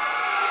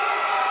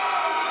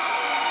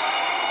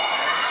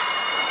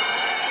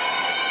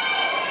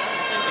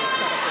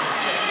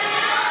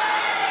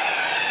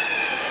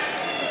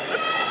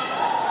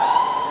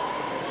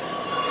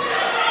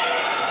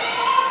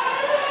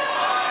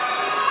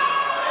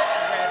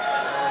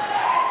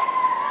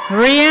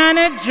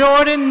 Rihanna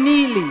Jordan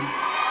Neely.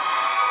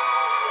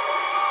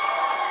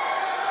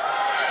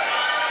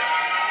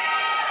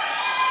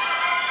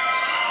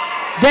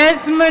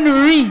 Desmond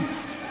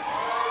Reese.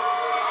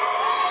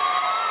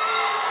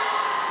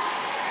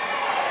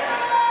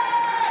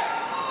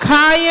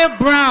 Kaya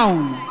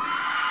Brown.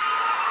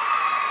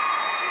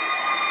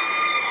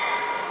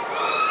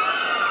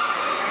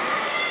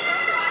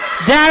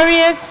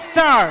 Darius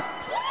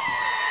Starks.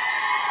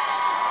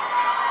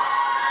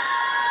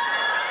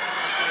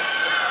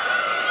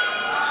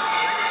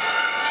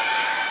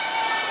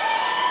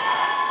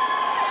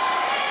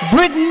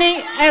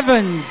 Brittany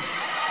Evans.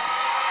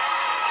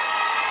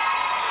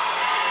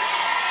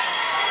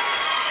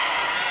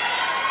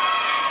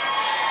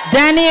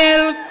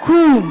 Daniel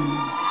Kroom.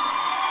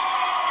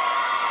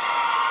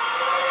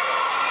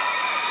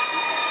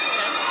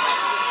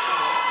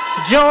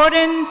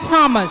 Jordan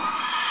Thomas.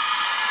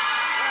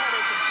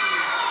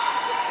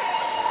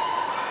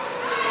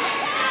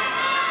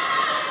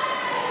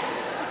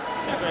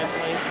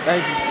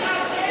 Thank you.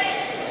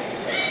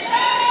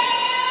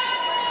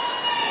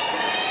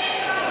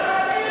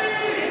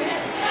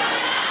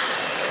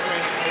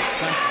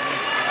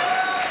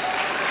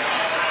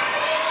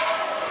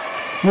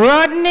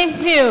 Rodney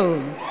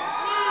Hill.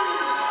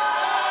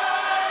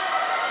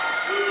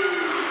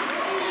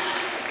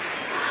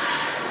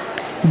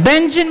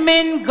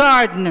 Benjamin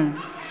Gardner.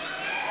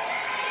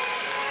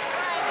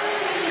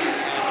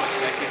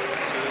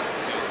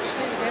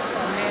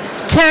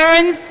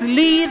 Terrence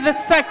Lee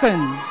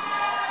II.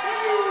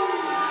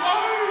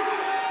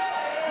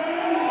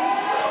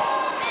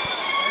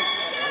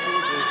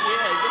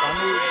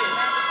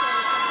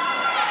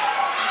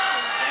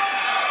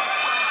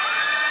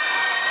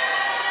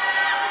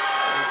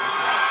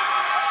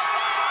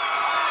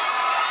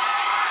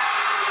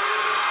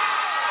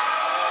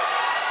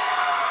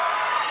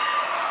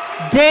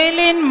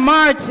 Dalen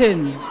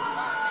Martin.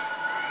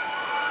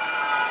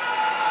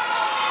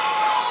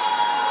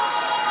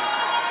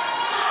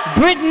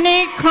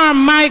 Brittany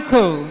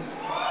Carmichael.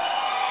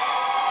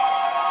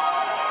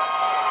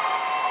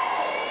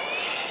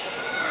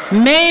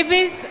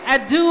 Mavis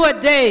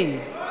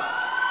Adu-Ade.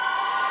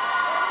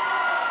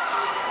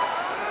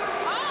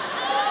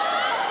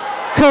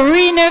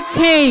 Karina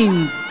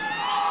Keynes.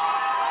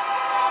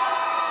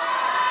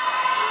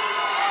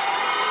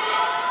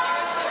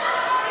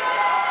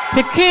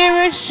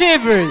 Takira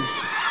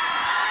Shivers.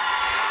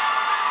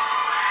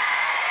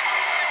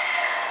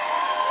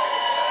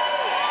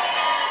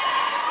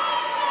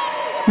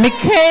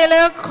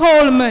 Michaela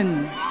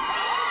Coleman.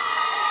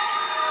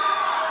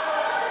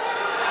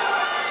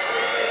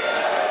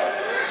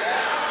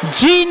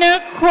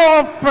 Gina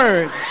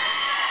Crawford.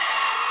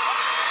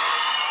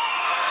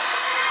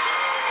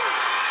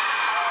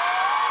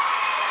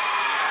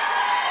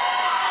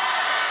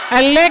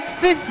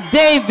 Alexis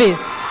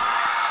Davis.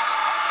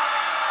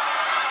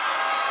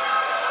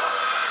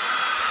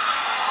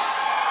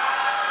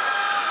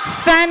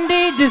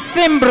 Sandy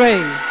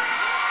Decembre.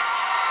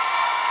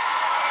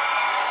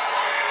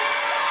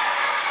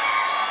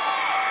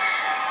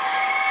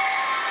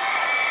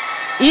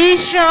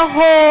 Isha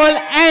Hall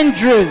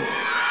Andrews.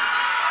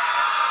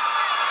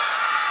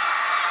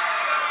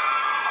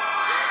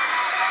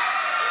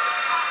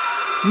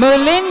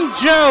 Merlin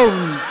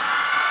Jones.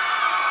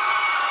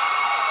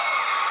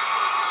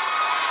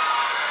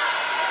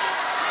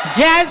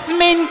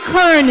 Jasmine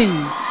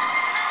Kearney.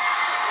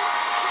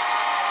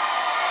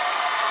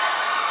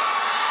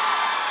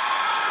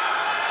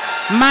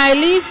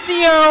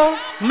 Mylicio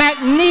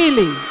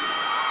McNeely.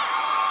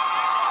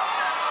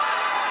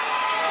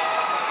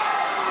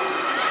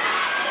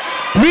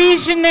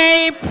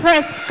 Brigitte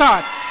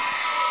Prescott.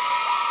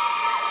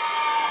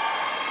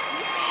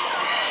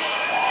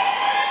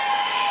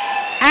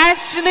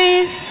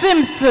 Ashley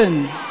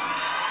Simpson.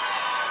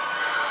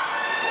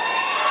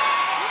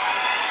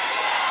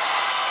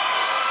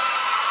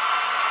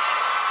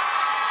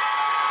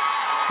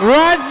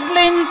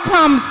 Roslyn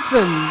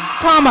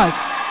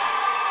Thomas.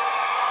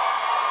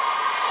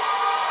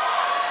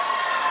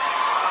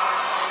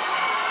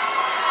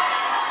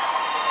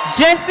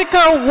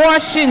 Jessica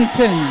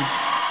Washington.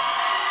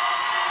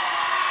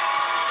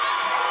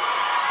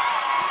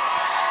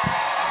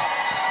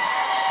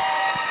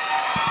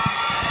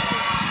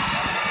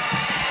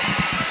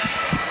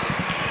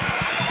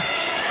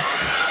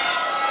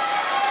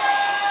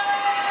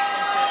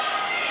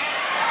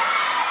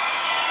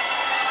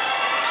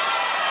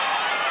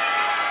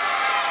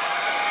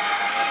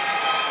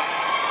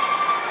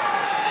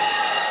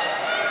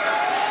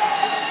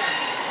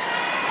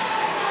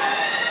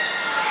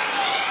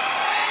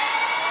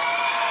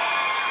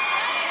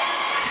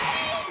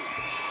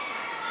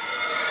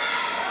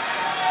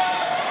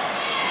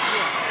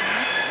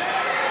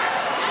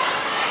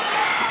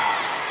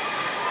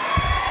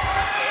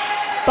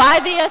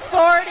 the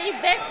authority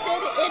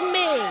vested in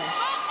me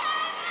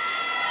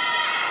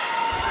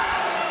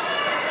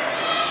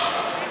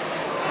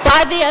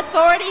by the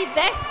authority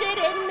vested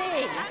in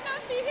me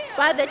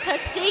by the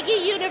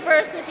Tuskegee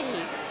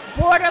University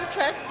Board of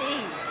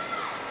Trustees,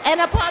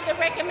 and upon the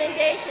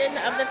recommendation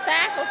of the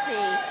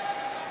faculty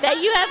that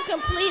you have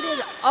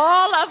completed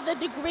all of the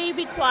degree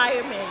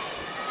requirements,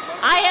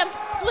 I am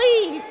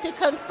pleased to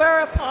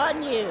confer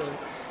upon you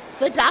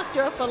the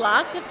Doctor of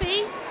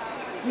Philosophy,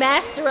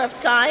 Master of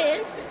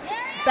Science,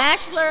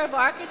 Bachelor of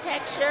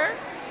Architecture,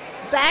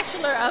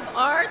 Bachelor of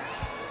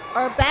Arts,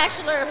 or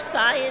Bachelor of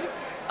Science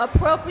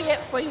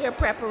appropriate for your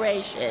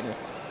preparation.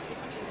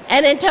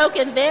 And in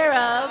token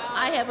thereof,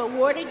 I have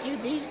awarded you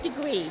these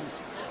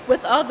degrees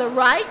with all the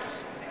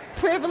rights,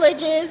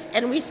 privileges,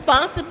 and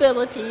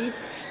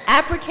responsibilities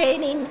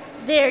appertaining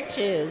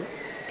thereto.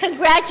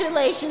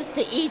 Congratulations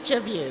to each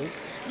of you.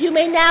 You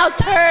may now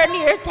turn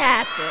your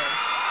tassels.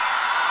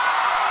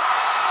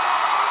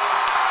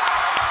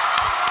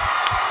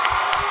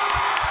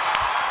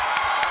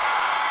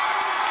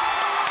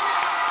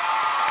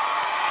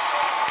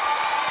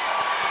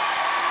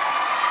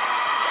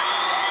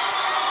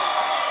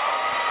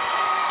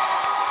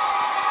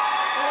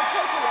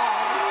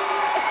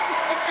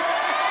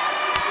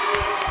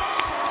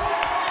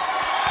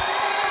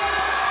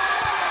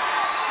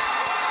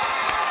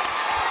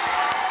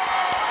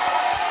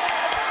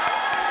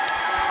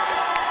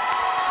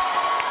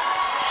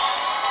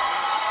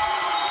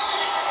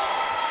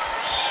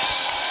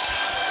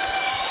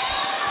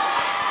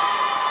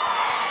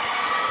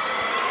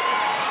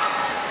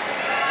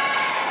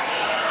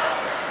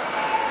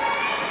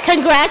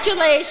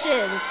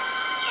 Congratulations,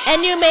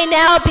 and you may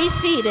now be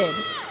seated.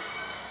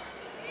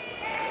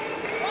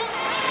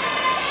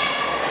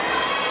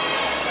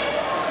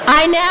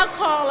 I now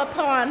call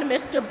upon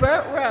Mr.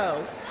 Burt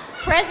Rowe,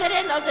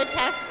 President of the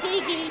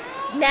Tuskegee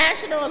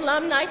National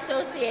Alumni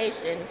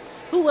Association,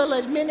 who will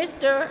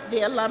administer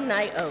the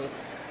alumni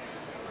oath.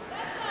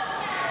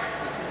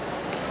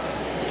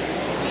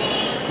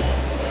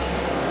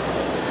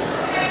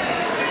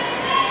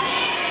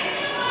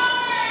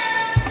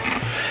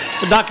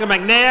 Dr.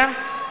 McNair,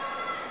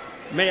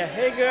 Mayor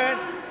Haygood,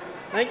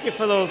 thank you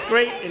for those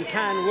great and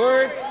kind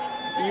words.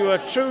 You are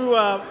a true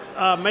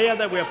mayor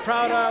that we're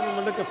proud of, and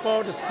we're looking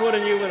forward to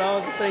supporting you with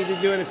all the things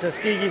you're doing in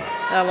Tuskegee,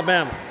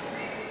 Alabama.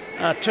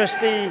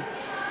 Trustee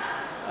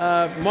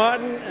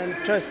Martin and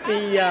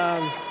Trustee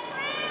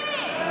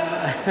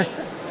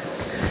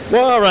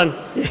Warren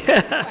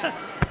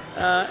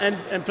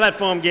and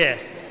platform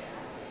guests.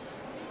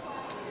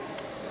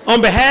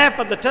 On behalf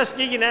of the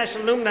Tuskegee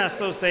National Alumni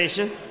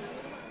Association,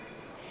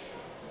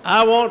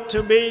 I want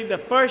to be the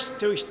first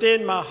to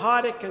extend my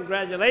hearty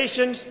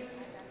congratulations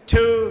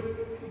to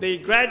the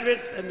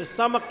graduates in the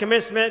Summer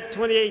Commencement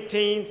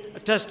 2018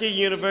 at Tuskegee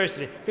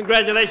University.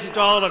 Congratulations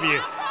to all of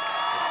you.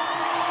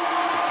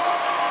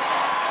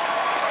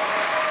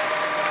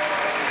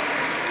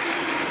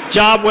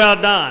 Job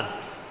well done.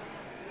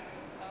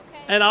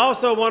 And I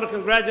also want to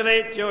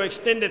congratulate your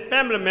extended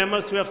family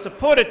members who have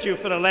supported you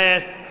for the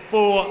last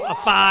 4 or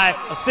 5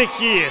 or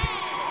 6 years.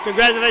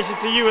 Congratulations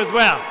to you as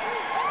well.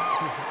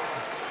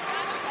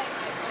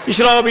 You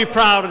should all be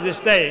proud of this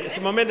day. It's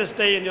a momentous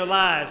day in your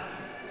lives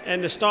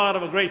and the start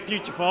of a great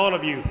future for all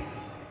of you.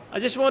 I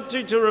just want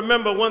you to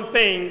remember one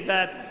thing,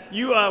 that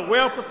you are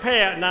well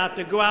prepared now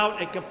to go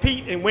out and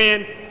compete and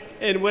win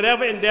in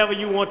whatever endeavor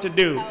you want to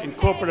do. In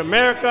corporate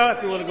America,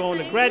 if you want to go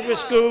into graduate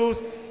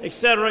schools,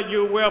 etc.,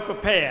 you're well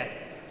prepared.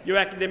 Your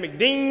academic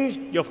deans,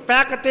 your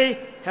faculty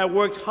have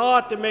worked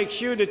hard to make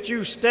sure that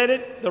you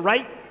studied the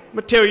right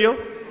material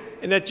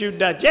and that you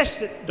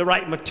digested the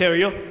right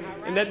material,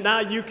 and that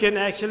now you can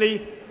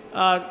actually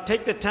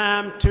take the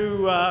time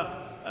to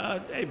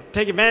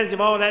take advantage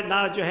of all that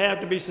knowledge you have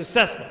to be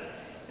successful.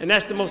 And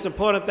that's the most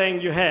important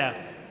thing you have.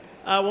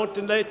 I want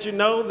to let you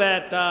know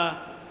that,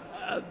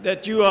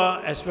 that you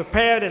are as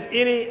prepared as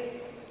any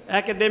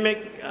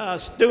academic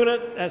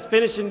student that's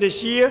finishing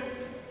this year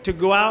to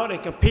go out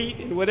and compete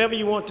in whatever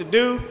you want to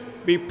do.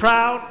 Be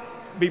proud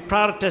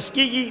of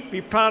Tuskegee, be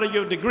proud of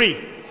your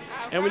degree.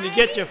 And when you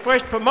get your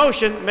first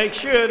promotion, make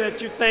sure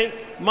that you think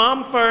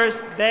mom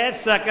first, dad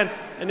second,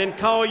 and then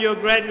call your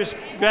graduate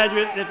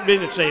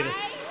administrators.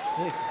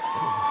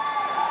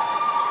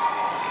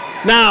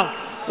 Now,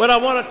 what I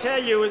want to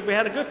tell you is we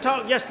had a good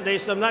talk yesterday,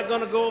 so I'm not going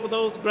to go over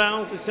those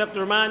grounds except to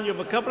remind you of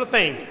a couple of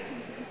things.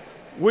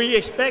 We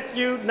expect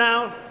you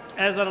now,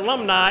 as an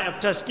alumni of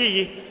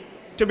Tuskegee,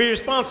 to be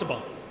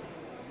responsible.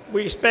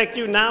 We expect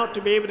you now to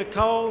be able to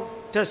call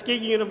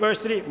Tuskegee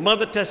University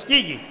Mother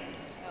Tuskegee.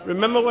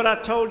 Remember what I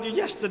told you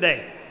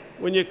yesterday.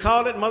 When you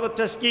call it Mother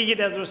Tuskegee,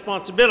 there's a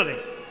responsibility.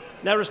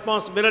 That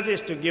responsibility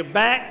is to give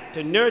back,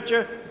 to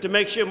nurture, to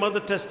make sure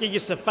Mother Tuskegee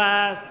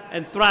survives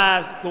and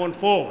thrives going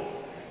forward.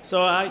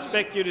 So I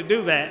expect you to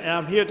do that, and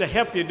I'm here to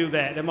help you do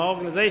that, and my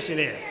organization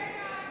is.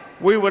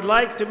 We would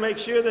like to make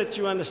sure that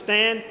you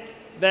understand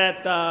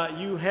that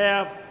you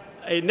have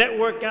a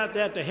network out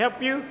there to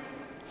help you.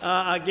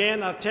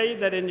 Again, I'll tell you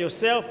that in your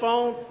cell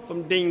phone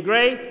from Dean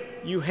Gray,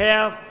 you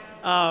have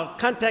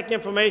contact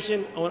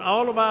information on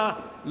all of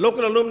our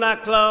local alumni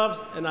clubs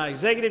and our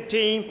executive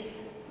team.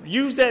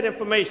 Use that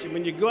information.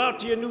 When you go out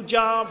to your new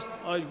jobs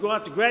or you go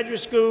out to graduate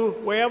school,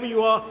 wherever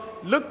you are,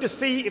 look to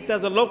see if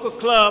there's a local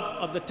club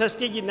of the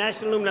Tuskegee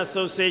National Alumni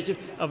Association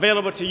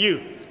available to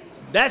you.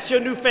 That's your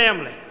new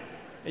family.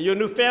 And your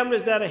new family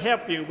is there to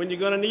help you when you're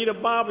going to need a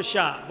barber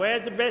shop.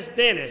 Where's the best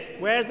dentist?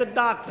 Where's the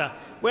doctor?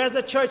 Where's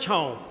the church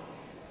home?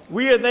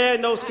 We are there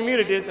in those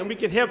communities, and we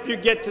can help you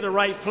get to the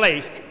right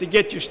place to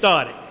get you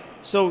started.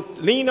 So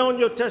lean on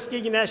your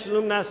Tuskegee National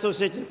Alumni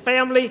Association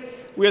family.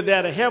 We're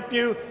there to help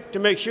you to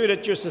make sure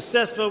that you're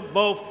successful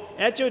both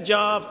at your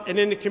jobs and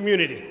in the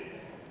community.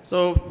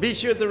 So be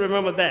sure to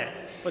remember that.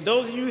 For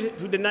those of you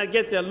who did not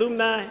get the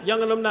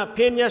young alumni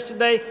pin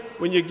yesterday,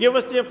 when you give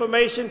us the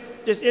information,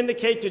 just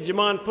indicate to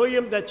Jamon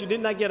Pulliam that you did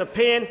not get a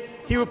pin.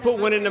 He will put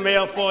one in the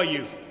mail for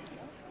you.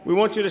 We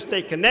want you to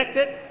stay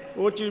connected.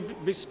 We want you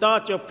to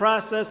start your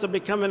process of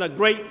becoming a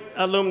great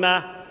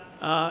alumni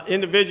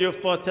individual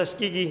for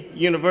Tuskegee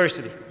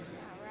University.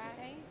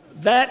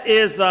 That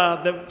is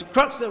the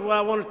crux of what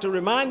I wanted to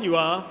remind you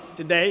of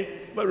today.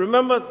 But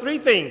remember three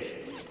things.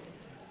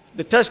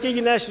 The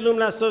Tuskegee National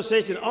Alumni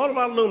Association, all of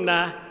our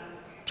alumni,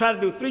 try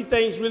to do three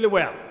things really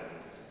well.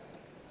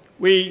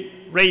 We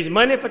raise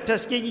money for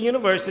Tuskegee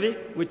University,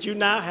 which you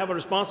now have a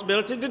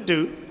responsibility to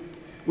do.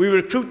 We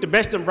recruit the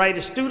best and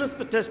brightest students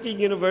for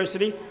Tuskegee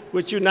University,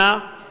 which you're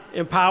now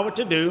empowered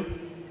to do.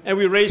 And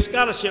we raise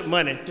scholarship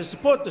money to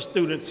support the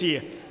students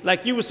here,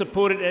 like you were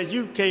supported as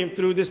you came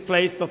through this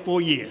place for 4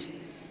 years.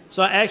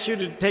 So I ask you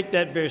to take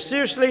that very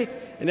seriously,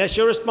 and that's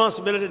your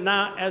responsibility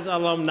now as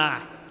alumni.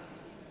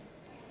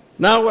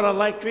 Now what I'd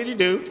like for you to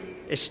do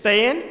is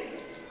stand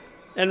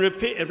and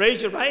repeat,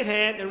 raise your right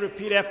hand and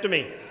repeat after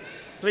me.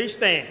 Please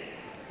stand.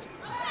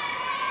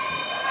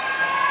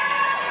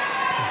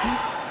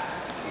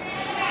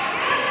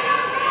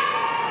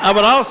 I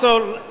would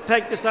also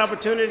take this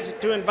opportunity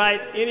to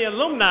invite any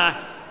alumni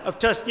of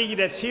Tuskegee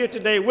that's here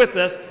today with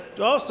us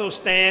to also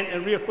stand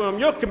and reaffirm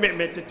your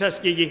commitment to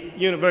Tuskegee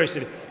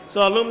University.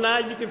 So alumni,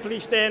 you can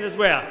please stand as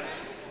well.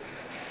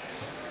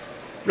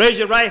 Raise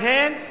your right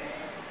hand.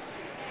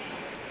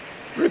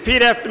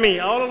 Repeat after me.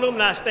 All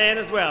alumni stand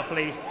as well,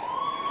 please.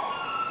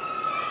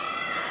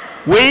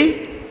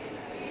 We,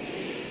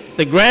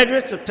 the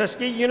graduates of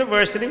Tuskegee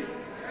University,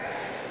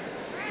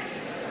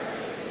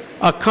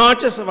 are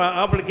conscious of our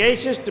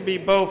obligations to be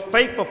both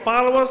faithful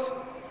followers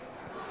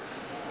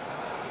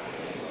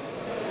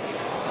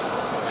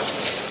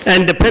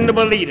and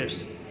dependable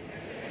leaders.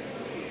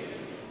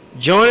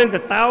 Joining the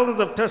thousands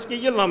of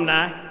Tuskegee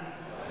alumni,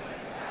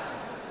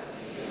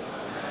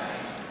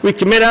 we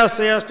commit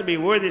ourselves to be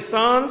worthy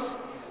sons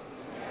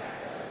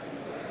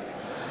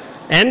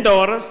and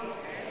daughters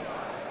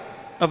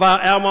of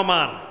our alma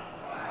mater,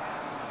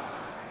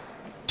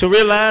 to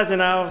realize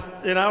in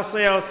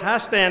ourselves high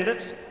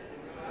standards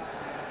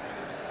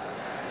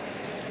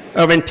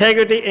of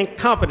integrity and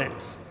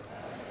competence,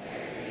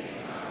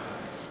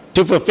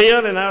 to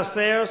fulfill in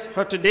ourselves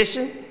her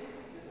tradition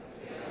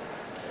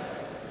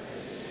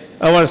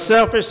of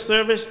unselfish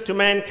service to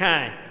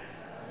mankind,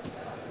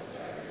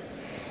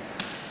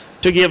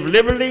 to give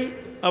liberally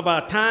of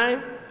our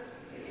time,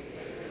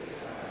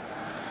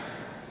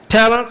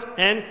 talents,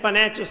 and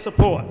financial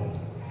support,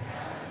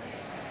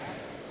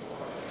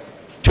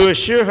 to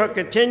assure her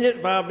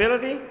continued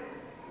viability,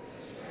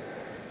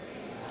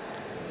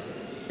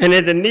 and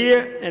in the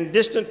near and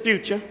distant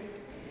future,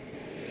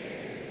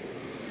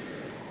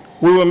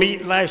 we will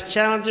meet life's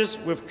challenges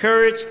with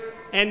courage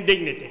and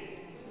dignity.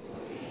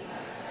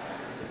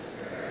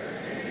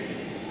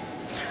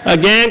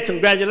 Again,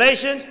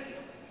 congratulations.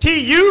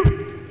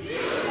 TU.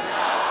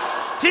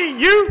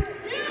 TU.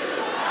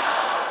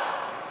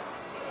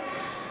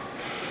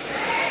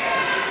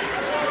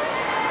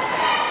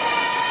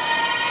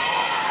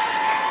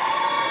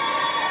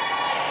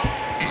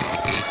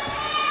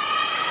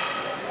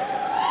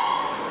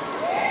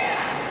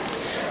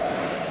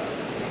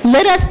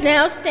 Let us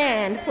now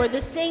stand for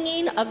the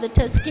singing of the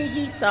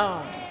Tuskegee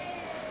song.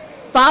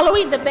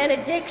 Following the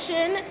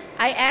benediction,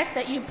 I ask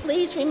that you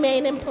please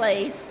remain in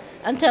place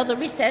until the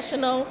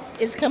recessional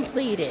is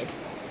completed.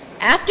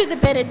 After the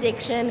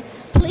benediction,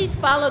 please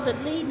follow the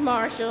lead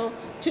marshal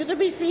to the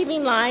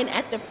receiving line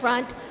at the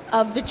front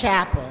of the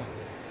chapel.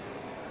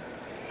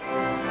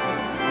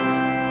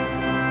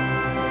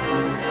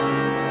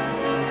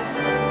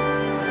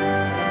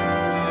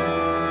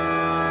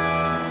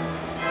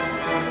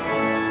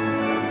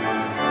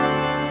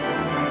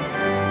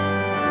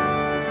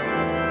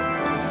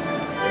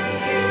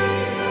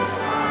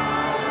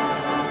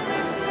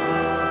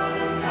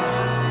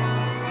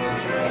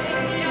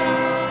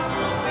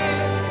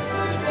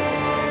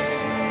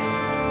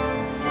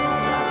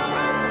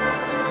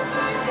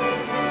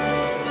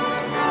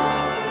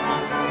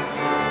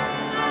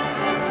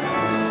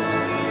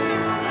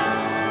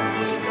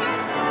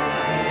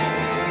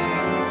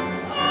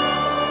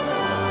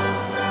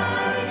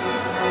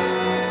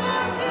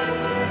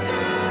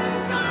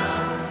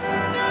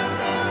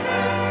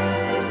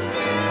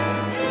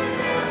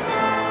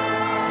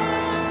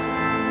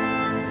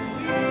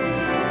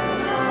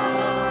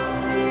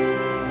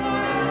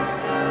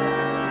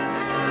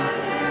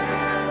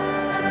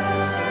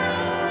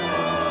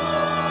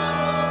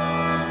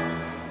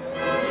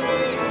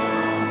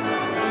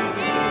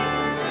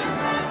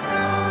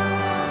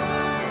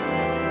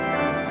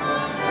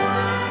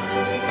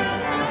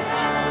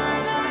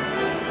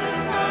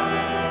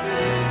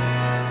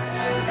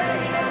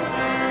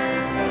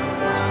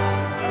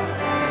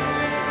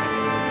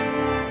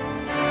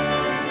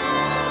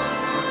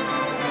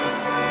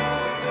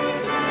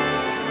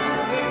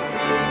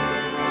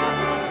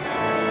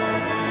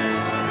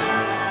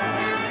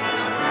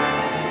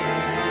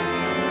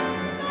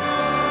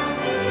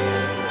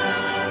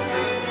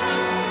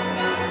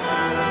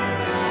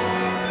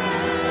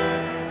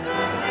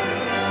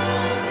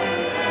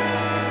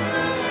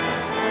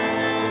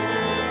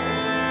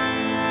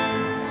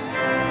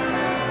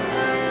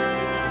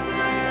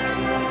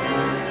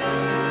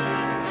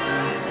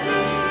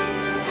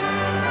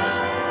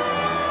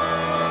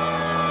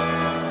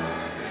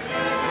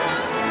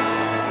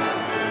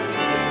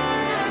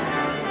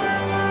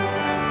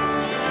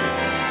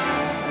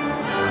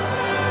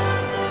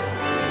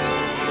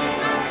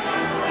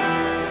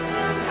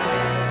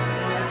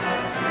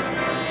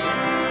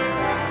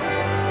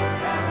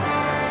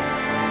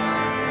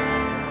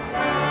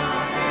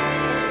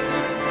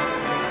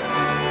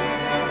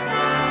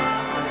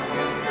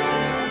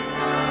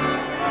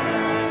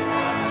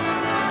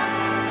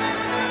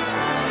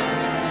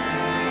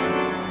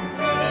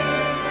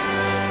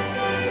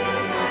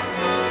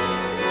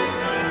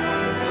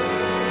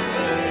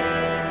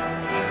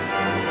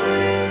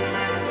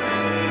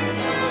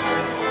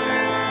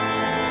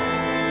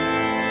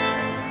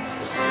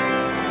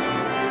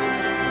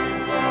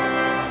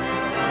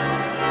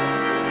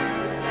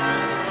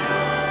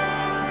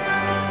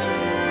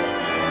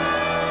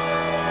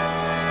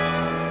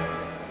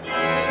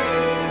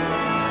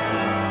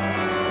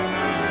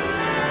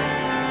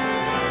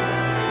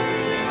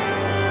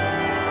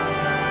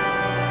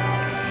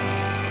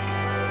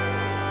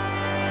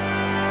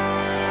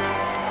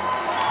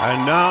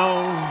 And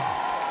now,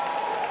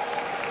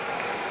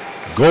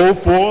 go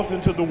forth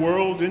into the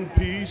world in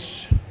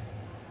peace.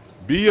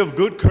 Be of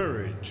good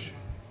courage.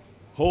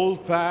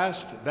 Hold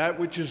fast that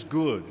which is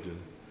good.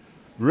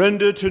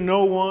 Render to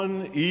no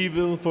one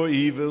evil for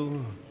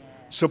evil.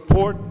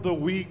 Support the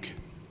weak.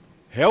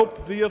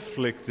 Help the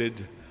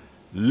afflicted.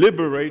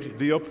 Liberate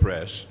the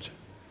oppressed.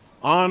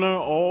 Honor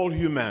all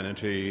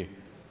humanity,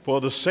 for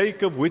the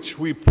sake of which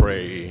we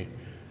pray.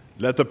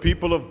 Let the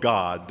people of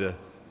God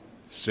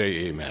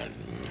say amen.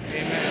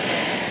 Amen.